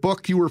favorite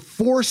book you were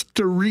forced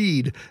to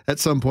read at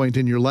some point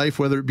in your life,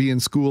 whether it be in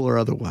school or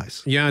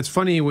otherwise. Yeah, it's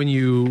funny when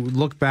you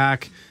look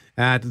back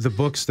at the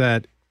books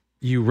that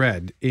you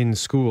read in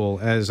school,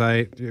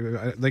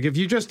 if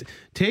you just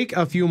take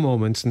a few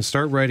moments and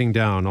start writing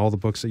down all the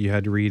books that you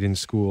had to read in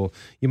school,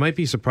 you might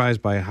be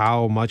surprised by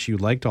how much you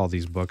liked all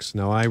these books.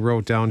 Now, I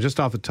wrote down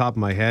just off the top of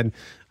my head,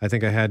 I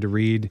think I had to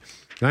read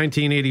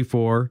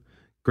 1984,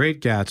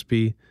 Great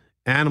Gatsby,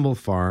 Animal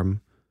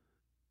Farm,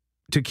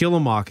 To Kill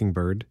a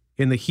Mockingbird,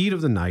 In the Heat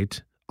of the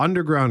Night,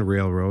 Underground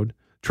Railroad,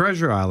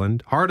 Treasure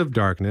Island, Heart of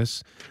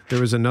Darkness.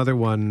 There was another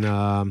one,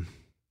 I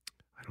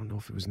don't know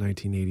if it was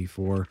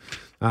 1984.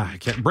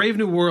 Brave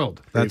New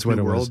World. That's what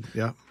it was.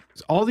 Yeah.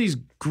 All these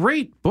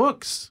great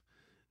books.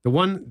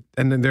 And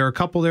then there are a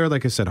couple there,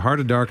 like I said, Heart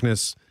of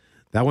Darkness.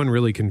 That one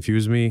really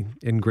confused me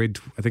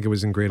I think it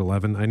was in grade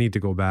 11. I need to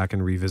go back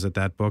and revisit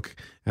that book.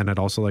 And I'd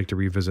also like to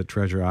revisit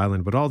Treasure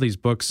Island. But all these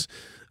books,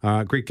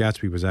 Great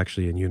Gatsby was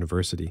actually in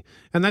university.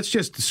 And that's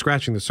just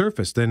scratching the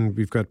surface. Then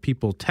we've got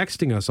people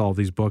texting us all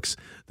these books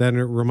that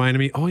reminded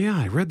me, oh yeah,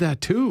 I read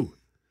that too.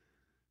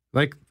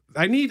 Like,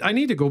 I need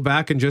to go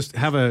back and just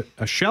have a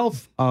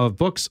shelf of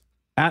books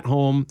at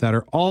home that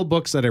are all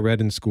books that I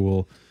read in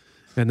school.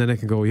 And then I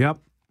can go, yep,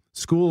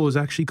 school was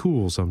actually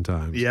cool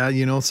sometimes.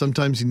 Yeah,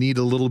 sometimes you need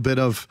a little bit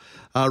of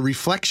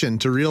reflection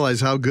to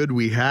realize how good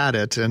we had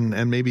it.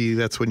 And maybe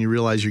that's when you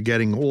realize you're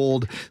getting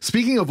old.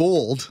 Speaking of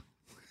old,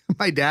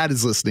 my dad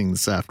is listening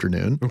this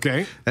afternoon.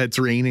 Okay. It's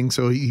raining,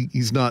 so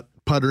he's not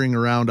puttering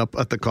around up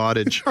at the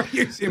cottage. Are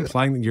you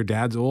implying that your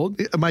dad's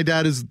old? My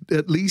dad is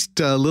at least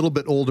a little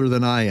bit older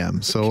than I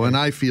am, so and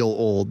I feel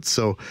old.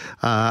 So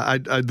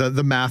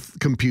the math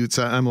computes.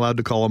 I'm allowed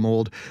to call him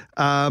old.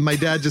 My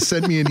dad just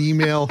sent me an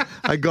email.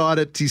 I got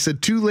it. He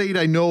said, "Too late,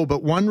 I know,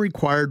 but one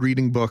required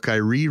reading book I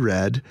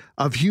reread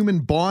of Human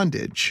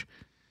Bondage.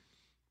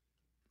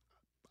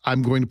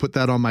 I'm going to put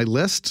that on my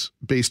list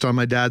based on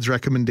my dad's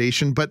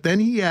recommendation." But then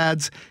he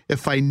adds,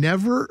 "If I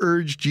never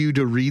urged you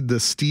to read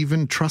the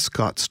Stephen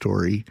Truscott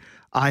story,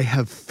 I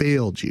have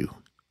failed you."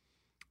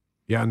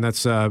 Yeah, and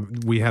that's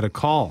we had a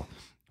call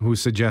who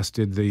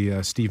suggested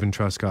the Stephen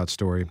Truscott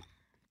story,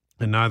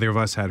 and neither of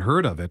us had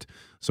heard of it.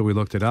 So we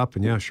looked it up,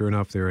 and yeah, sure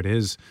enough, there it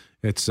is.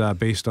 It's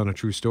based on a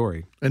true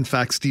story. In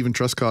fact, Stephen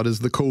Truscott is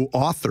the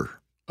co-author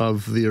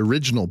of the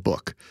original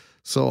book.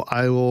 So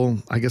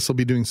I guess I'll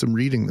be doing some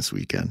reading this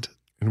weekend.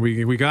 And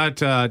we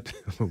got a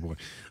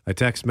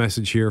text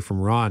message here from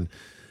Ron.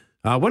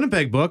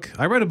 Winnipeg book.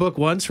 I read a book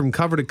once from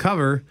cover to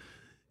cover.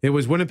 It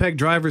was Winnipeg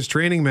Driver's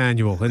Training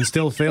Manual and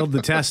still failed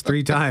the test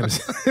 3 times.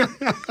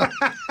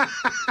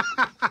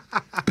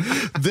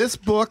 This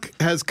book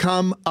has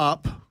come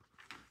up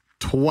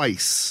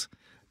twice.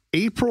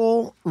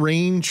 April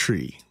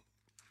Raintree.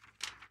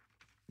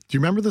 Do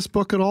you remember this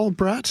book at all,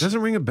 Brett?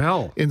 Doesn't ring a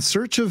bell. In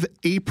Search of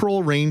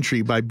April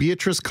Raintree by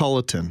Beatrice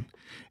Culleton.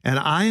 And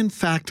I, in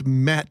fact,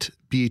 met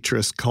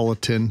Beatrice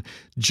Culleton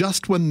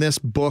just when this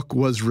book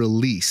was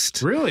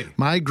released. Really?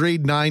 My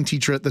grade 9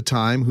 teacher at the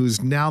time,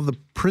 who's now the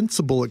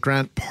principal at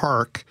Grant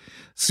Park,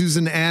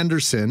 Susan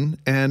Anderson,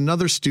 and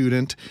another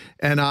student,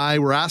 and I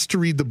were asked to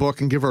read the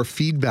book and give our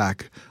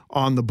feedback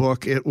on the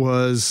book. It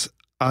was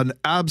an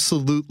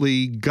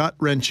absolutely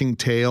gut-wrenching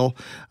tale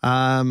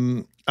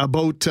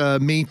about a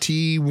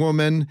Métis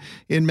woman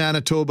in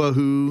Manitoba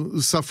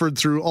who suffered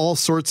through all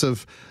sorts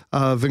of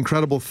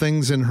incredible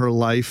things in her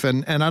life.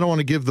 And I don't want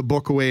to give the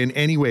book away in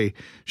any way,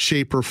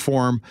 shape, or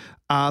form.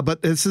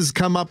 But this has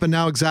come up and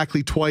now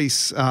exactly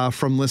twice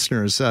from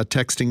listeners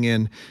texting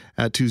in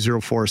at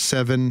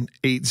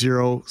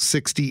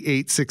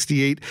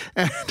 204-780-6868.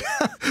 And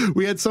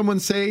we had someone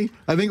say,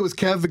 I think it was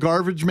Kev the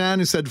Garbage Man,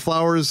 who said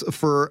Flowers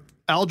for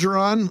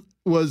Algernon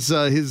was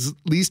his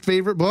least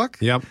favorite book.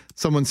 Yep.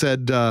 Someone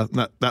said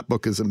that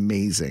book is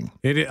amazing.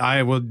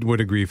 I would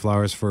agree.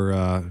 Flowers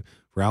for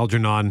for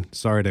Algernon.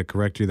 Sorry to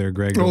correct you there,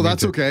 Greg. Oh,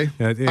 that's okay.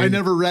 I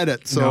never read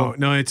it. So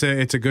no, it's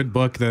a good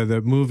book.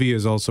 The movie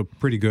is also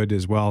pretty good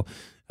as well,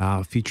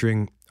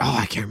 featuring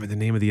I can't remember the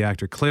name of the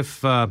actor.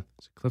 Cliff.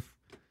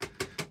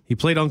 He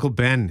played Uncle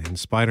Ben in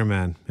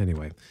Spider-Man.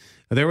 Anyway,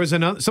 there was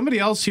somebody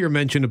else here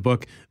mentioned a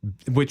book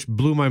which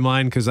blew my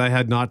mind because I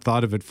had not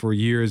thought of it for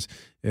years.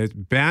 It's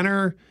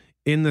Banner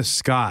in the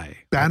Sky.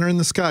 Banner in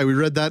the Sky. We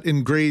read that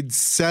in grade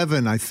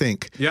 7, I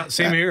think. Yeah,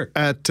 same here.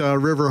 At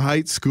River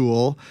Heights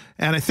School.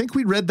 And I think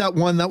we read that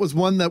one. That was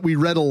one that we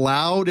read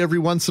aloud every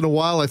once in a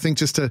while, I think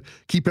just to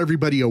keep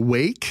everybody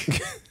awake.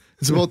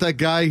 It's about that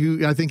guy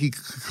who, I think he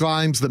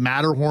climbs the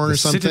Matterhorn or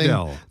something.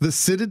 Citadel. The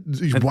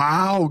Citadel.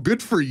 Wow,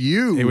 good for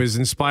you. It was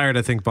inspired,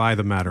 I think, by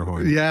the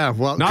Matterhorn. Yeah,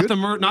 well. Not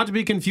to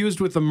be confused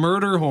with the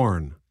Murder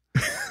Horn.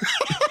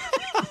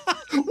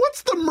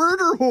 What's the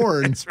Murder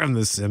Horn? It's from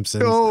The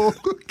Simpsons. Oh,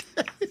 okay.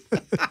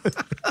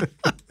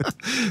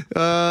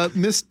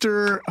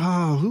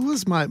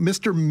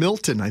 Mr.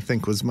 Milton, I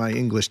think, was my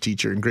English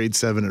teacher in grade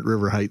 7 at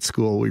River Heights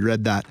School. We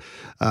read that.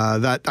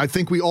 I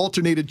think we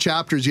alternated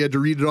chapters. You had to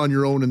read it on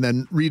your own and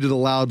then read it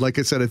aloud. Like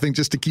I said, I think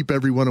just to keep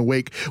everyone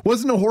awake.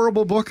 Wasn't a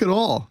horrible book at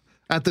all.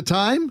 At the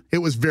time, it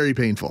was very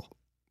painful.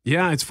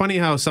 Yeah, it's funny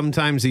how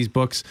sometimes these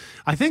books,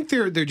 I think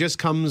there just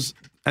comes,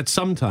 at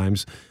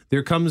sometimes,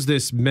 there comes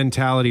this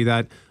mentality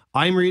that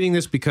I'm reading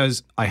this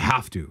because I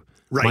have to.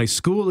 Right. My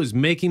school is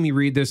making me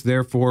read this,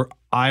 therefore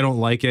I don't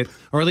like it,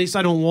 or at least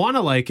I don't want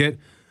to like it,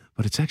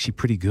 but it's actually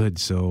pretty good.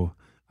 So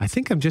I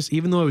think I'm just,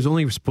 even though I was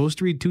only supposed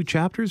to read 2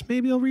 chapters,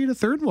 maybe I'll read a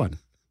third one.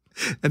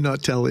 And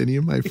not tell any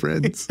of my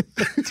friends.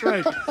 That's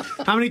right.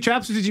 How many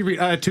chapters did you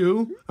read?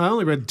 2? I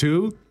only read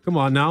 2. Come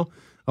on now.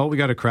 Oh, we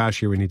got a crash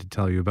here we need to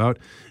tell you about.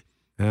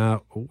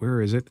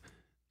 Where is it?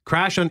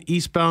 Crash on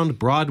eastbound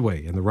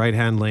Broadway in the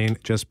right-hand lane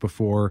just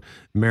before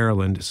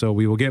Maryland. So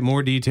we will get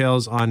more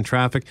details on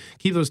traffic.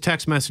 Keep those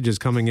text messages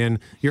coming in.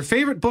 Your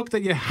favorite book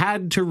that you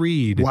had to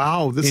read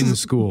in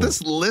school.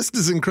 This list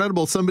is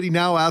incredible. Somebody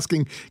now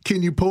asking,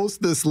 can you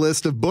post this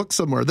list of books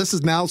somewhere? This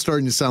is now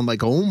starting to sound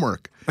like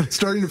homework. It's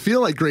starting to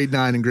feel like grade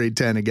 9 and grade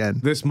 10 again.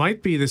 This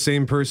might be the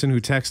same person who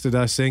texted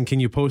us saying,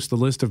 can you post the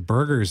list of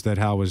burgers that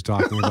Hal was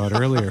talking about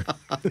earlier?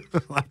 I'll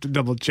have to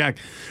double check.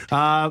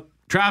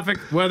 Traffic,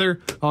 weather,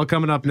 all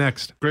coming up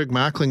next. Greg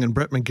Mackling and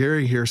Brett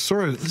McGarry here.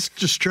 Sort of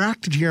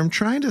distracted here. I'm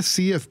trying to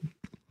see if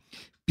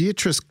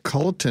Beatrice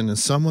Culleton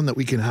is someone that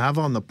we can have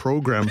on the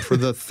program for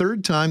the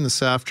third time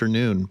this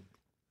afternoon.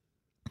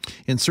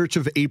 In Search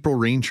of April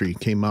Raintree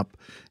came up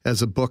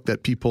as a book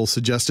that people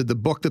suggested, the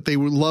book that they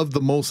loved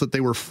the most that they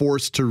were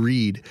forced to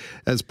read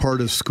as part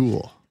of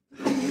school.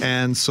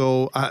 And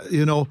so,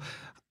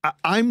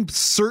 I'm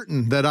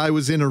certain that I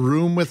was in a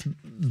room with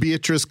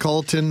Beatrice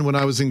Culleton when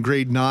I was in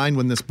grade 9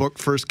 when this book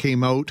first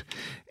came out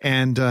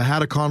and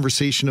had a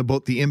conversation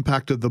about the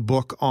impact of the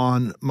book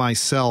on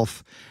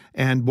myself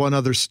and one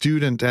other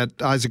student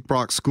at Isaac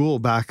Brock School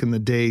back in the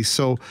day.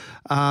 So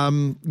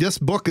this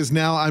book is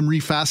now, I'm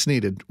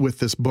refascinated with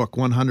this book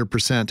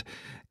 100%.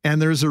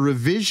 And there's a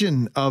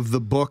revision of the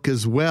book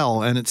as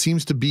well. And it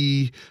seems to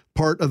be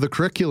part of the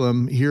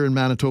curriculum here in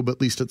Manitoba,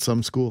 at least at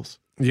some schools.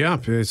 Yeah,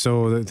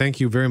 so thank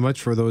you very much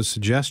for those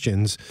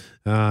suggestions.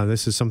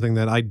 This is something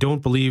that I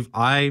don't believe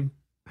I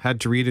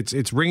had to read.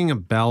 It's ringing a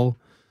bell,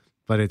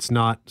 but it's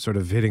not sort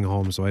of hitting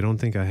home, so I don't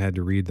think I had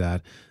to read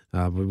that.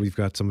 But we've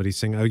got somebody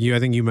saying, I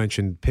think you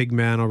mentioned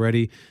Pigman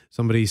already.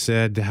 Somebody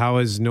said, how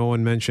has no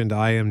one mentioned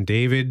I Am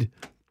David?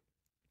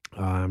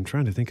 I'm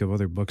trying to think of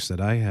other books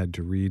that I had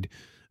to read.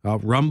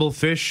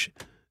 Rumblefish,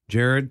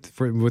 Jared,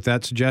 with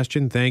that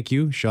suggestion. Thank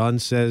you. Sean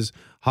says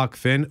Huck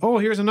Finn. Oh,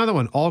 here's another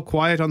one. All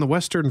Quiet on the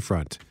Western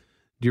Front.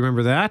 Do you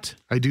remember that?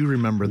 I do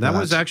remember that. That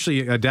was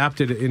actually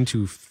adapted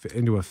into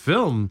a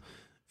film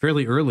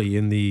fairly early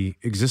in the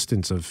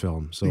existence of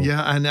film. So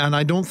yeah, and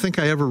I don't think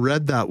I ever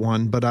read that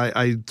one, but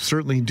I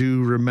certainly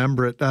do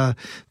remember it. That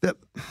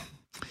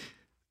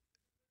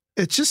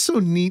it's just so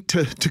neat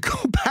to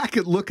go back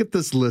and look at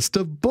this list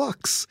of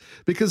books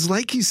because,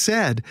 like you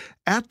said,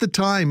 at the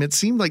time it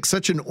seemed like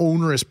such an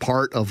onerous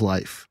part of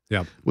life.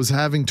 Yeah, was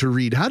having to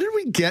read. How did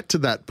we get to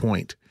that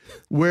point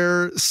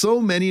where so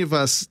many of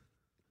us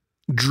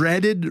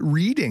dreaded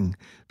reading?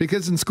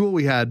 Because in school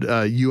we had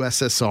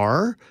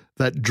USSR,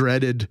 that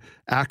dreaded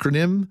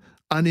acronym,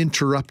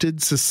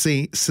 uninterrupted,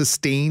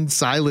 sustained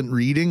silent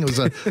reading. It was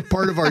a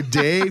part of our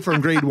day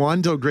from grade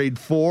 1 till grade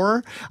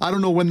 4. I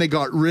don't know when they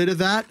got rid of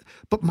that,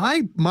 but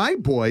my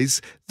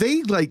boys,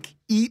 they like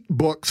eat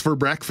books for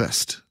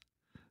breakfast.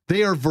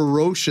 They are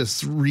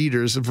voracious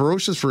readers,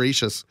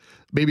 voracious.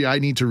 Maybe I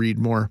need to read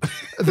more.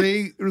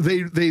 They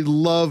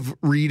love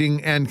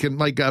reading and can,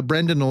 like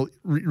Brendan will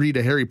read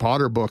a Harry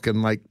Potter book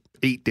in like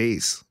 8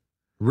 days.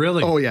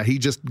 Really? Oh, yeah. He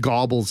just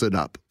gobbles it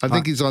up. I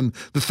think he's on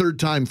the 3rd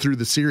time through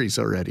the series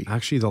already.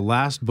 Actually,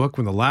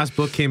 when the last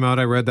book came out,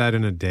 I read that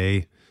in a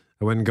day.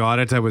 I went and got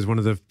it. I was one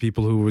of the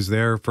people who was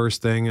there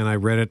first thing, and I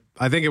read it.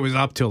 I think it was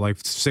up till like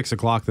 6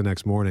 o'clock the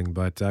next morning,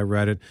 but I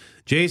read it.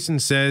 Jason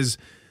says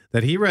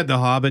that he read The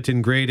Hobbit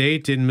in grade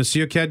 8 in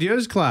Monsieur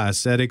Cadieu's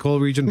class at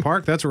École Regent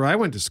Park. That's where I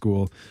went to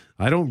school.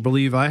 I don't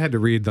believe I had to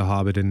read The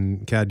Hobbit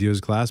in Cadieu's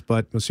class,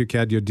 but Monsieur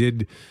Cadieux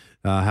did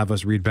have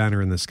us read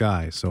Banner in the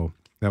Sky. So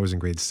that was in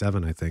grade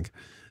 7, I think.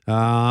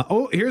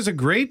 Here's a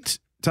great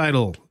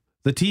title,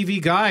 The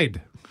TV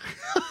Guide.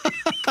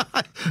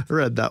 I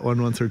read that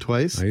one once or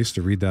twice. I used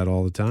to read that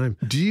all the time.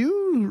 Do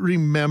you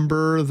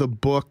remember the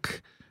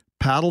book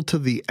Paddle to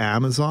the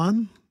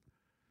Amazon?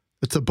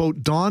 It's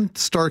about Don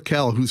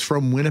Starkell, who's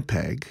from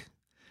Winnipeg,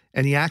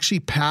 and he actually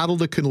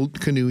paddled a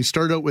canoe. He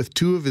started out with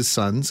 2 of his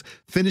sons,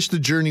 finished the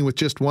journey with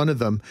just one of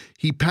them.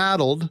 He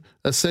paddled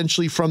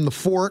essentially from the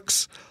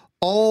Forks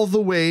all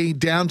the way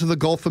down to the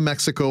Gulf of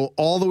Mexico,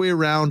 all the way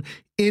around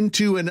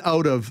into and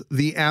out of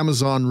the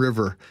Amazon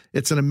River.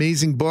 It's an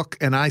amazing book,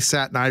 and I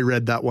sat and I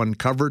read that one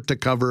cover to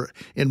cover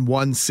in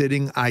one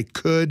sitting. I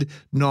could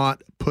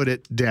not put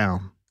it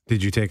down.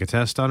 Did you take a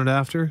test on it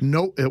after?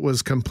 No, it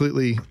was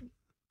completely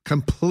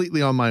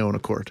on my own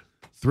accord.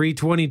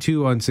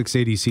 3:22 on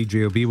 680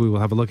 CJOB. We will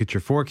have a look at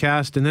your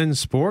forecast and then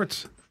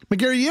sports.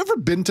 McGarry, you ever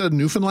been to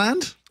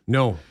Newfoundland?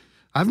 No.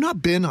 I've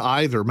not been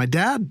either. My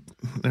dad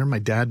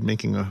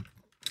making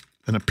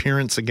an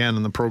appearance again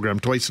in the program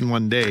twice in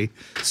one day.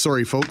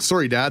 Sorry, folks.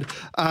 Sorry, Dad.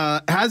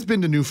 Has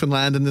been to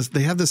Newfoundland, and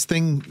they have this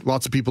thing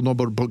lots of people know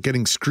about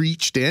getting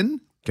screeched in.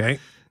 Okay.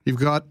 You've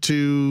got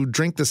to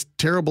drink this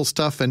terrible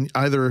stuff and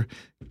either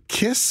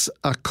kiss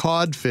a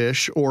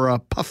codfish or a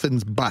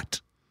puffin's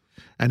butt,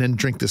 and then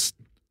drink this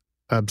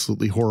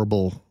absolutely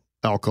horrible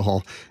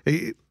alcohol.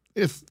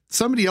 If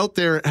somebody out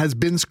there has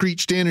been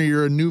screeched in, or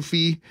you're a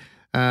newfie,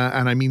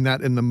 and I mean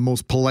that in the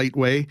most polite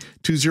way,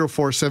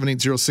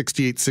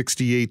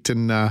 204-780-6868,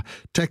 and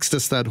text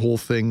us that whole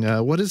thing.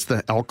 What is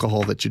the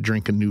alcohol that you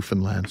drink in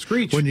Newfoundland?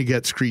 Screech. When you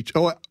get screeched.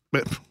 Oh,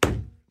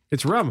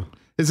 it's rum.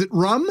 Is it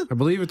rum? I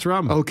believe it's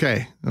rum.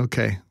 Okay.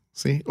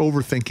 See,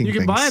 overthinking things. You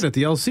can buy it at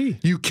the LC.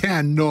 You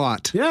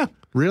cannot. Yeah.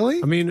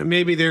 Really? I mean,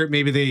 maybe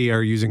they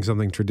are using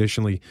something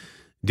traditionally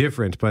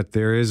different, but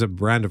there is a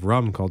brand of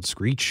rum called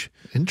Screech.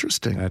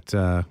 Interesting. At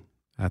the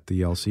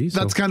LC.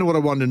 That's kind of what I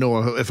wanted to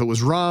know, if it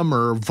was rum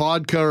or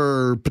vodka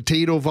or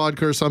potato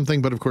vodka or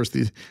something. But of course,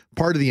 the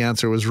part of the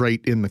answer was right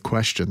in the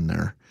question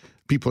there.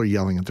 People are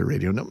yelling at the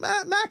radio. No,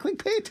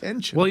 Mackling, pay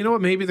attention. Well, you know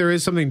what? Maybe there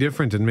is something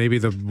different, and maybe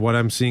what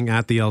I'm seeing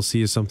at the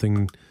LC is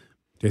something.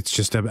 It's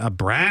just a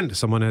brand.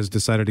 Someone has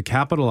decided to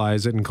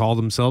capitalize it and call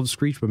themselves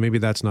Screech, but maybe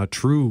that's not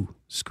true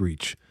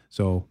Screech.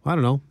 So I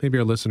don't know. Maybe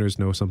our listeners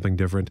know something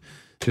different.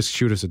 Just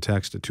shoot us a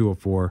text at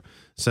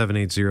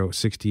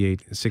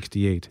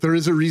 204-780-6868. There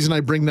is a reason I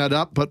bring that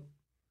up, but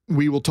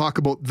we will talk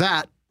about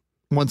that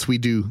once we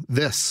do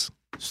this.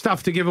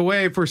 Stuff to give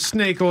away for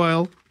Snake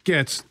Oil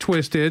gets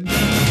twisted.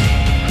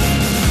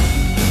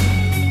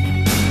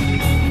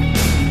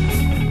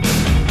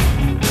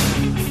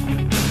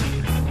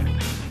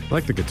 I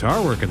like the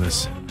guitar work in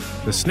this.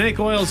 The Snake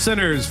Oil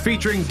Sinners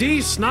featuring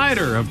Dee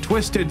Snider of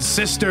Twisted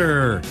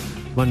Sister.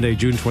 Monday,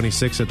 June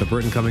 26th at the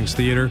Burton Cummings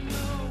Theater.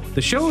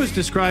 The show is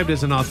described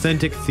as an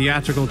authentic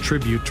theatrical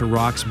tribute to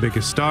rock's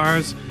biggest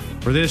stars.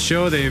 For this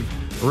show, they've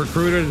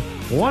recruited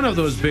one of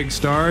those big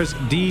stars,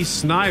 Dee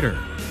Snider.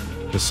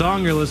 The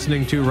song you're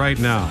listening to right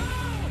now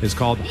is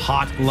called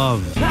Hot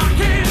Love.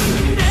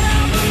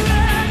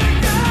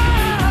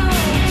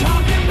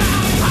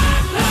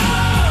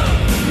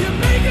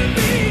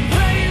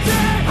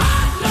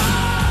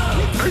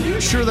 Are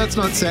you sure that's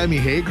not Sammy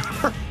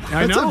Hagar?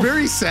 I know. It's a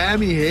very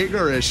Sammy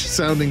Hagar-ish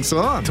sounding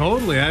song.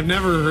 Totally. I've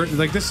never heard,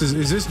 like,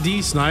 is this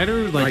Dee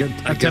Snider, like,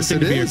 attempting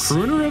to be a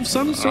crooner of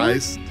some sort? I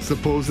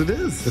suppose it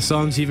is. The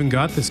song's even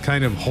got this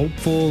kind of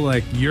hopeful,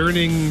 like,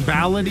 yearning,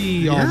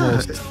 ballady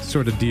almost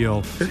sort of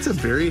deal. It's a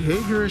very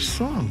Hagar-ish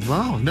song.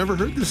 Wow, never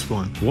heard this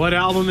one. What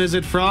album is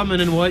it from,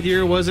 and in what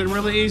year was it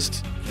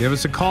released? Give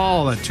us a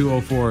call at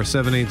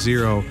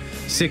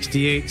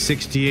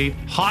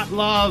 204-780-6868. Hot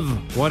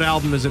Love. What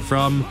album is it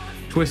from?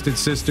 Twisted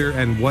Sister,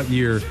 and what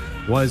year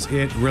was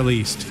it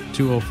released?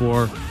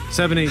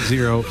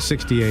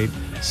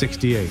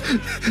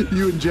 204-780-6868.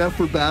 You and Jeff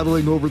were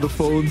battling over the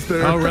phones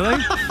there. Oh,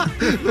 really?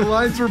 The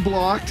lines were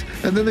blocked,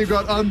 and then they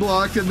got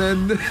unblocked, and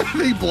then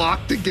they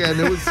blocked again.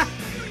 I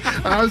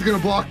was going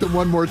to block them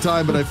one more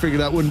time, but I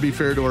figured that wouldn't be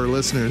fair to our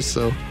listeners,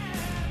 so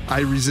I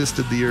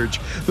resisted the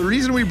urge. The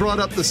reason we brought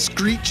up the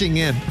screeching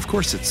in, of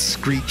course it's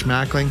Screech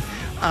Mackling.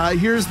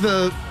 Here's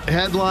the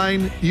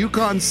headline: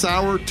 Yukon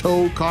Sour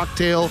Toe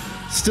Cocktail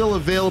still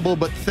available,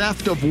 but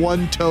theft of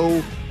one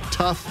toe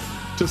tough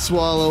to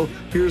swallow.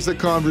 Here's a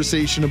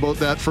conversation about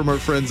that from our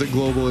friends at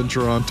Global in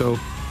Toronto.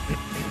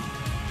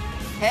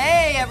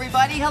 Hey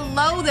everybody,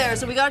 hello there.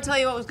 So we got to tell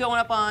you what was going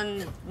up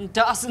on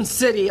Dawson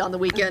City on the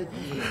weekend.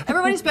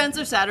 Everybody spends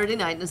their Saturday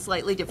night in a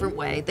slightly different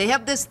way. They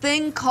have this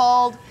thing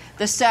called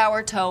the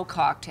Sour Toe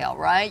Cocktail,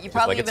 right? You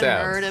probably haven't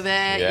heard of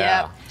it.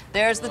 Yeah. Yep.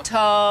 There's the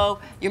toe.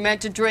 You're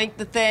meant to drink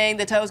the thing.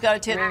 The toe's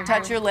got to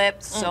touch your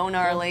lips. So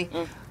gnarly.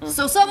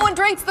 So someone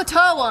drinks the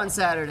toe on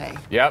Saturday.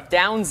 Yep.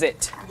 Downs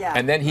it. Yeah.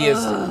 And then he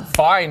is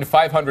fined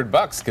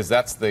 $500 because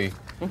that's the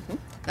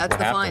That's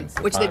the fine,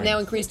 which they've now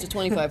increased to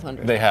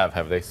 $2,500. They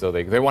have they? So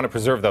they want to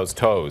preserve those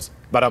toes.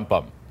 But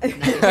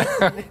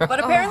But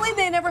apparently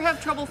they never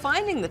have trouble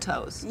finding the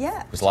toes.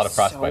 Yeah. There's a lot of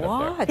frostbite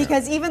up there.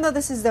 Because even though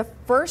this is the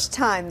first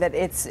time that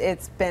it's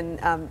been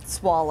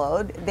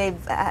swallowed,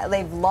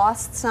 they've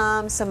lost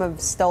some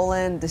have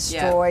stolen,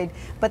 destroyed,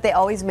 but they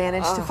always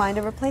manage to find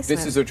a replacement.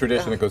 This is a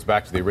tradition that goes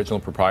back to the original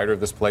proprietor of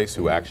this place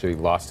who actually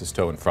lost his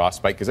toe in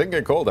frostbite because it can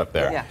get cold up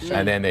there. Yeah, sure.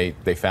 And then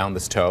they found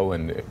this toe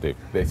and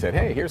they said,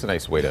 hey, here's a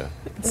nice way to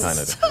kind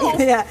of...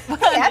 Yeah.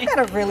 Hey, I've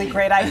got a really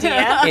great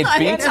idea. It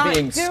beats do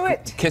being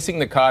it. kissing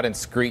the cod and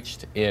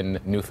screeched in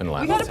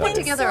Newfoundland. We got to put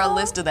together a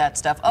list of that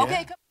stuff.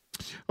 Okay.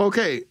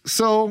 Okay,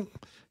 so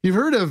you've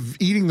heard of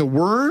eating the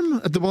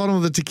worm at the bottom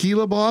of the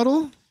tequila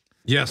bottle?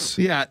 Yes.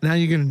 Yeah. Now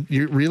you're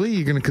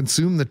gonna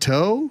consume the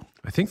toe?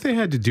 I think they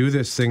had to do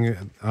this thing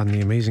on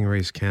the Amazing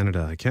Race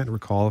Canada. I can't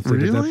recall if they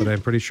did that, but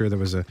I'm pretty sure that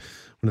was one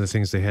of the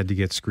things they had to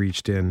get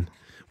screeched in.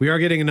 We are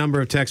getting a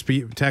number of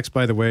texts,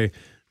 by the way.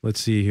 Let's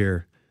see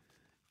here.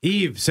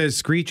 Eve says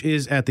Screech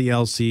is at the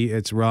LC.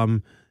 It's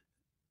rum.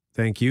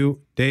 Thank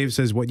you. Dave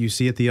says what you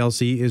see at the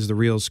LC is the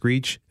real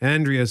Screech.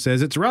 Andrea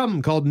says it's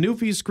rum called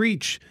Newfie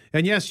Screech.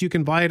 And yes, you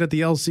can buy it at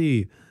the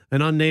LC.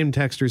 An unnamed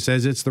texter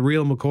says it's the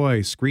real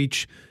McCoy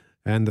Screech.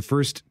 And the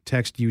first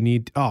text you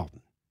need... Oh,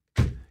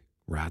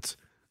 rats.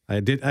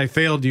 I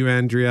failed you,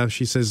 Andrea.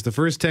 She says the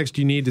first text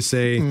you need to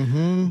say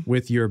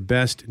with your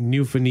best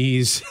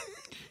Newfoundlandese.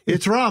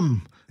 It's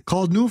rum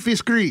called Newfie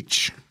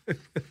Screech.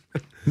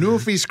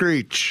 Newfie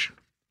Screech.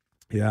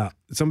 Yeah.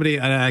 Somebody,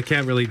 I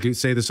can't really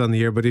say this on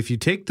the air, but if you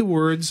take the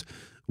words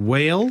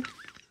whale,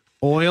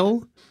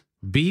 oil,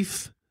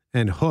 beef,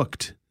 and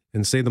hooked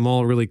and say them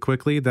all really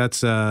quickly,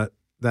 that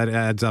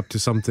adds up to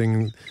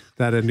something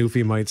that a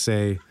Newfie might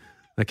say.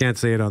 I can't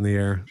say it on the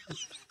air.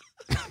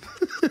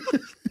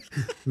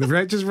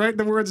 Just write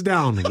the words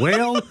down.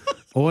 Whale,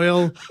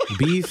 oil,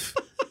 beef,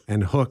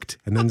 and hooked.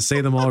 And then say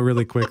them all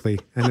really quickly.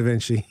 And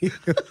eventually...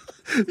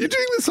 You're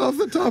doing this off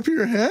the top of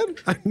your head?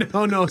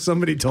 No,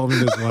 somebody told me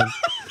this one.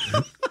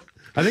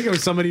 I think it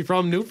was somebody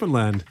from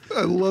Newfoundland.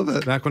 I love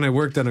it. Back when I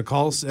worked in a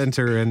call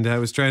center and I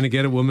was trying to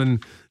get a woman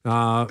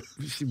at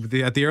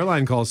the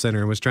airline call center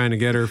and was trying to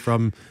get her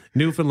from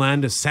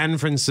Newfoundland to San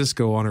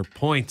Francisco on her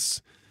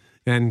points.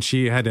 And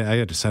I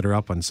had to set her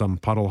up on some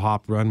puddle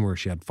hop run where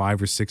she had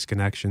 5 or 6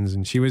 connections,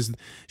 and she was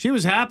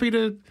happy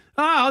to.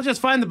 I'll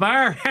just find the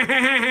bar.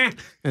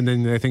 And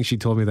then I think she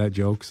told me that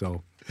joke.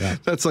 So yeah,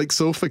 that's like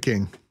Sofa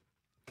King.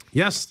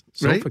 Yes,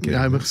 Sofa right? King.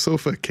 I'm a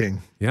Sofa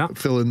King. Yeah,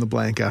 fill in the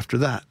blank after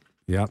that.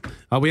 Yeah,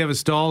 we have a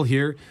stall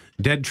here.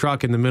 Dead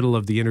truck in the middle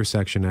of the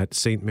intersection at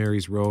St.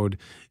 Mary's Road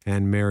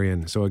and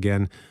Marion. So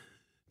again,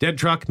 dead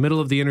truck middle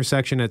of the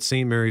intersection at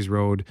St. Mary's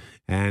Road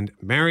and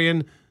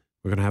Marion.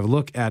 We're going to have a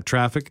look at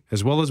traffic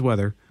as well as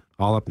weather,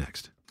 all up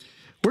next.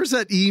 Where's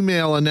that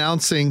email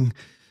announcing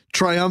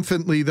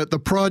triumphantly that the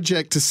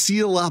project to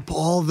seal up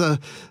all the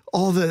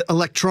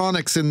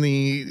electronics in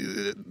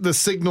the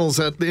signals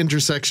at the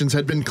intersections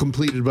had been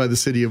completed by the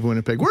city of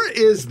Winnipeg? Where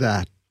is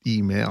that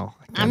email?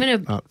 I'm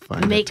going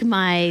to make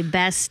my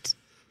best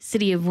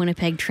city of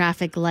Winnipeg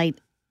traffic light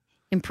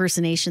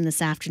impersonation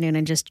this afternoon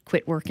and just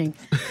quit working.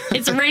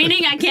 It's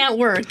raining. I can't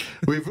work.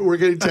 We're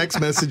getting text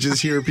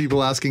messages here,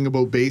 people asking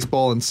about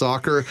baseball and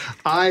soccer.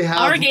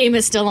 Our game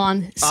is still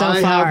on so far. I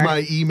have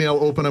my email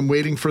open. I'm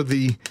waiting for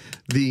the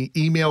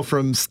email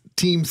from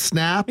Team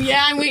Snap.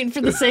 Yeah, I'm waiting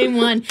for the same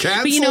one.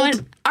 Canceled. But you know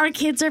what? Our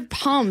kids are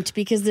pumped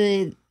because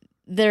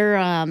they're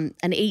an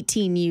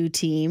 18U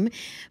team,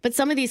 but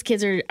some of these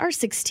kids are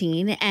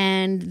 16,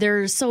 and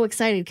they're so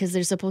excited because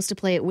they're supposed to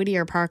play at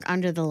Whittier Park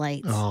under the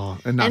lights. Oh,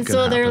 and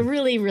so they're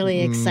really,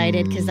 really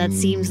excited because that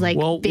seems like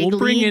big we'll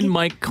bring league. in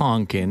Mike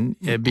Conkin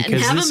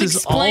because this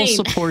is all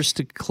supposed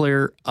to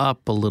clear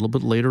up a little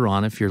bit later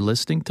on if you're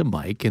listening to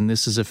Mike, and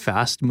this is a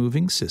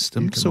fast-moving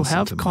system, so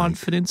have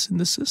confidence in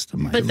the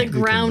system. But the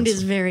ground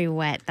is very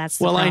wet. That's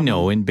the problem. I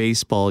know. In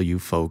baseball, you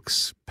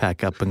folks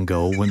pack up and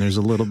go when there's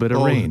a little bit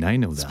of rain. I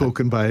know that.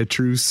 Spoken by a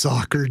true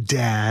soccer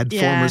dad,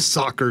 former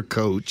soccer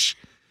coach.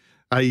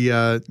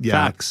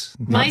 Facts.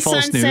 My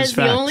son says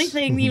the only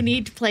thing you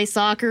need to play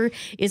soccer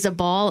is a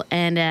ball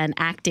and an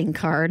acting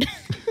card.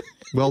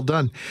 Well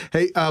done.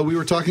 Hey, we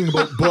were talking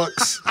about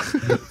books.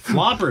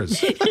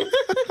 Floppers.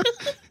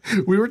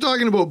 We were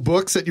talking about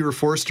books that you were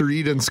forced to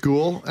read in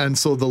school, and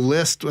so the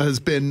list has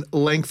been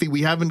lengthy.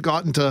 We haven't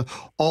gotten to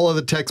all of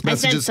the text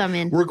messages. I sent some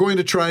in. We're going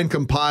to try and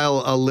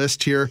compile a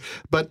list here,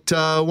 but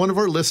one of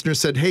our listeners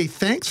said, hey,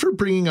 thanks for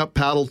bringing up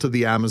Paddle to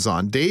the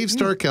Amazon. Dave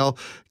Starkel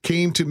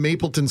came to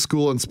Mapleton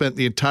School and spent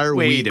the entire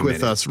week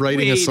with us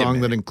writing a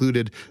song that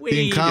included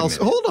the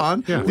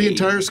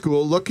entire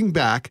school. Looking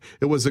back,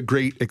 it was a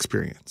great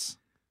experience.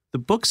 The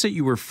books that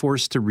you were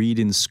forced to read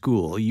in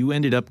school, you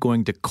ended up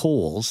going to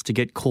Kohl's to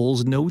get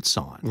Kohl's notes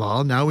on.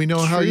 Well, now we know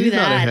how you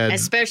got ahead.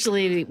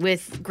 Especially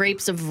with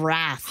Grapes of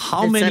Wrath.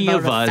 How many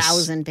of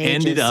us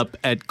ended up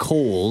at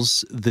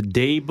Kohl's the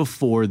day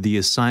before the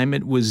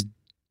assignment was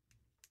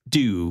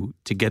due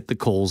to get the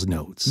Kohl's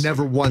notes?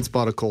 Never once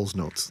bought a Kohl's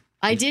notes.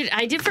 I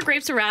did for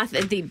Grapes of Wrath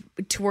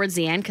towards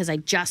the end because I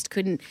just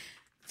couldn't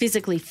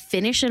physically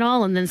finish it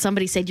all. And then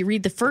somebody said you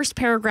read the first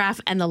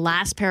paragraph and the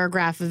last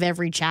paragraph of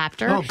every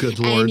chapter. Oh, good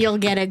Lord. And you'll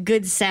get a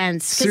good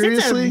sense. Because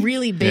Seriously? it's a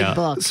really big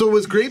book. So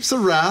was Grapes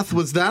of Wrath,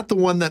 was that the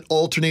one that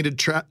alternated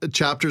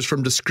chapters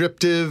from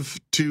descriptive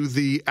to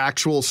the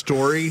actual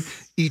story?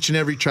 Each and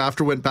every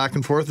chapter went back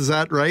and forth. Is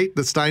that right?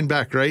 The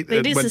Steinbeck, right?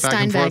 It is the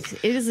Steinbeck.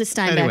 It is the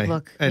Steinbeck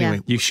book. Anyway.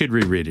 You should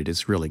reread it.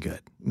 It's really good.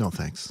 No,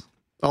 thanks.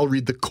 I'll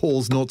read the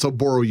Coles notes. I'll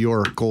borrow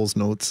your Coles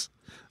notes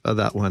of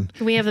that one.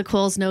 Can we have the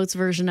Coles Notes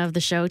version of the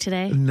show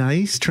today?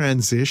 Nice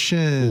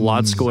transition.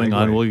 Lots going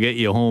on. We'll get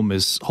you home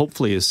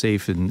hopefully as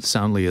safe and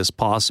soundly as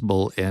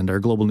possible. And our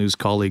Global News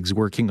colleagues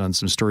working on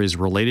some stories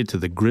related to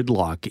the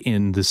gridlock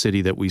in the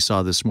city that we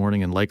saw this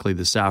morning and likely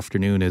this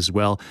afternoon as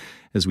well.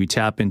 As we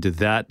tap into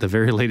that, the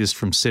very latest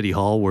from City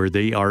Hall, where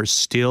they are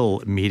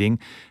still meeting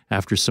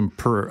after some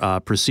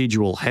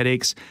procedural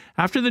headaches.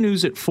 After the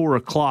news at 4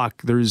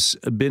 o'clock, there's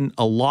been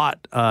a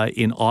lot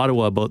in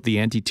Ottawa about the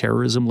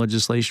anti-terrorism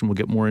legislation. We'll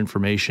get more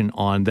information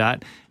on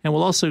that. And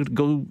we'll also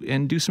go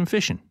and do some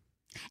fishing.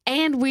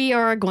 And we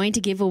are going to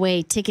give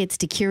away tickets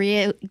to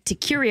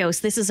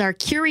Curios. This is our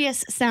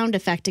curious sound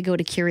effect to go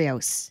to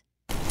Curios.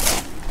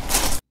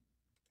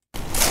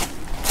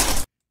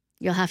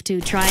 You'll have to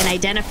try and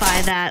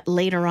identify that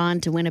later on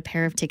to win a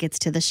pair of tickets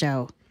to the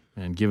show.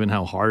 And given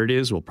how hard it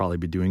is, we'll probably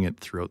be doing it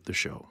throughout the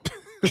show.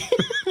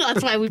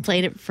 That's why we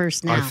played it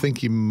first now. I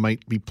think you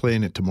might be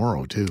playing it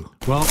tomorrow, too.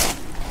 Well,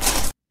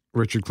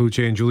 Richard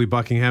Cloutier and Julie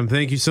Buckingham,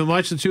 thank you so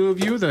much, the two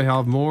of you. They'll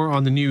have more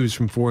on the news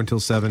from 4 until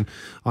 7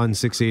 on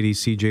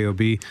 680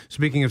 CJOB.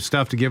 Speaking of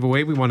stuff to give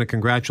away, we want to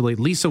congratulate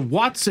Lisa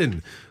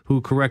Watson,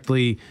 who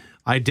correctly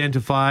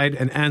identified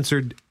and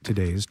answered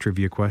today's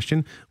trivia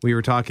question. We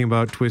were talking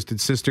about Twisted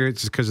Sister.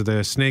 It's because of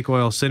the Snake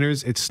Oil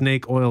Sinners. It's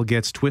Snake Oil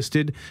Gets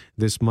Twisted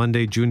this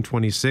Monday, June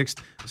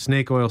 26th.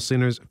 Snake Oil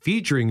Sinners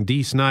featuring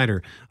Dee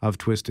Snider of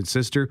Twisted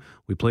Sister.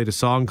 We played a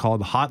song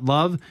called Hot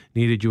Love.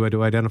 Needed you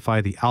to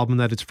identify the album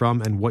that it's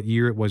from and what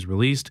year it was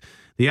released.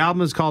 The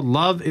album is called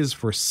Love is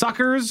for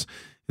Suckers,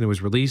 and it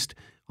was released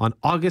on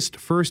August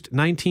 1st,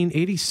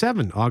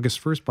 1987.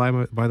 August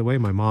 1st, by the way,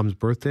 my mom's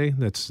birthday.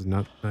 That's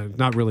not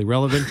really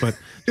relevant, but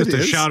just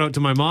a shout out to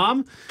my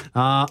mom.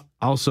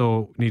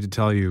 Also need to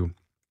tell you,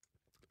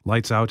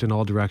 lights out in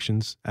all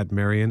directions at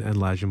Marion and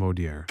La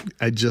Jamaudière.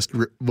 I just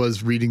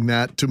was reading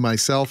that to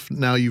myself.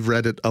 Now you've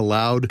read it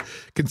aloud.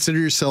 Consider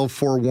yourself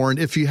forewarned.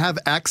 If you have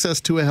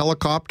access to a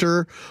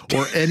helicopter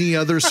or any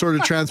other sort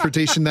of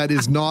transportation that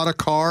is not a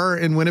car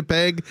in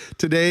Winnipeg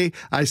today,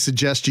 I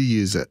suggest you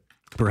use it.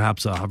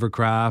 Perhaps a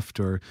hovercraft,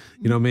 or,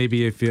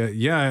 maybe if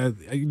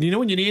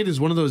what you need is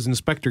one of those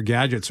Inspector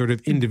Gadget sort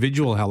of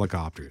individual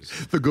helicopters.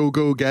 The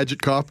Go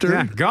Gadget Copter?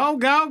 Yeah, Go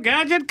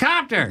Gadget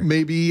Copter.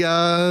 Maybe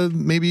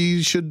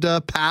you should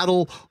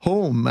paddle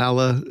home, a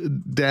la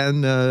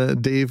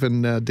Dave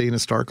and Dana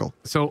Starkle.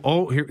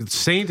 So, here,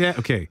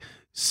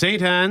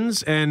 St.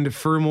 Anne's and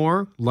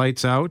Fermor,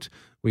 lights out.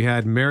 We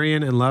had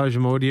Marion and La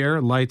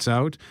Jamaudière, lights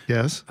out.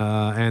 Yes.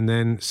 And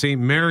then St.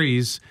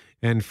 Mary's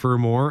and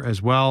Fermor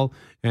as well.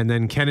 And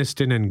then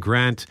Kenaston and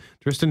Grant.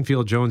 Tristan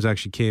Field-Jones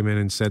actually came in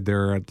and said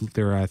there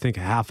are, I think,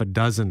 half a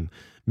dozen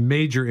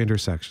major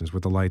intersections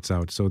with the lights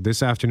out. So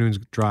this afternoon's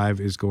drive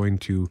is going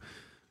to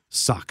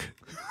suck,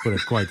 put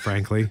it quite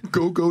frankly.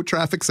 Go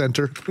traffic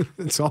center.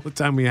 That's all the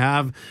time we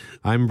have.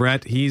 I'm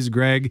Brett. He's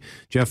Greg.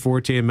 Jeff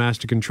Forte in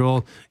Master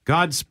Control.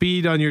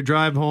 Godspeed on your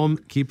drive home.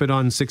 Keep it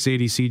on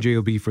 680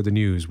 CJOB for the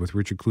news with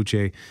Richard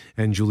Cloutier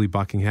and Julie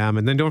Buckingham.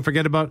 And then don't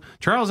forget about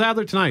Charles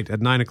Adler tonight at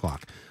 9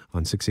 o'clock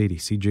on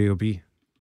 680 CJOB.